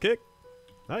blaze kick.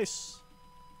 Nice.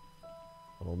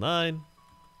 Level 9.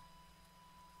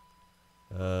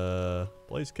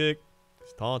 Blaze kick.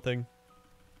 He's taunting.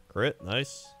 Crit.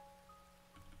 Nice.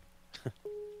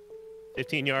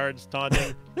 15 yards,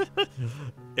 taunting.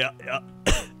 Yeah, yeah.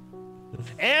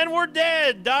 And we're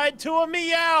dead! Died to a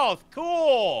Meowth!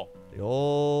 Cool! The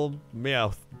old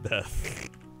Meowth death.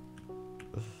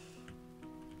 The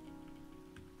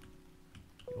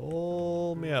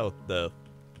old Meowth death.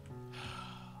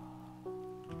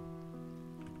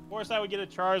 Of course I would get a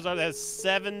Charizard that has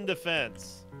 7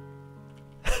 defense.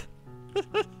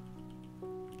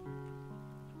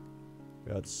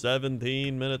 Got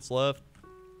 17 minutes left.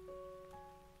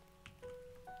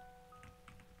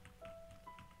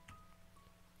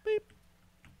 Beep.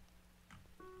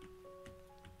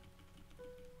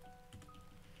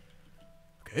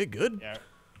 Okay, good. Yeah,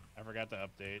 I forgot to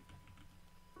update.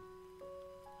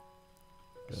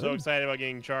 Good. So excited about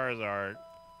getting Charizard.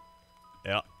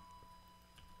 Yeah.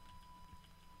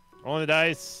 Rolling the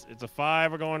dice. It's a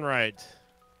 5. We're going right.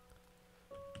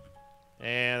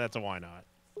 And that's a why not.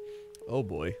 Oh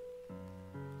boy.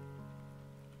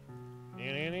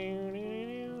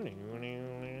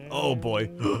 Oh boy.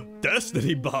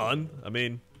 Destiny Bond. I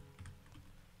mean.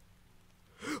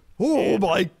 Oh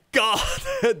my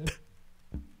god.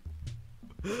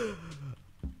 Woo!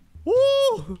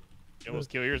 You almost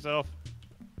kill yourself?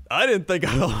 I didn't think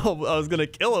I was gonna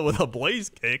kill it with a blaze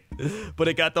kick, but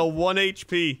it got the 1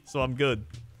 HP, so I'm good.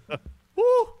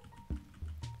 Woo!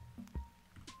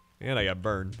 And I got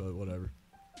burned, but whatever.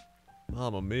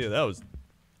 Mamma mia, that was.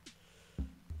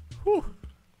 Whew.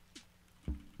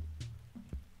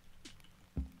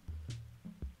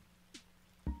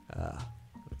 Ah,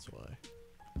 that's why.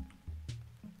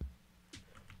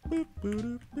 Boop,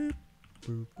 boop, boop,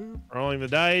 boop, boop. Rolling the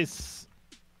dice.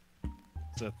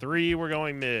 It's a 3. We're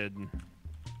going mid.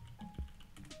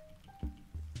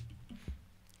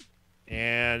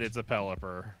 And it's a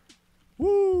Pelipper.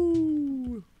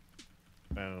 Woo!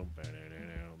 Boom,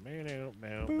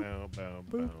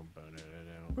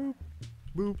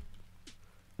 Boop, boop,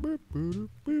 boop, boop,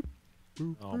 boop,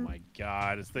 boop. Oh my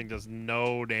god, this thing does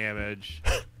no damage.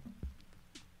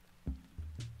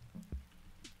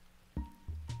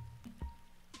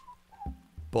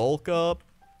 Bulk up.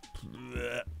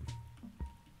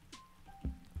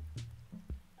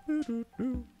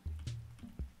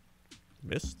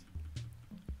 Missed.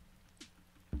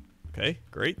 Okay,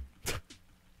 great.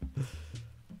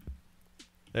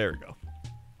 There we go.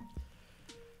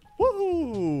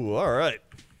 Woohoo! All right.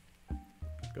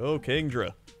 Go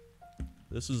Kingdra.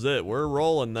 This is it. We're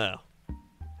rolling now.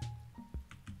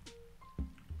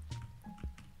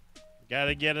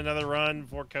 Gotta get another run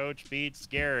before Coach beats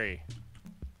Gary.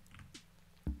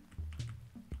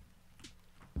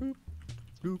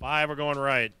 5 are going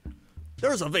right.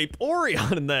 There's a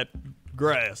Vaporeon in that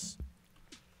grass.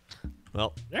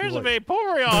 Well, There's a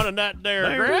Vaporeon in that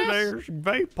there grass. There's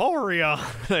Vaporeon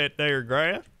in that there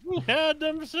grass. We had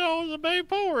themselves a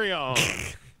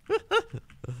Vaporeon.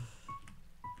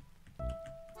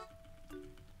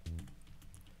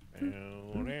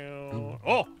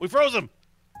 Oh, we froze him.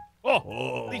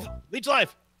 Oh, leech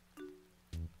life.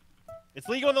 It's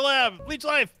legal in the lab. Leech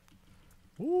life.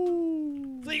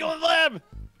 Ooh. It's legal in the lab.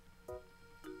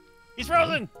 He's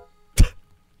frozen.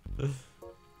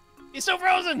 He's so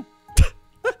frozen.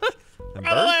 And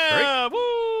Out of the burn. lab.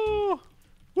 Woo.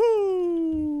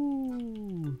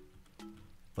 Woo!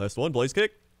 Last one, blaze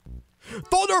kick.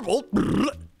 Thunderbolt!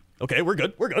 Okay, we're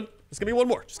good, we're good. Just give me one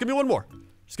more, just give me one more.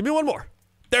 Just give me one more.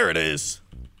 There it is.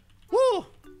 Woo!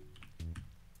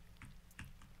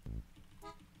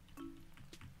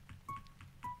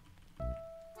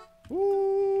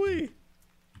 Woo-wee.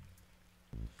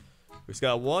 We just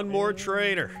got one more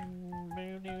trainer.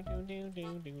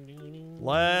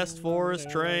 Last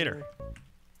forest trainer.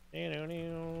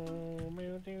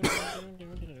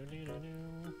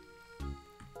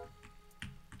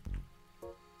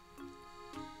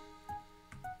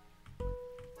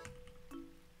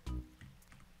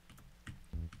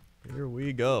 Here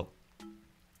we go.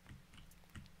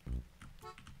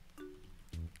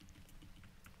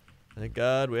 Thank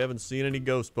God we haven't seen any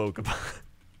ghost Pokemon.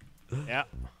 Yeah.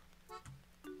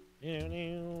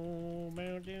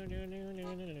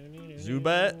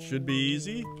 Zubat should be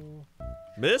easy.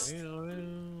 Missed.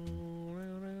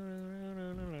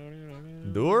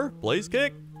 Endure. Blaze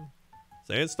kick.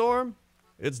 Sandstorm.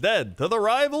 It's dead. To the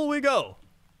rival we go.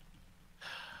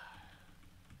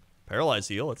 Paralyze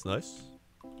heal. That's nice.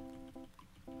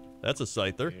 That's a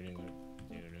Scyther.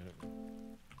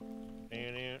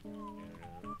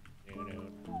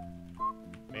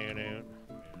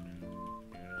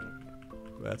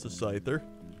 That's a Scyther.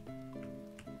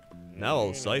 Now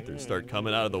all the Scythers start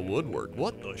coming out of the woodwork.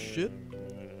 What the shit?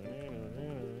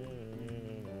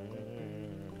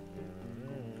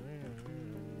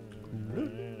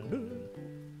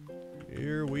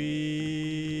 Here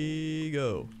we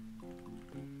go.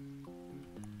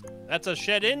 That's a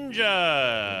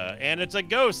Shedinja, and it's a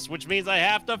ghost, which means I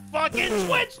have to fucking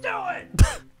switch to it.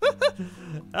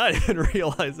 I didn't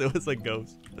realize it was a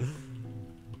ghost.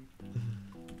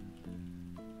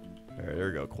 Alright, there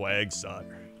we go.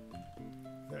 Quagsire.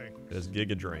 There's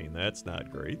Giga Drain. That's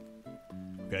not great.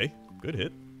 Okay, good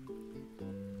hit.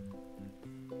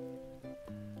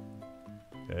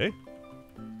 Okay.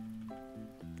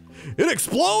 It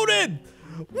exploded!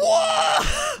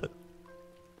 What?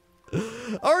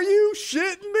 Are you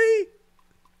shitting me?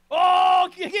 Oh,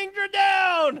 Kingdra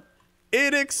down!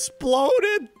 It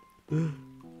exploded?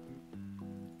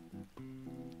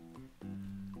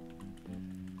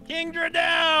 Kingdra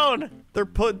down! They're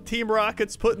Team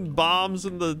Rocket's putting bombs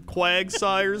in the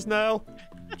Quagsires now?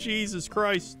 Jesus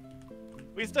Christ.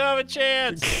 We still have a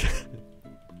chance.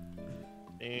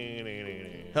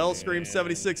 Hellscream,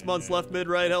 76 months left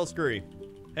mid-right, Hellscream.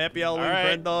 Happy Halloween, All right.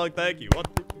 friend dog. Thank you.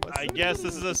 I guess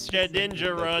this is a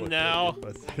Shedinja run now.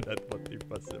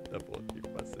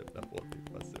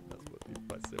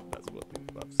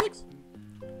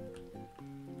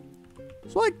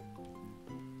 Swing.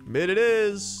 Mid it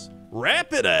is.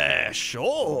 Rapidash.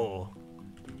 Oh.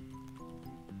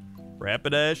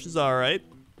 Rapidash is alright.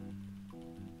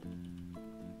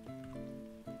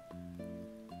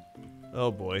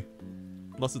 Oh boy.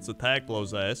 Unless its attack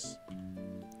blows ass.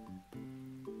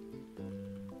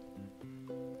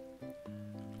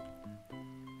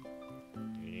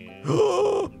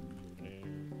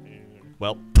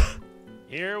 Well.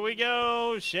 Here we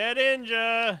go,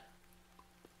 Shedinja.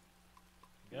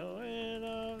 Going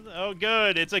up. Oh,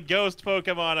 good. It's a ghost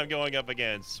Pokemon I'm going up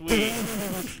against. Sweet.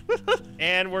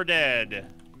 And we're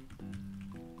dead.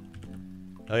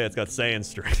 Oh yeah, it's got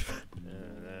Sandstream.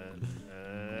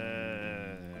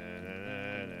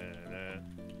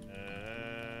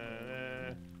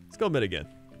 Let's go mid again.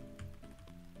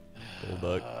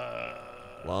 Bulldog.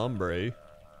 Lombre.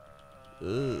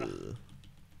 Ugh.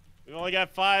 We've only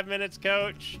got 5 minutes,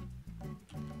 Coach.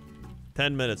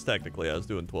 10 minutes technically. I was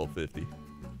doing 12:50.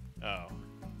 Oh.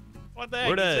 What the heck?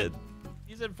 We're dead.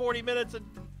 You said 40 minutes and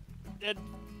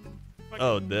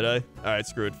Oh, did I? Alright,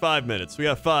 screw it. 5 minutes. We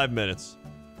got 5 minutes.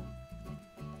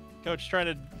 Coach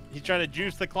he's trying to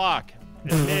juice the clock.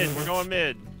 It's mid. We're going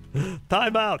mid.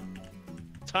 Timeout.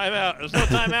 Timeout. There's no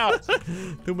timeout.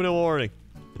 2-minute warning.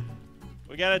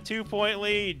 We got a 2-point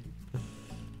lead.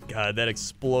 God, that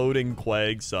exploding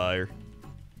Quagsire.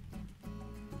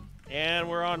 And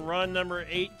we're on run number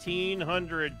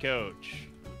 1800, Coach.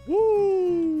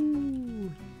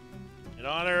 Woo! In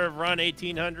honor of run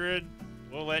 1800,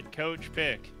 we'll let Coach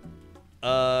pick.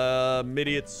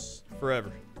 Midiots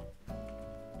forever.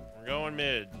 We're going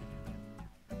mid.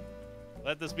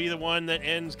 Let this be the one that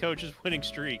ends Coach's winning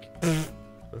streak.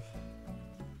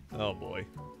 Oh boy.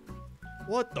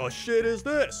 What the shit is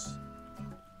this?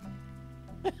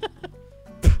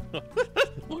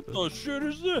 What the shit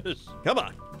is this? Come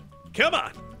on. Come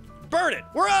on. Burn it.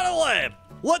 We're out of lab.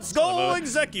 Let's go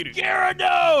execute.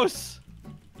 Gyarados!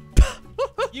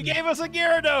 You gave us a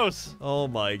Gyarados! Oh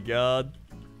my god.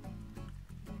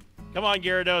 Come on,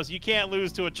 Gyarados. You can't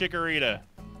lose to a Chikorita.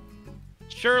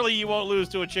 Surely you won't lose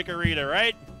to a Chikorita,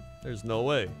 right? There's no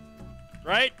way.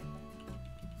 Right?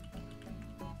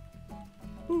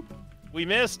 Boop. We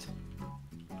missed.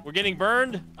 We're getting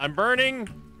burned. I'm burning.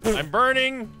 I'm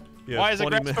burning. Yeah, why is a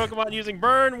grass Pokemon using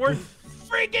burn? We're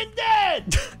freaking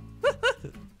dead!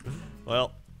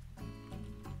 Well.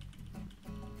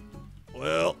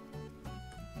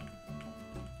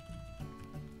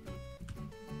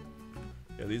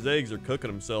 Yeah, these eggs are cooking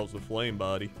themselves with flame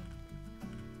body.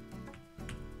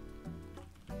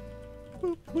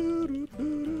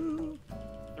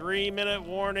 3-minute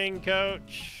warning,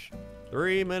 Coach.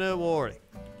 3-minute warning.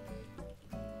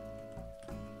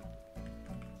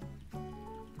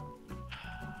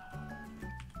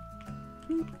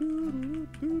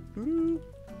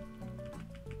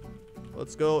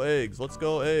 Let's go eggs. Let's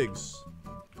go eggs.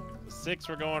 6,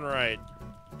 we're going right.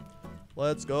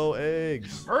 Let's go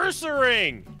eggs.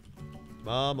 Ursaring!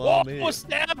 Mamma mia. Whoa,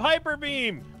 stab Hyper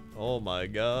Beam! Oh my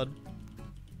god.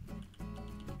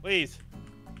 Please.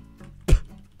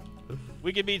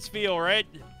 We can beat Spiel, right?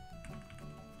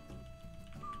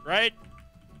 Right?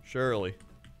 Surely.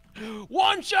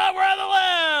 One shot, we're out of the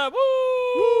lab!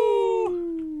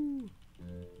 Woo!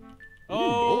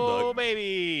 Oh, Golduck.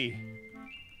 baby.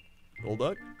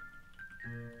 Golduck.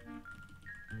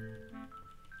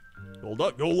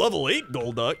 Golduck, go level 8,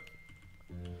 Golduck.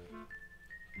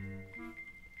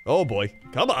 Oh boy,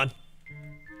 come on.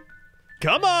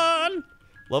 Come on!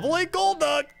 Level 8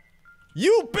 Golduck!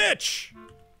 You bitch!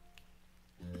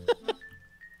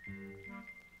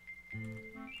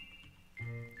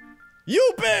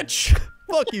 You bitch!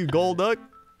 Fuck you, Golduck.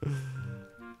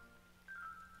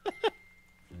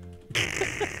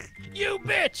 You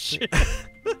bitch!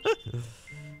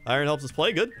 Iron helps us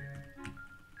play good.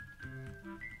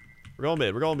 We're going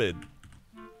mid, we're going mid.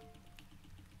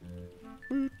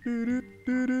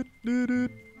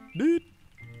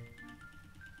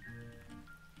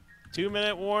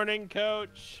 2-minute warning,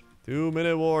 Coach.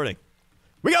 2-minute warning.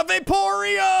 We got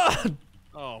Vaporeon!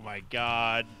 Oh my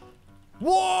god.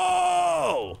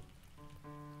 Whoa!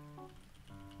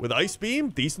 With Ice Beam,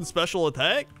 decent special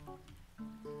attack.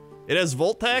 It has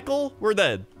Volt Tackle. We're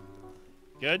dead.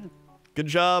 Good? Good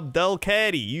job, Del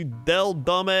Catty. You Del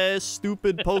dumbass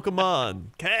stupid Pokemon.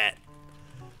 Cat.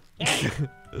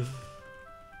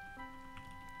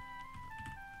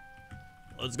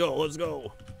 Let's go, let's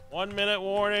go. 1-minute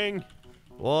warning.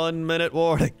 1-minute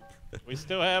warning. We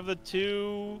still have the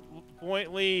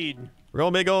 2-point lead. We're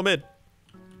going mid, going mid.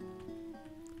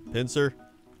 Pinsir.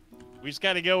 We just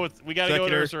gotta go with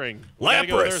Ursaring.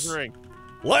 Lapras.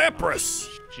 Lapras.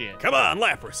 Shit. Come on,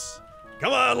 Lapras.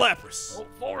 Come on, Lapras. Oh,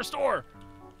 full restore.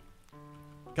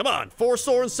 Come on, 4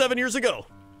 swords 7 years ago.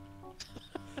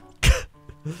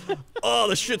 Oh,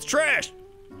 this shit's trash.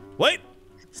 Wait,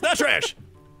 it's not trash.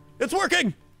 It's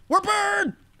working. We're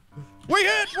burned. We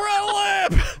hit. We're out of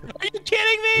lab. Are you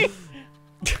kidding me?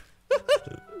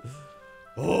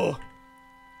 Oh.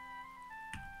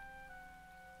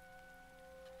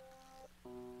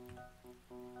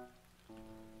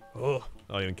 Oh,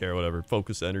 I don't even care. Whatever.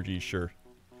 Focus energy, sure.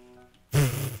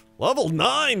 Level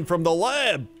 9 from the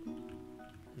lab.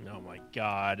 Oh my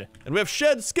god. And we have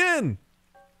shed skin.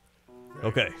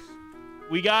 Okay.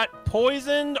 We got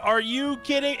poisoned. Are you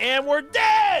kidding? And we're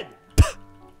dead.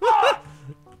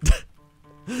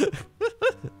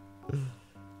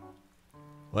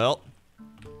 Well.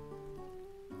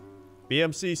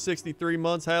 BMC 63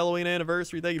 months Halloween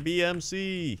anniversary. Thank you,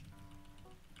 BMC.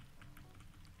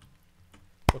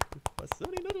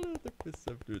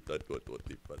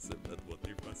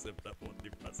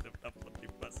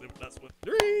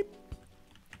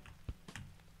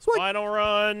 Sweet. Final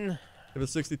run. It was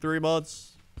 63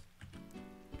 months.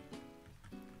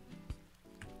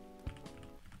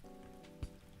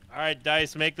 All right,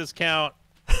 Dice, make this count.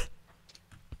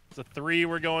 It's a 3.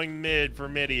 We're going mid for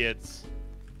midiots.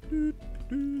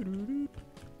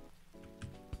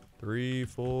 3,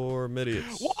 4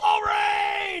 midiots.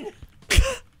 Walrein!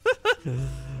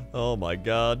 Oh my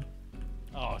god.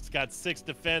 Oh, it's got 6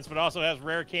 defense, but also has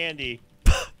rare candy.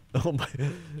 Oh my.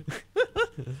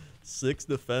 6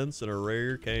 defense and a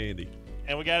rare candy.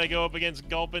 And we gotta go up against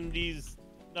gulping these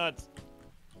nuts.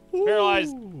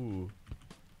 Paralyzed. Ooh.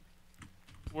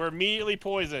 We're immediately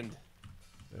poisoned.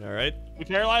 All right. We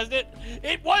paralyzed it?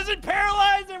 It wasn't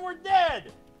paralyzed and we're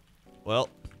dead! Well,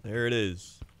 there it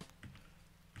is.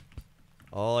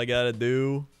 All I gotta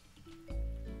do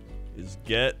is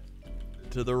get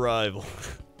to the rival.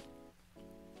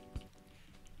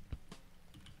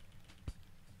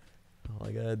 All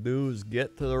I gotta do is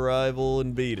get to the rival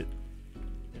and beat it.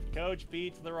 If Coach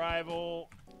beats the rival,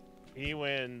 he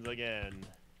wins again.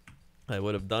 I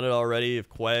would have done it already if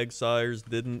Quagsires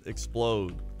didn't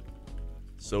explode.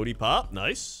 Sody Pop,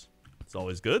 nice. It's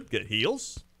always good. Get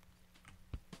heals.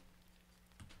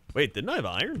 Wait, didn't I have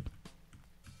iron?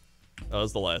 Oh, that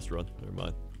was the last run. Never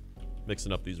mind.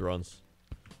 Mixing up these runs.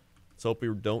 Let's hope we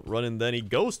don't run into any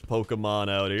ghost Pokemon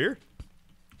out here.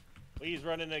 Please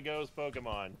run into ghost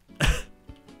Pokemon.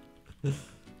 I'm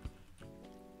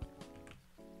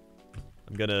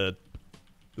gonna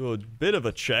do a bit of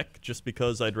a check just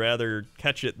because I'd rather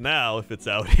catch it now if it's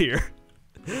out here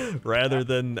rather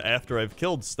than after I've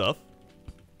killed stuff.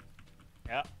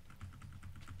 Yeah.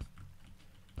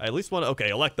 I at least want to...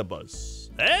 Okay, Electabuzz.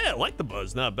 Eh,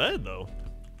 Electabuzz, not bad, though.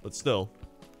 But still.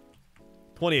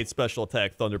 28 special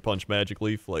attack, Thunder Punch, Magic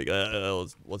Leaf. Like,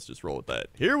 let's just roll with that.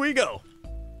 Here we go.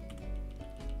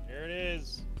 Here it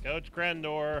is. Coach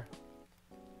Grendor.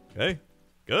 Okay,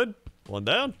 good. 1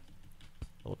 down.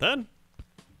 Level 10.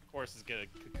 Of course, it's gonna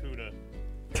Kakuna.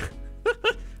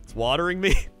 It's watering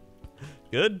me.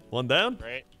 Good. 1 down.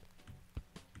 Right?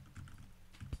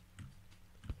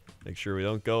 Make sure we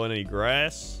don't go in any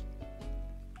grass.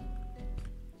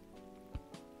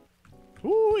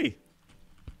 Whoo-wee.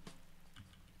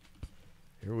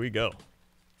 Here we go.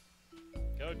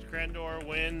 Coach Grendor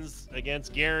wins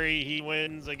against Gary. He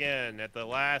wins again at the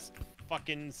last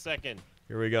fucking second.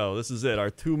 Here we go. This is it.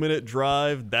 Our 2-minute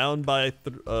drive down by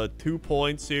 2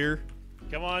 points here.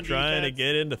 Come on, Trying defense. to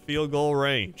get into field goal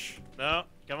range. No,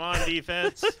 come on,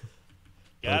 defense.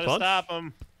 Gotta punch? stop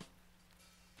him.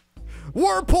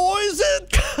 We're poisoned!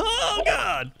 Oh,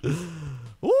 God! Good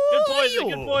poison,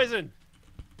 good poison.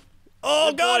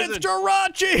 Oh, Good God, poison. it's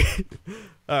Jirachi!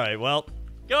 All right, well,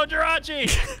 Go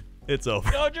Jirachi! it's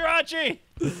over. Go Jirachi!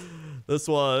 This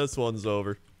one's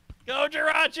over. Go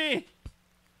Jirachi!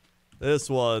 This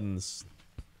one's...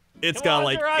 It's Come got on,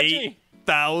 like Jirachi!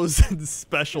 8,000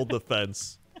 special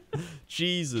defense.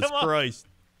 Jesus Come on. Christ.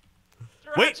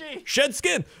 Jirachi! Wait, shed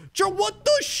skin. What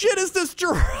the shit is this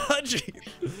Jirachi?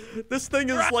 This thing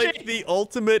is Jirachi! like the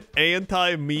ultimate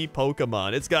anti-me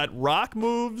Pokemon. It's got rock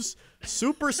moves,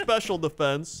 super special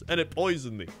defense, and it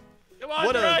poisoned me. Come on,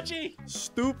 What Jirachi! a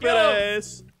stupid Go!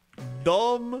 ass,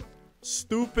 dumb,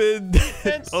 stupid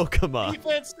Pokemon.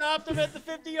 Defense stopped him at the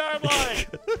 50-yard line.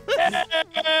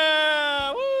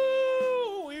 Yeah!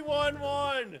 Woo! We won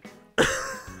one.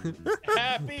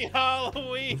 Happy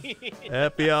Halloween.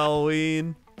 Happy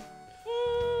Halloween.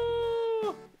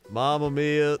 Woo! Mamma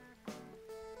mia.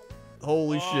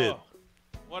 Holy shit.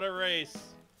 What a race.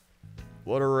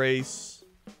 What a race.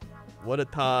 What a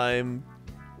time.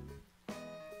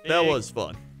 That Big was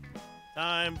fun.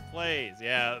 time plays.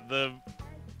 Yeah,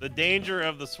 the danger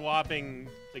of the swapping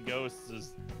to ghosts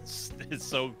is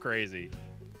so crazy.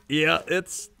 Yeah,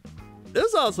 it's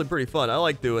honestly pretty fun. I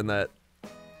like doing that.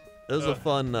 It was a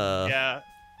fun Yeah,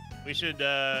 we should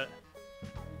let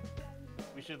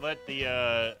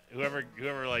the whoever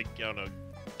like I don't know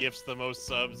gifts the most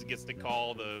subs gets to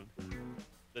call the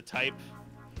type.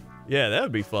 Yeah, that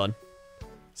would be fun.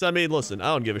 So I mean, listen, I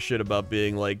don't give a shit about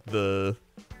being like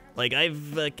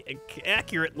I've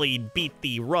accurately beat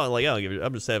the run. Like I don't give a,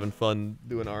 I'm just having fun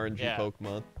doing RNG Yeah.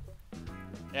 Pokemon.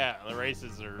 Yeah, the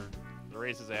races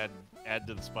add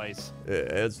to the spice. It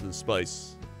adds to the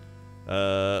spice.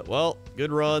 Well,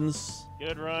 good runs.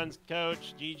 Good runs,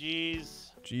 coach.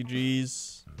 GG's.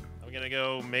 GG's. I'm gonna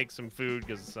go make some food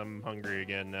because I'm hungry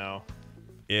again now.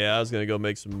 Yeah, I was gonna go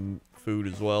make some food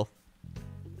as well.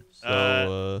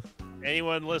 So,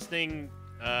 Anyone listening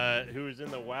who's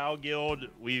in the WoW Guild,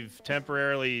 we've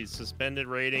temporarily suspended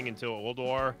raiding until Old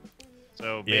War.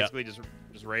 So basically, just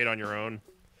raid on your own.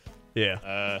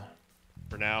 Yeah.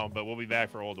 For now, but we'll be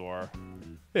back for Old War.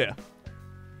 Yeah.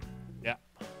 Yeah.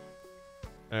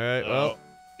 All right. So, Well,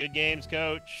 good games,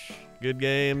 coach. good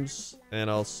games, and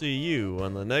I'll see you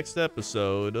on the next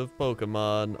episode of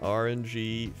Pokemon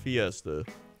RNG Fiesta.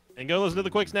 And go listen to the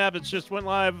quick snap. It just went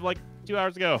live like 2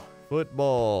 hours ago.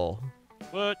 Football.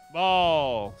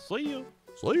 Football. See you.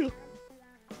 See ya.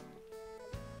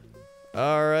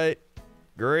 All right.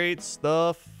 Great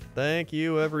stuff. Thank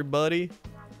you, everybody.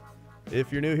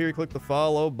 If you're new here, click the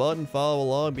follow button, follow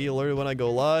along, be alerted when I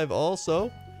go live. Also,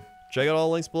 check out all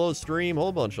the links below the stream.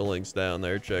 Whole bunch of links down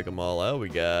there. Check them all out. We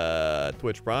got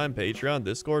Twitch Prime, Patreon,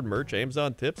 Discord, merch,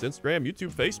 Amazon tips, Instagram,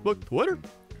 YouTube, Facebook, Twitter.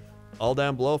 All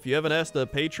down below. If you haven't asked a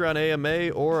Patreon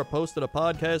AMA or posted a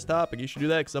podcast topic, you should do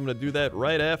that because I'm going to do that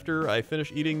right after I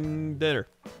finish eating dinner.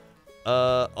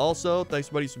 Also, thanks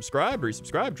everybody who subscribed,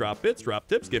 resubscribe, drop bits, drop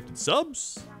tips, gifted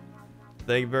subs.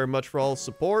 Thank you very much for all the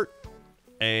support.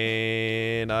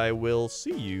 And I will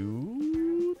see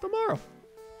you tomorrow.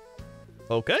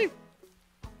 Okay?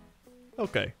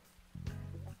 Okay.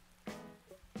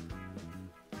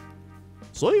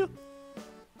 See ya.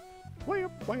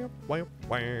 Wow, wow, wow,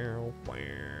 wow,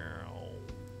 wow.